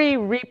very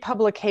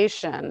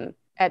republication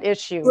at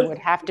issue would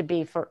have to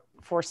be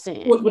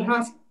foreseen.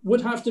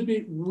 Would have to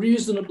be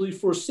reasonably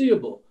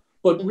foreseeable,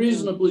 but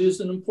reasonably is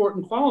an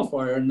important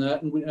qualifier in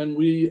that, and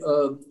we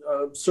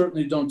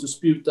certainly don't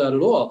dispute that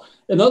at all.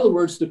 In other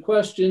words, the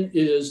question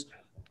is,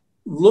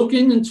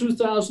 looking in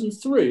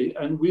 2003,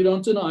 and we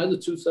don't deny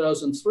that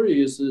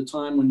 2003 is the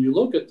time when you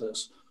look at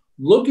this,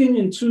 looking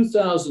in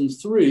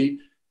 2003,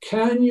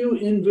 can you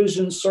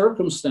envision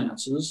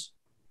circumstances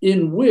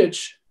in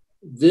which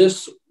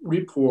this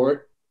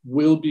report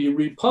will be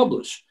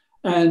republished?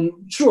 And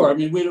sure,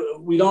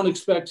 we don't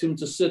expect him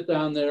to sit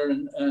down there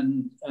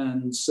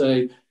and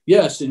say,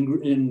 yes,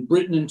 in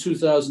Britain in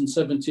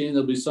 2017,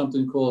 there'll be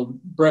something called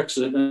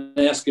Brexit, and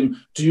ask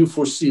him, do you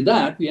foresee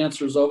that? The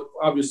answer is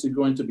obviously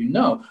going to be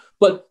no.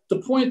 But the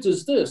point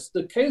is this,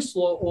 the case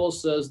law all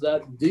says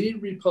that the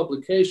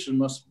republication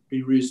must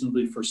be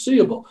reasonably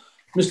foreseeable.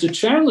 Mr.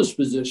 Chandler's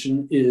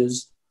position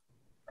is,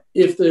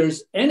 if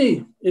there's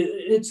any,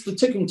 it's the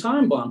ticking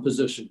time bomb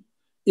position.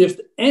 If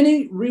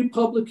any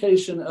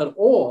republication at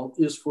all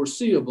is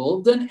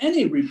foreseeable, then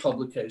any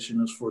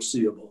republication is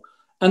foreseeable.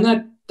 And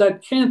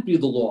that can't be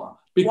the law.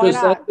 Because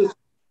why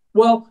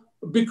not?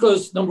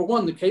 Because number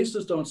one, the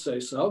cases don't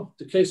say so.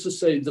 The cases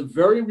say the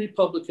very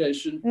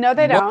republication. No,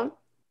 they don't.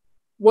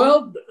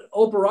 Well,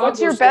 Operagos. What's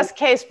your best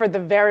case for the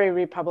very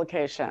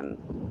republication?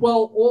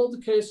 Well, all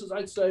the cases,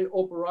 I'd say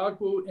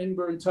Operagos,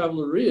 Ingber, and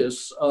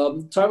Tavlerius.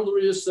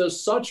 Tavlerius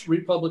says such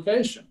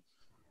republication.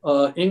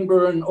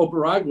 Ingber and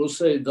Operagos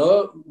say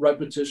the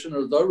repetition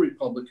or the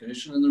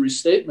republication, and the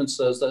restatement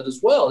says that as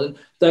well. And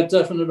that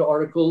definite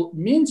article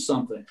means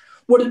something.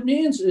 What it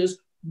means is,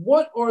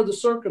 what are the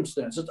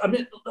circumstances?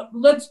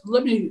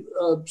 Let me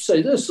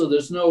say this so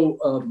there's no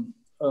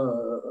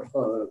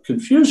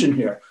confusion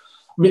here.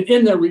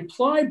 In their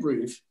reply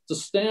brief, the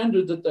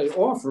standard that they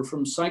offer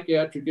from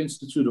Psychiatric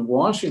Institute of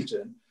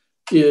Washington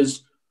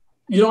is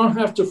you don't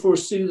have to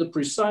foresee the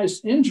precise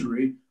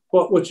injury,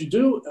 but what you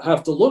do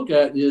have to look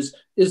at is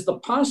the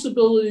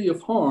possibility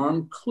of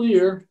harm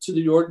clear to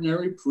the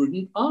ordinary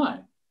prudent eye?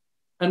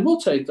 And we'll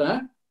take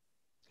that.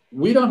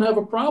 We don't have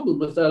a problem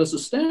with that as a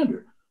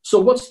standard. So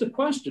what's the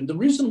question? The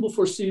reasonable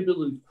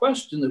foreseeability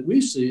question that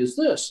we see is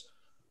this.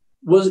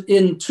 Was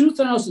in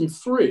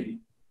 2003,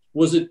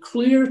 was it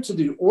clear to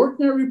the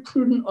ordinary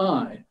prudent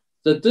eye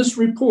that this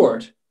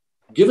report,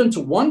 given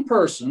to one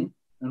person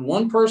and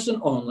one person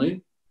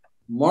only,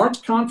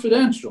 marked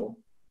confidential,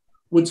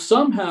 would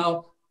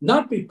somehow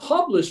not be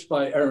published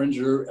by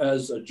Ehringer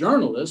as a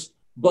journalist,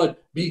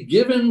 but be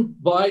given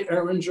by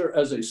Ehringer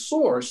as a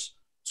source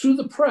to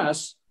the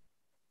press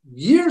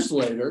years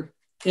later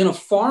in a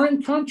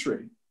foreign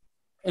country,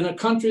 in a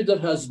country that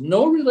has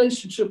no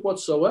relationship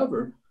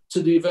whatsoever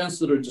to the events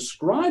that are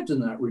described in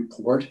that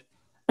report.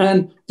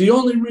 And the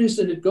only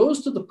reason it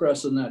goes to the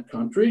press in that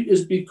country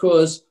is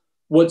because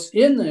what's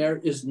in there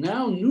is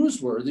now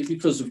newsworthy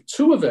because of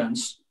two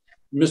events,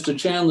 Mr.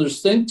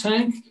 Chandler's think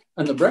tank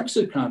and the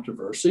Brexit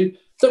controversy,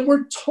 that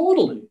were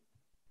totally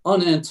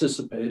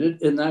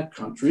unanticipated in that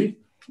country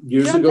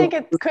years ago. You don't think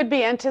it could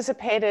be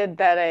anticipated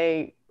that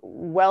a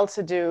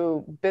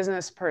well-to-do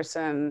business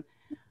person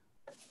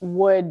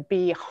would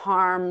be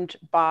harmed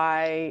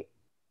by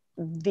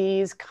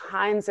these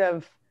kinds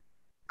of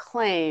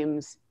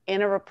claims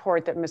in a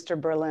report that Mr.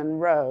 Berlin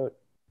wrote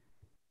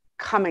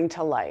coming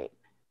to light?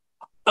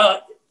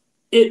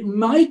 It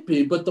might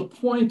be, but the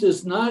point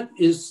is not,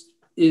 is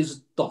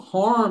the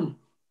harm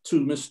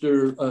to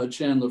Mr.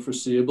 Chandler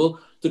foreseeable?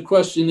 The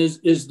question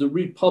is the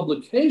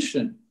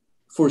republication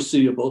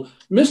foreseeable?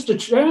 Mr.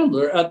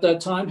 Chandler at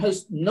that time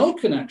has no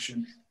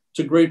connection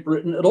to Great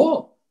Britain at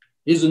all.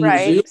 He's in New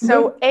Zealand.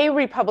 So a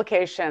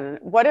republication,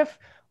 what if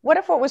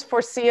what was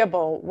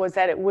foreseeable was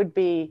that it would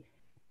be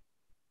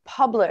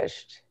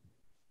published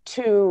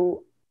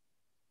to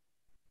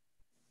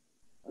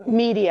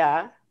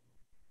media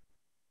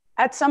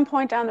at some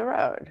point down the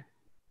road?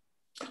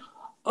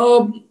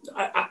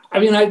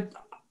 I'd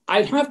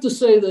have to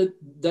say that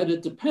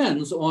it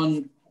depends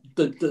on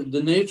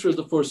the nature of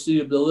the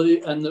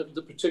foreseeability and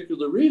the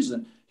particular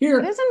reason.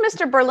 Here, but isn't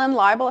Mr. Berlin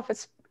liable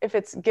if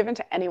it's given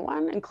to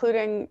anyone,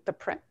 including the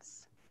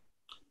prince?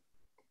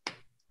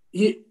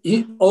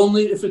 He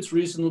only if it's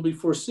reasonably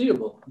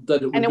foreseeable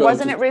that it would. And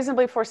wasn't it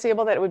reasonably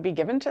foreseeable that it would be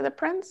given to the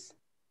prince?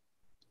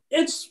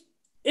 It's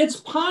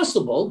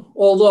possible,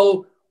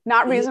 although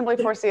not reasonably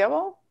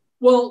foreseeable.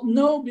 Well,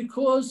 no,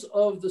 because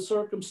of the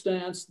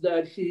circumstance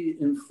that he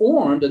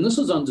informed, and this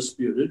is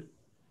undisputed.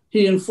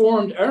 He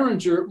informed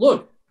Erringer,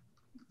 look,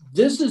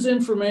 this is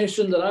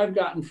information that I've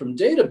gotten from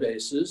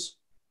databases.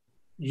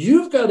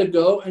 You've got to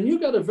go and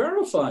you've got to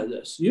verify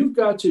this. You've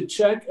got to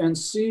check and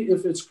see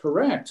if it's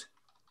correct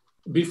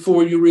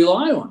before you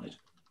rely on it.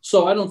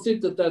 So I don't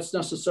think that that's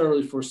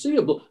necessarily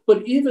foreseeable.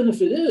 But even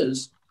if it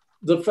is,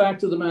 the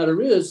fact of the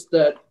matter is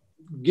that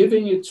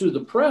giving it to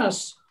the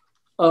press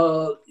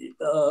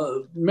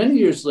many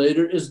years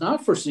later is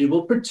not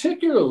foreseeable,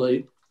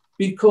 particularly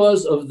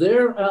because of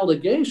their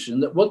allegation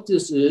that what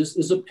this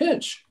is a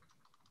pitch.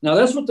 Now,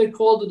 that's what they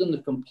called it in the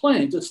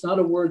complaint. It's not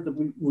a word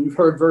that we've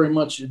heard very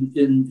much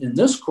in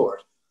this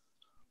court.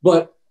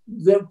 But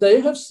that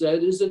they have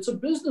said is it's a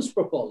business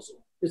proposal.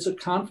 It's a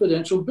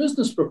confidential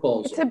business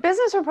proposal. It's a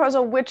business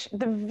proposal, which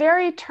the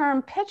very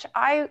term pitch,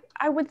 I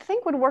would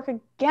think would work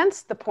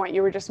against the point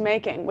you were just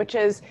making, which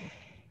is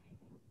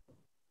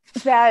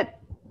that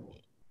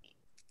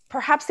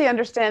perhaps the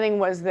understanding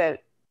was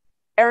that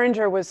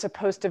Erringer was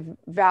supposed to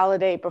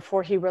validate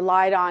before he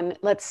relied on,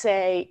 let's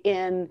say,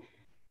 in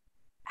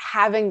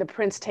having the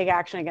prince take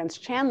action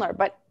against Chandler.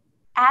 But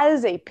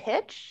as a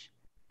pitch,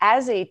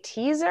 as a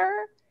teaser,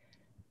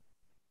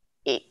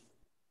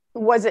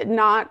 was it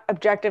not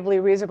objectively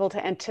reasonable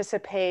to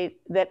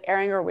anticipate that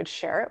Erringer would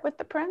share it with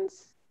the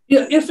prince?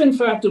 Yeah, if in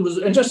fact it was,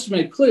 and just to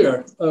make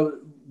clear,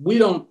 we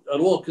don't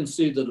at all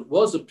concede that it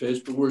was a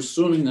pitch, but we're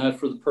assuming that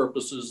for the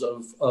purposes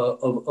of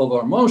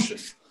our motion.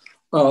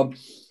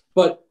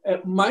 But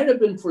it might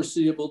have been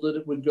foreseeable that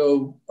it would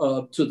go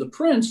to the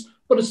prince,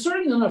 but it's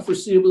certainly not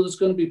foreseeable that it's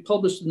going to be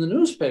published in the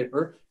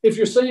newspaper. If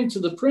you're saying to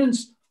the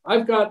prince,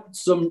 I've got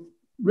some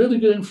really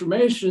good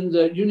information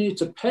that you need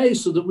to pay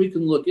so that we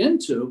can look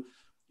into,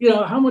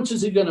 how much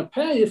is he going to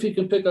pay if he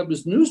can pick up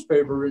his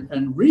newspaper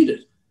and read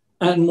it?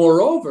 And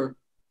moreover,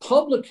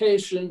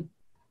 publication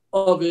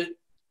of it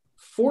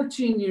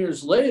 14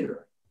 years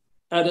later,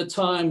 at a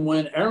time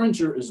when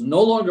Erringer is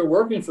no longer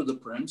working for the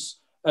prince,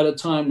 at a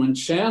time when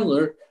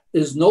Chandler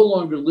is no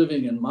longer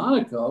living in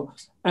Monaco,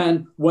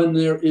 and when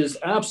there is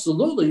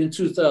absolutely, in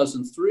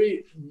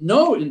 2003,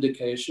 no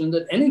indication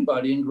that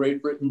anybody in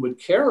Great Britain would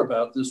care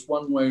about this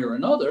one way or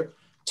another,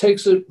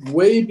 takes it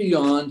way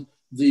beyond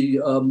the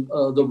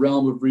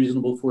realm of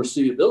reasonable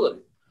foreseeability.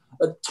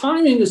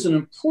 Timing is an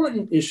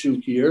important issue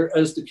here,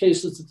 as the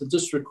cases that the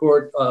district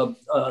court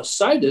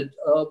cited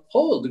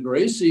hold. The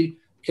Gracie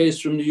case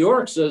from New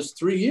York says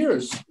 3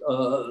 years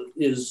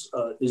is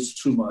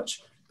too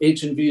much.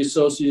 H&B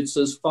Associates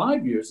says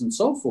 5 years, and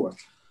so forth.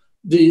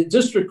 The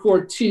district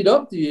court teed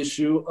up the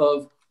issue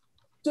of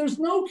there's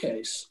no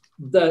case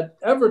that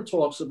ever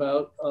talks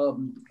about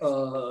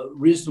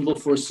reasonable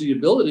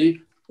foreseeability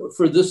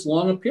for this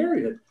long a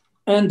period.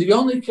 And the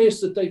only case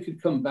that they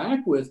could come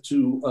back with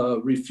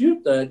to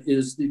refute that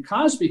is the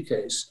Cosby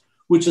case,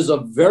 which is a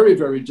very,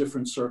 very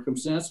different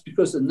circumstance,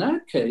 because in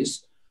that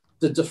case,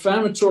 the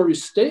defamatory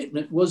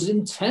statement was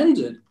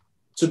intended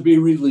to be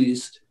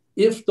released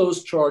if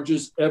those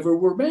charges ever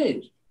were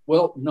made.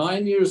 Well,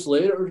 9 years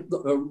later,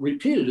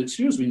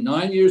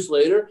 9 years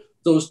later,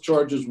 those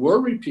charges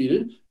were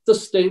repeated. The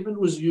statement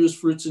was used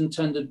for its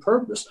intended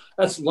purpose.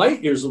 That's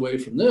light years away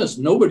from this.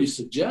 Nobody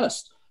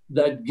suggests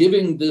that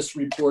giving this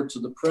report to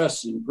the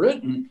press in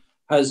Britain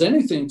has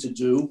anything to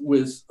do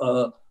with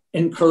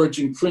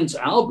encouraging Prince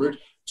Albert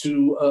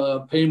to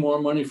pay more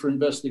money for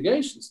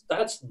investigations.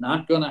 That's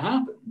not going to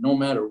happen, no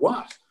matter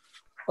what.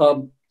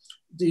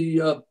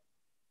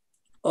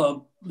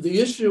 The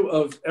issue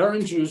of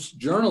Erringer's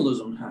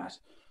journalism hat.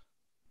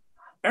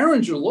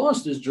 Erringer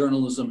lost his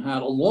journalism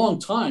hat a long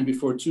time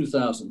before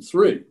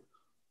 2003.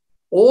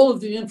 All of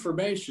the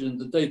information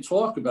that they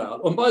talk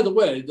about, and by the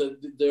way,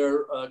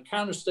 their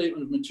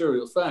counterstatement of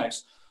material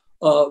facts,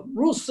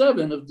 Rule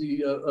 7 of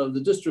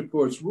the district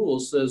court's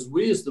rules says,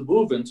 we as the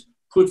movement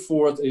put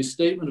forth a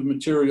statement of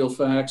material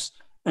facts,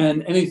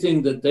 and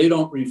anything that they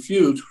don't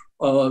refute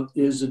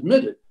is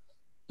admitted.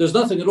 There's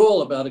nothing at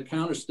all about a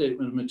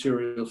counterstatement of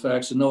material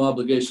facts and no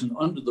obligation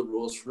under the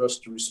rules for us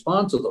to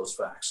respond to those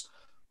facts.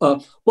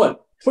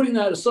 But putting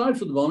that aside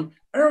for the moment,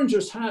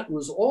 Erringer's hat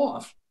was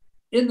off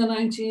in the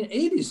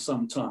 1980s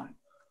sometime.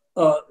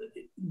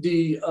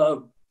 The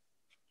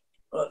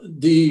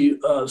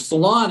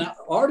Salon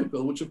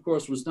article, which of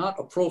course was not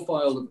a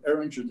profile of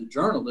Erringer the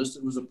journalist,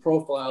 it was a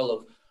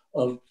profile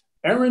of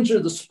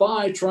Erringer the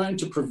spy trying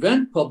to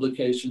prevent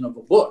publication of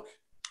a book.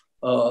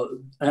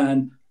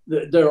 And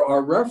there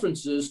are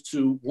references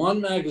to one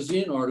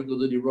magazine article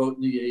that he wrote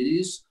in the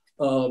 80s,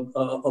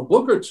 a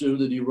book or two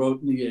that he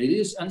wrote in the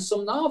 80s, and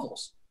some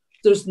novels.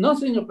 There's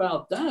nothing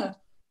about that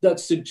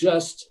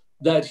suggests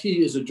that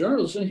he is a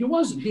journalist, and he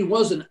wasn't. He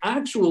was an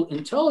actual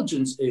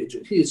intelligence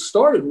agent. He had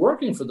started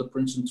working for the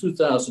prince in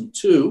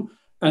 2002,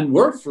 and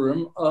worked for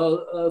him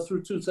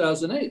through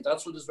 2008.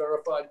 That's what his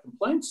verified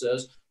complaint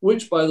says,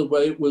 which, by the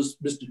way, was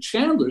Mr.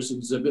 Chandler's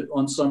exhibit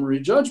on summary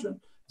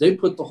judgment. They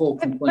put the whole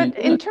complaint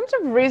in terms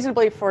of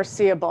reasonably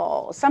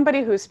foreseeable,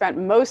 somebody who spent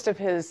most of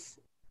his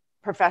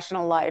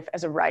professional life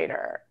as a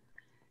writer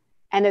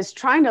and is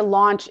trying to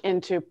launch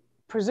into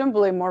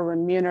presumably more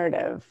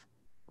remunerative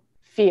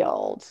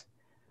field,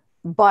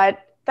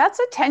 but that's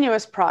a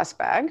tenuous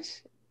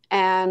prospect.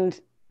 And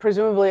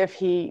presumably if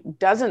he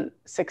doesn't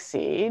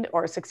succeed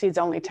or succeeds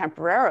only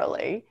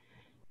temporarily,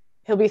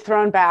 he'll be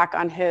thrown back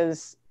on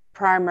his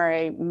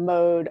primary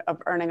mode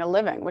of earning a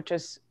living, which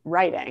is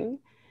writing.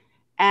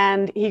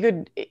 And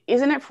isn't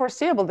it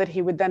foreseeable that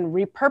he would then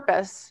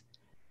repurpose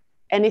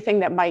anything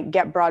that might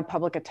get broad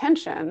public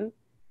attention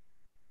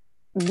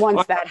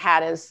once that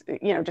hat is,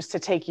 just to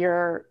take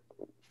your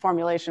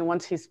formulation,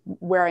 once he's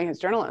wearing his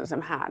journalism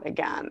hat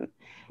again?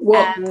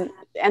 Well,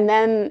 and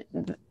then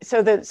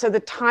so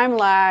the time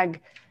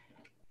lag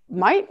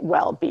might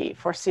well be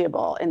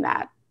foreseeable in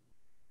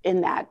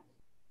that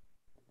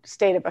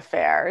state of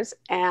affairs,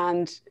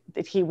 and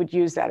that he would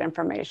use that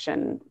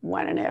information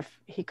when and if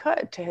he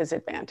could to his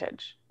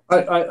advantage.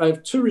 I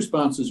have two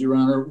responses, Your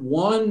Honor.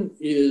 One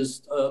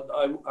is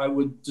I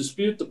would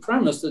dispute the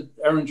premise that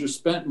Erringer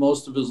spent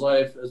most of his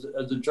life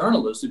as a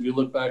journalist. If you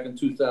look back in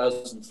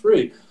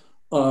 2003,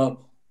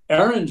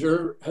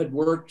 Erringer had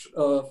worked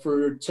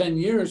for 10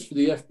 years for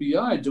the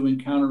FBI doing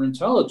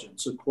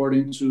counterintelligence,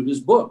 according to his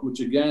book,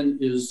 which again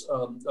is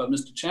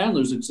Mr.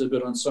 Chandler's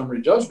exhibit on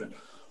summary judgment.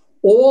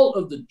 All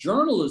of the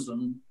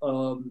journalism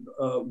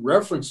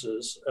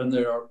references, and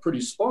they are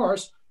pretty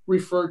sparse,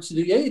 refer to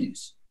the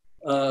 80s.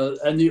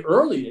 And the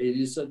early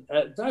 80s,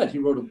 at that, he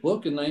wrote a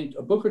book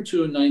or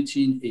two in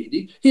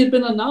 1980. He had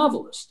been a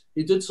novelist.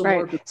 He did some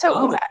work.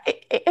 So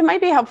it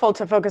might be helpful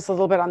to focus a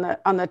little bit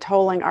on the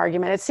tolling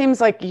argument. It seems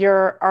like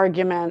your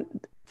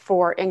argument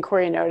for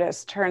inquiry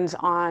notice turns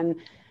on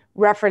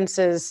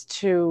references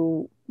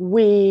to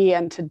we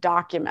and to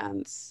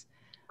documents.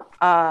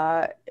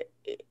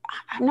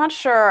 I'm not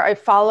sure I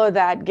follow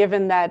that,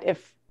 given that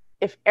if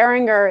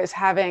Erringer is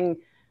having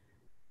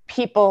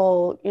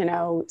people,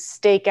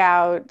 stake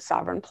out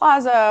Sovereign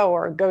Plaza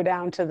or go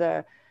down to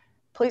the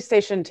police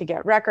station to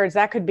get records,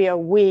 that could be a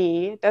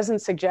we. It doesn't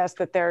suggest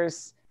that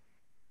there's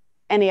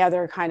any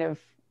other kind of,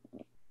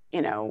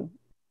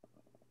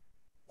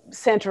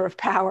 center of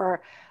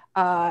power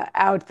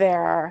out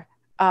there,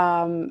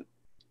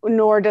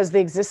 nor does the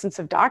existence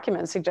of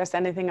documents suggest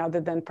anything other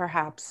than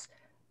perhaps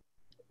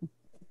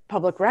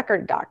public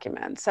record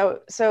documents.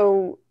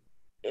 So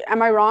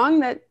am I wrong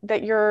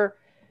that your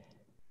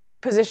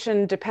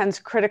position depends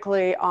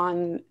critically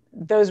on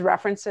those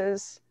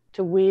references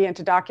to we and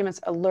to documents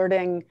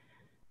alerting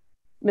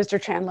Mr.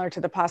 Chandler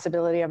to the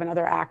possibility of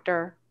another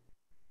actor?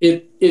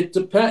 It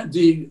depends.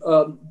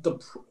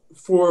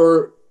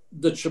 For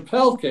the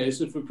Chappelle case,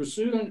 if we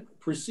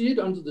proceed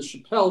under the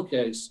Chappelle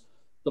case,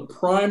 the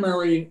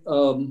primary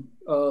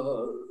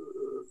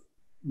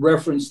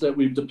reference that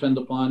we depend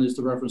upon is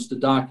the reference to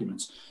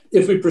documents.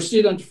 If we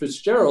proceed under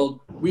Fitzgerald,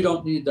 we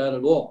don't need that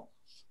at all.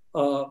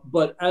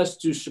 But as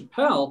to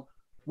Chappelle,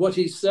 what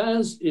he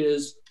says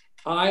is,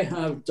 I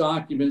have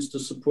documents to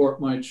support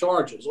my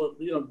charges. Well,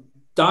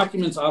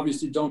 documents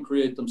obviously don't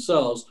create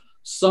themselves.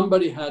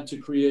 Somebody had to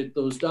create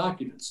those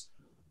documents.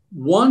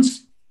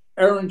 Once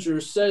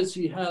Erringer says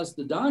he has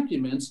the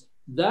documents,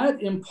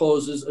 that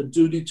imposes a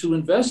duty to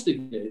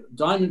investigate.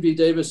 Diamond v.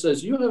 Davis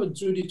says you have a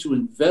duty to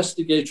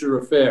investigate your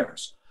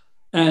affairs.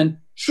 And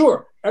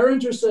sure,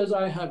 Erringer says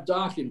I have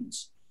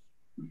documents.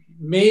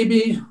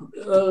 Maybe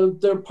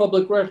they're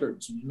public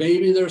records.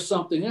 Maybe there's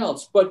something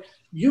else. But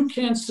you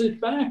can't sit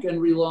back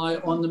and rely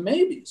on the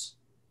maybes,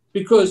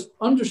 because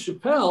under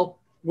Chappelle,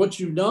 what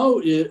you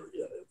know is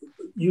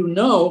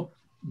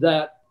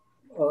that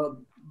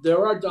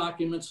there are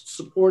documents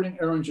supporting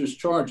Erringer's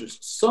charges.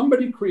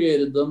 Somebody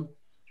created them.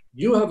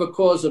 You have a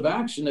cause of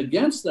action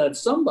against that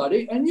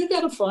somebody, and you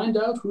got to find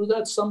out who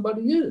that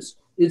somebody is.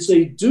 It's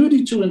a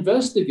duty to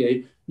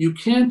investigate. You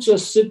can't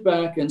just sit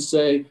back and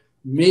say,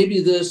 maybe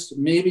this,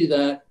 maybe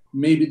that,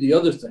 maybe the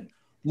other thing.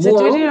 It's a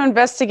duty to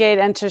investigate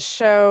and to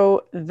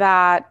show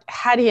that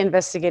had he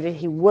investigated,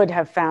 he would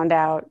have found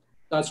out.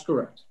 That's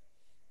correct.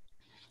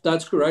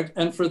 That's correct.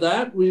 And for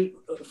that,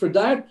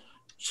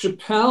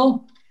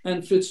 Chappelle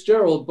and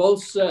Fitzgerald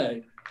both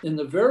say, in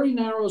the very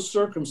narrow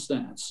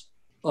circumstance,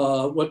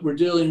 what we're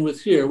dealing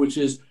with here, which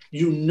is,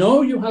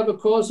 you have a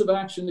cause of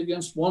action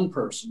against one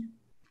person.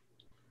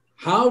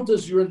 How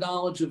does your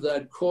knowledge of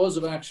that cause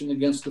of action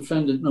against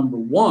defendant number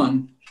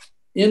one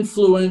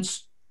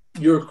influence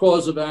your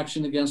cause of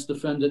action against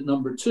defendant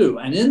number two?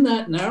 And in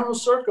that narrow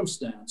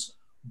circumstance,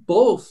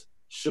 both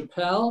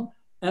Chappelle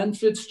and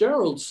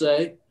Fitzgerald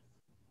say,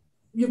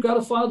 you've got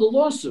to file the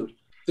lawsuit.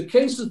 The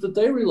cases that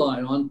they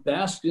rely on,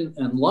 Baskin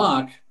and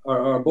Locke,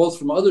 are both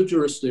from other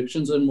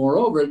jurisdictions, and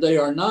moreover, they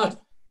are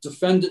not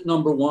defendant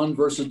number one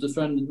versus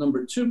defendant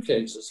number two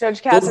cases.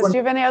 Judge Katsas, do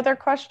you have any other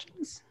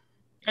questions?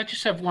 I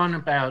just have one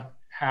about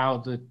how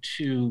the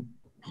two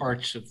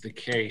parts of the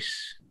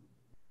case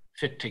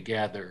fit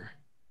together.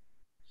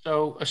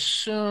 So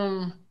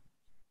assume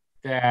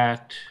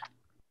that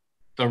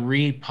the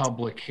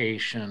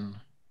republication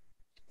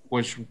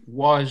was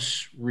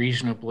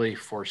reasonably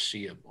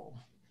foreseeable,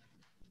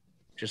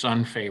 which is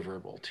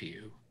unfavorable to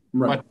you.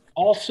 Right. But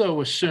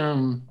also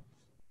assume,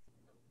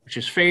 which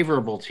is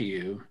favorable to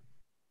you,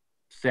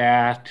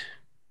 that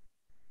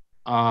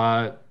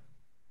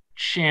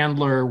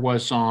Chandler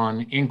was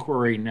on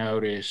inquiry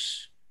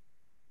notice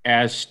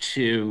as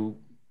to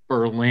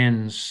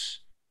Berlin's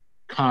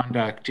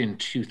conduct in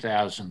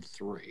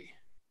 2003.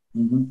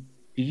 Mm-hmm.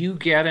 Do you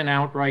get an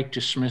outright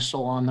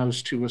dismissal on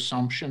those two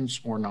assumptions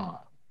or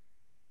not?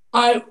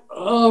 I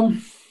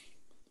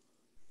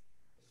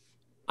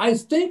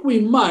think we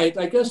might.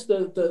 I guess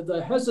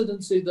the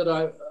hesitancy that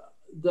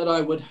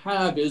I would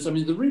have is, I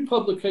mean, the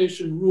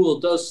republication rule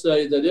does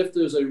say that if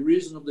there's a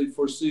reasonably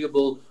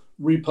foreseeable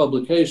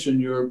republication,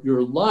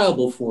 you're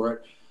liable for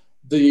it.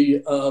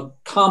 The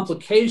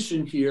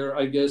complication here,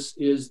 I guess,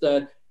 is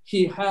that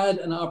he had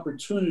an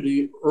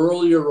opportunity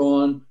earlier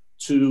on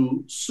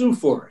to sue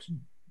for it,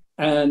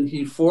 and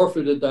he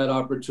forfeited that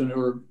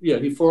opportunity.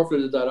 He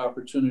forfeited that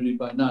opportunity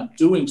by not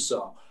doing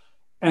so.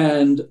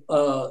 And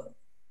or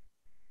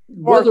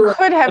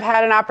could have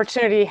had an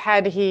opportunity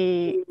had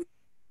he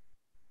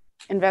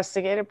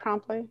investigated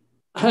promptly.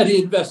 Had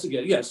he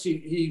investigated, yes,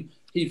 I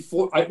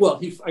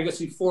guess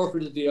he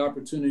forfeited the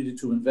opportunity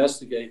to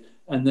investigate,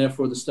 and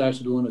therefore the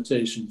statute of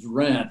limitations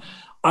ran.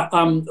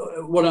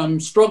 What I'm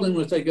struggling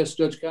with, I guess,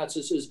 Judge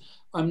Katsas, is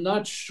I'm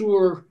not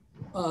sure,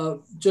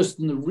 just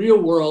in the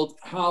real world,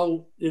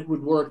 how it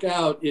would work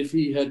out if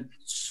he had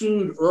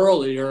sued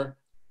earlier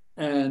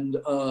and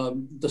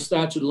the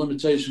statute of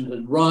limitations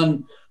had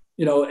run,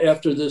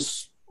 after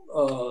this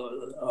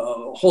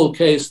whole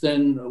case,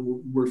 then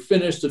we're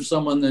finished. If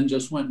someone then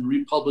just went and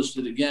republished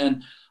it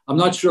again, I'm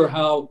not sure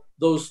how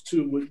those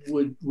two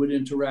would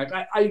interact.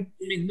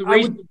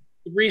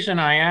 The reason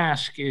I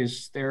ask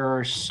is there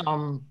are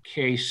some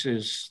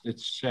cases that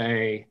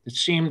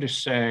seem to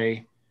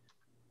say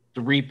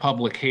the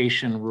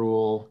republication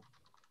rule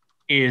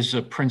is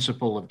a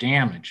principle of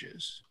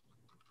damages.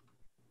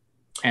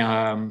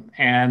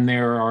 And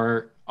there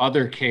are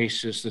other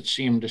cases that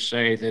seem to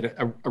say that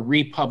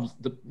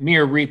the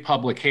mere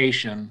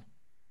republication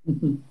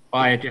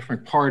by a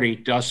different party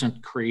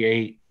doesn't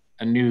create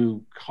a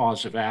new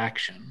cause of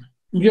action.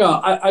 Yeah,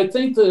 I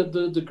think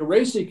the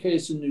Geraci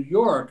case in New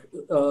York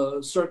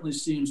certainly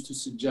seems to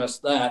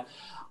suggest that.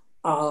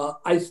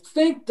 I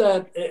think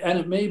that, and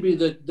it may be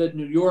that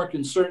New York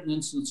in certain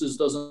instances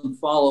doesn't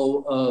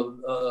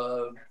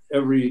follow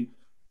every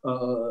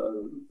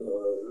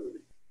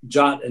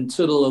jot and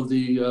tittle of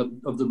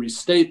the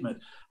restatement.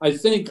 I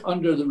think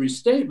under the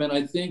restatement,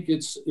 I think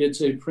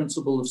it's a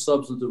principle of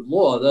substantive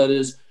law. That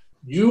is,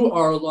 you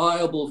are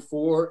liable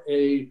for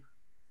a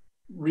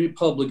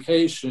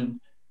republication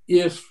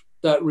if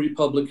that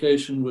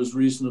republication was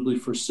reasonably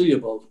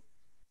foreseeable.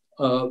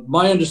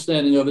 My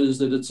understanding of it is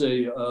that it's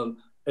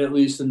at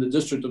least in the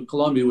District of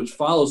Columbia, which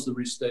follows the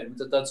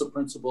restatement, that's a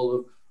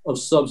principle of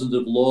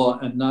substantive law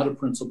and not a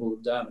principle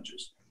of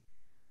damages.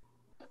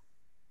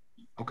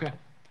 Okay.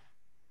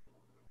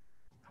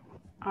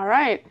 All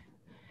right.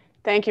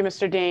 Thank you,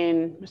 Mr.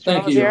 Dean.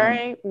 Mr.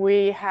 Olivieri,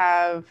 we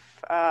have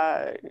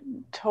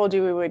told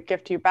you we would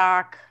gift you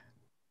back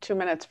 2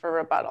 minutes for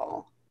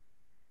rebuttal.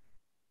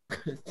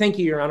 Thank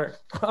you, Your Honor.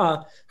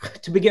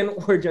 To begin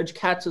where Judge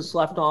Katsas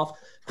left off,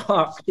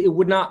 it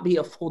would not be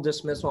a full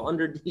dismissal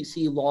under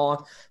DC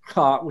law,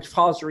 which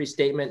follows the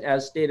restatement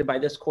as stated by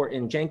this court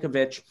in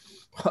Jankovic.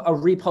 A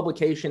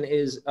republication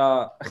is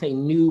a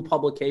new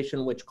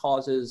publication which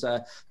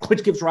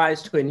gives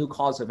rise to a new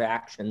cause of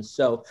action.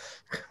 So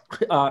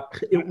I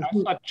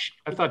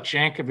thought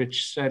Jankovic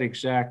said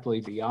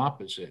exactly the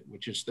opposite,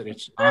 which is that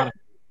it's not a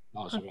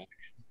cause of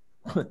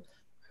action.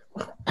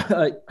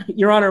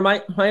 Your Honor,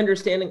 my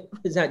understanding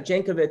is that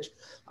Jankovic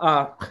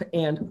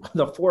and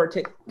the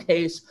Forte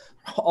case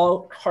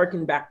all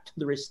harken back to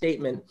the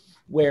restatement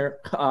where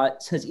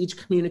it says each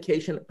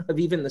communication of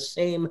even the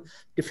same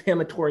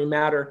defamatory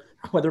matter,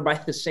 whether by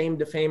the same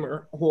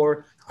defamer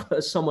or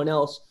someone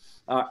else,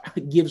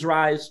 gives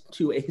rise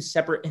to a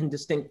separate and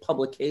distinct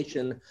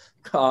publication,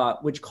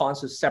 which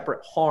causes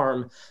separate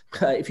harm.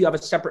 If you have a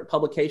separate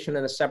publication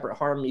and a separate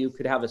harm, you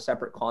could have a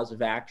separate cause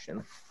of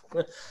action.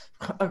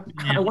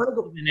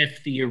 Even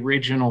if the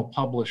original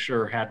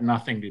publisher had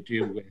nothing to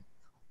do with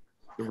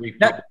the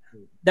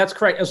republication. That's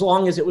correct, as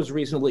long as it was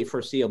reasonably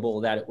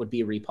foreseeable that it would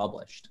be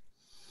republished.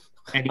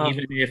 And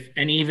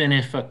even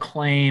if a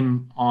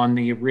claim on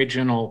the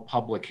original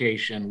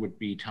publication would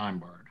be time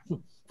barred.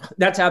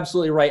 That's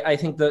absolutely right. I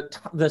think that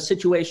the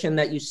situation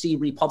that you see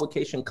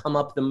republication come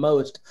up the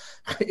most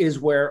is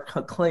where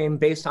a claim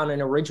based on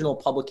an original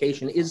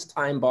publication is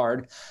time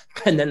barred.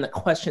 And then the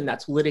question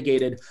that's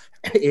litigated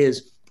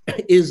is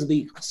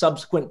the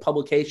subsequent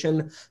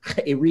publication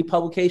a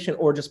republication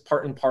or just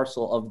part and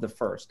parcel of the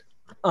first?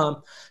 I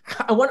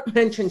want to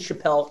mention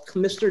Chappelle.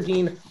 Mr.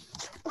 Dean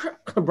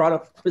brought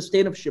up the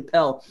state of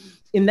Chappelle.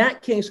 In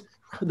that case,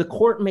 the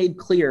court made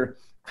clear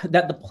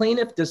that the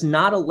plaintiff does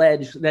not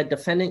allege that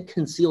defendant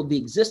concealed the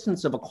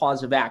existence of a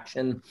cause of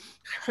action,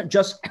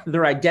 just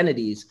their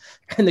identities.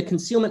 And the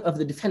concealment of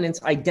the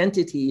defendant's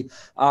identity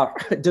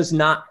does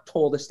not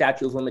toll the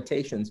statute of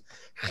limitations.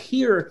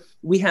 Here,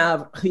 we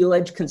have the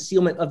alleged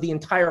concealment of the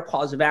entire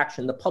cause of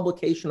action, the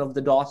publication of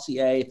the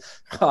dossier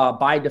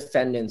by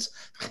defendants.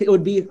 It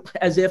would be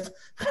as if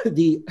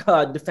the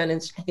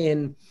defendants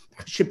in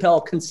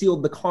Chappelle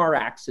concealed the car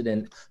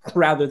accident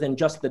rather than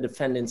just the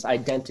defendant's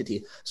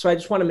identity. So I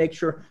just want to make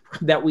sure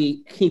that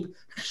we keep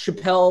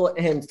Chappelle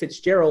and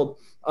Fitzgerald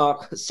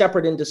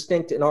separate and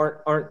distinct and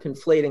aren't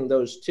conflating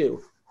those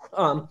two.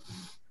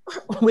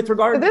 With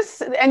regard to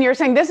this, and you're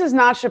saying this is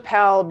not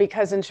Chappelle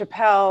because in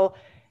Chappelle,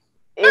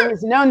 it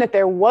was known that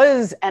there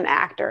was an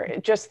actor,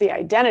 just the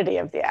identity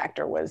of the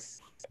actor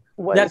was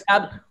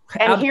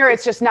and here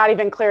it's just not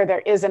even clear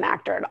there is an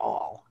actor at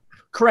all.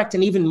 Correct,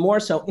 and even more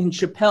so in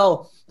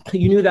Chappelle,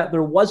 you knew that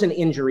there was an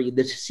injury,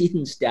 the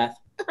decedent's death.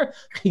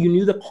 You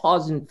knew the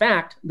cause, in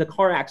fact, the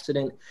car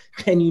accident,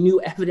 and you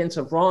knew evidence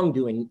of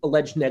wrongdoing,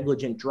 alleged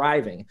negligent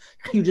driving.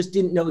 You just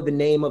didn't know the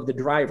name of the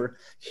driver.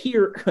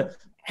 Here,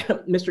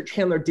 Mr.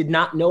 Chandler did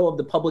not know of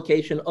the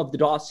publication of the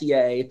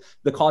dossier,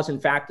 the cause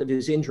and fact of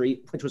his injury,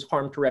 which was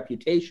harm to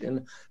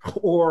reputation,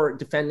 or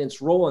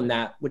defendant's role in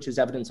that, which is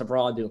evidence of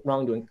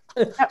wrongdoing.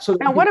 So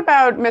now, what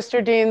about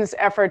Mr. Dean's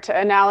effort to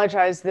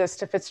analogize this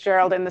to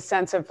Fitzgerald in the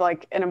sense of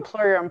like an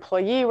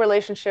employer-employee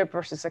relationship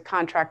versus a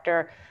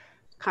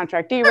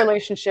contractor-contractee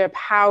relationship?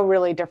 How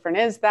really different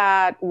is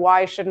that?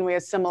 Why shouldn't we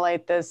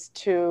assimilate this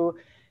to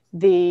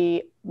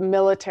the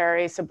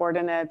military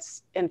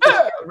subordinates in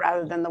Fitzgerald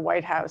rather than the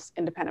White House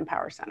Independent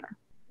Power Center?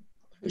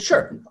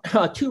 Sure.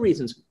 Two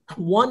reasons.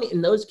 One,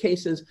 in those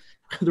cases,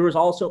 there was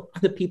also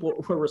the people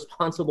who were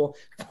responsible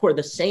for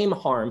the same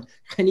harm.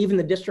 And even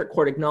the district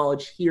court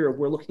acknowledged here,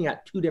 we're looking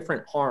at two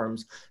different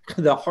harms,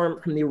 the harm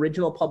from the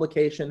original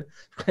publication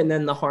and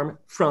then the harm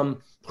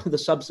from the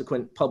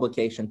subsequent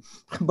publication.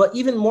 But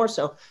even more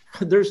so,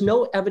 there's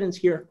no evidence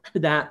here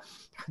that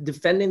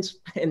defendants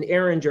and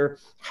Erringer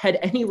had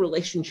any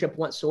relationship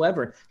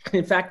whatsoever.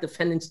 In fact,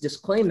 defendants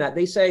disclaim that.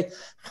 They say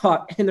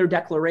in their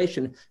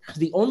declaration,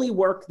 the only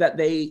work that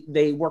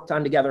they worked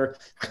on together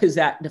is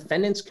that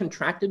defendants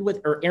contracted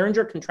with, or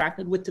Erringer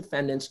contracted with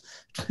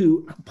defendants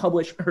to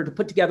publish or to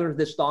put together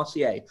this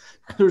dossier.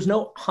 There's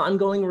no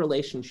ongoing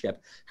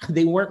relationship.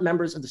 They weren't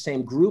members of the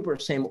same group or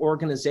same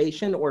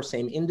organization or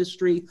same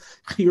industry.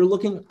 You're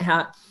looking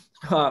at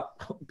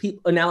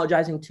people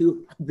analogizing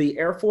to the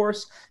Air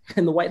Force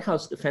and the White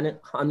House defendant.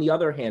 On the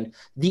other hand,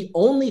 the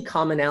only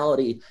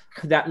commonality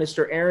that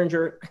Mr.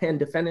 Erringer and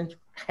defendant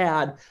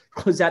had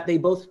was that they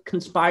both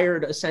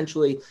conspired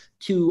essentially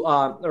to,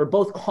 or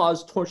both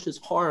caused tortious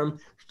harm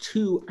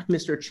to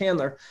Mr.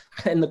 Chandler.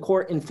 And the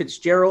court in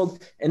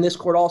Fitzgerald and this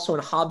court also in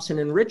Hobson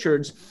and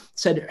Richards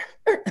said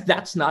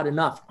that's not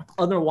enough.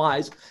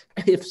 Otherwise,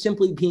 if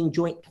simply being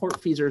joint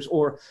tortfeasors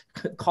or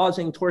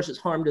causing tortious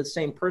harm to the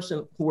same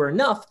person were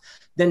enough,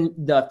 then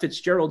the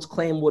Fitzgerald's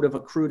claim would have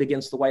accrued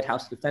against the White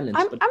House defendants.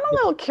 I'm a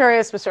little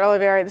curious, Mr.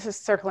 Olivieri. This is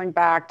circling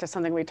back to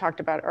something we talked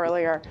about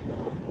earlier.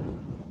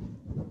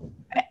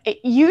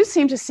 You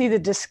seem to see the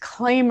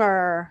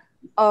disclaimer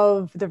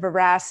of the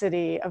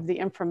veracity of the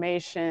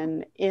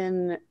information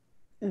in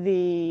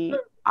the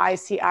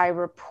ICI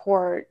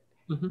report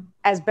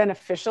as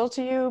beneficial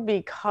to you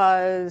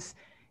because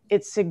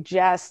it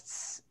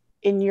suggests,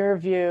 in your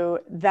view,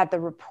 that the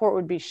report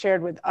would be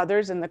shared with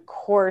others in the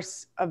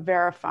course of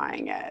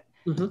verifying it.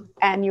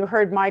 And you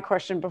heard my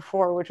question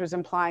before, which was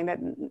implying that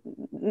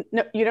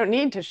no, you don't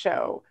need to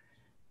show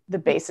the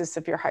basis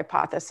of your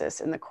hypothesis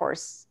in the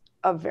course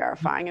of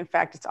verifying. In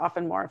fact, it's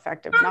often more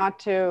effective not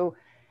to.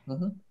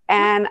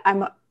 And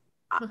I'm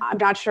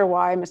not sure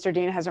why Mr.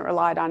 Dean hasn't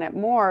relied on it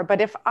more, but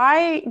if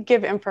I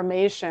give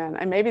information,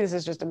 and maybe this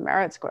is just a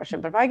merits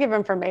question, but if I give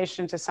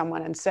information to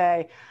someone and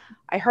say,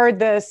 I heard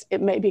this,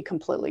 it may be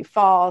completely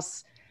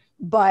false,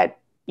 but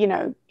you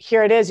know,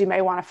 here it is, you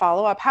may want to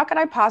follow up. How could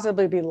I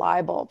possibly be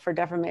liable for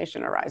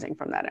defamation arising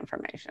from that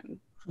information?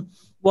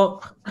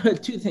 Well,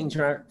 two things,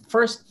 Your Honor.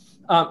 First,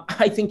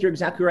 I think you're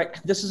exactly right.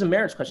 This is a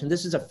merits question.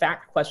 This is a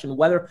fact question.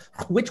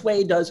 Which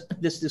way does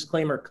this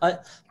disclaimer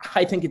cut?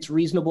 I think it's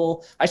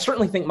reasonable. I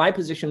certainly think my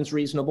position is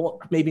reasonable.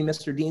 Maybe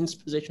Mr. Dean's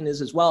position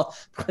is as well.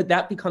 But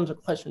that becomes a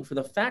question for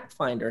the fact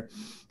finder.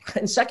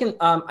 And second,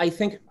 I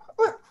think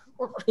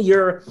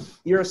your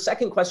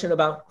second question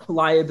about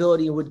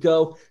liability would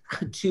go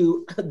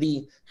to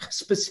the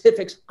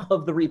specifics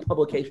of the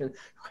republication.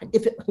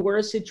 If it were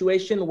a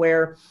situation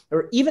where,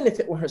 or even if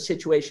it were a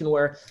situation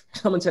where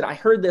someone said, I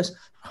heard this,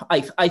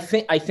 I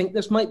think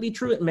this might be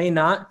true, it may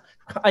not.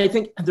 I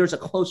think there's a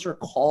closer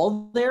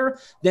call there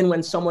than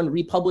when someone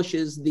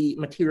republishes the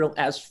material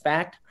as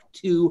fact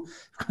to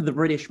the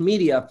British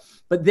media.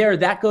 But there,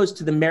 that goes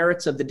to the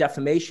merits of the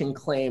defamation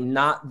claim,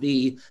 not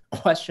the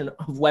question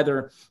of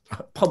whether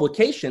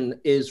publication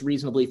is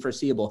reasonably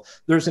foreseeable.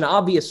 There's an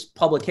obvious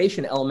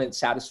publication element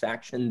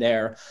satisfaction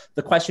there.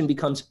 The question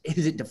becomes,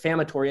 is it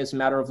defamatory as a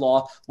matter of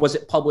law? Was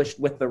it published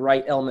with the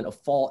right element of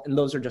fault? And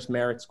those are just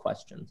merits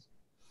questions.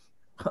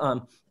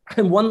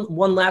 And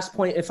one last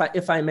point,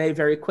 if I may,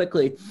 very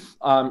quickly.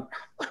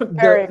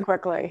 Very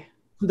quickly.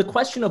 The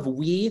question of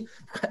we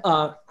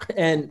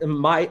and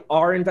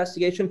our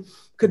investigation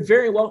could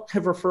very well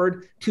have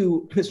referred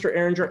to Mr.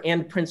 Erringer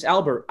and Prince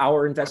Albert,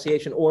 our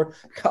investigation, or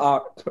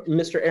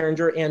Mr.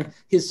 Erringer and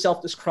his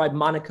self-described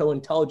Monaco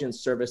intelligence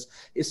service.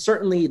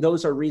 Certainly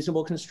those are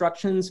reasonable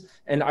constructions,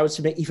 and I would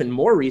submit even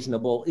more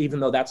reasonable,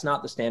 even though that's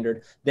not the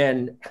standard,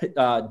 than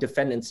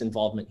defendant's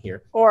involvement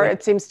here. Or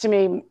it seems to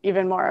me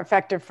even more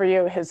effective for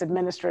you, his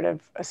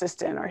administrative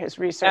assistant or his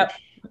research.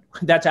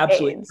 That's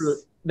absolutely aides. true.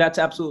 That's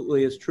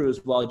absolutely as true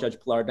as well, Judge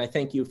Pillard. And I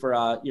thank you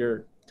for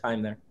your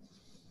time there.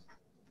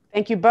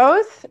 Thank you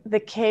both.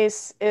 The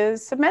case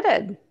is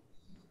submitted.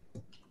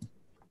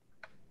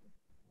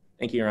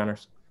 Thank you, Your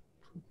Honors.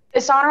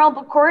 This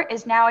honorable court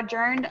is now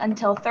adjourned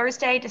until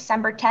Thursday,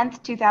 December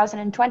 10th,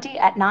 2020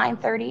 at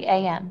 9:30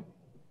 a.m.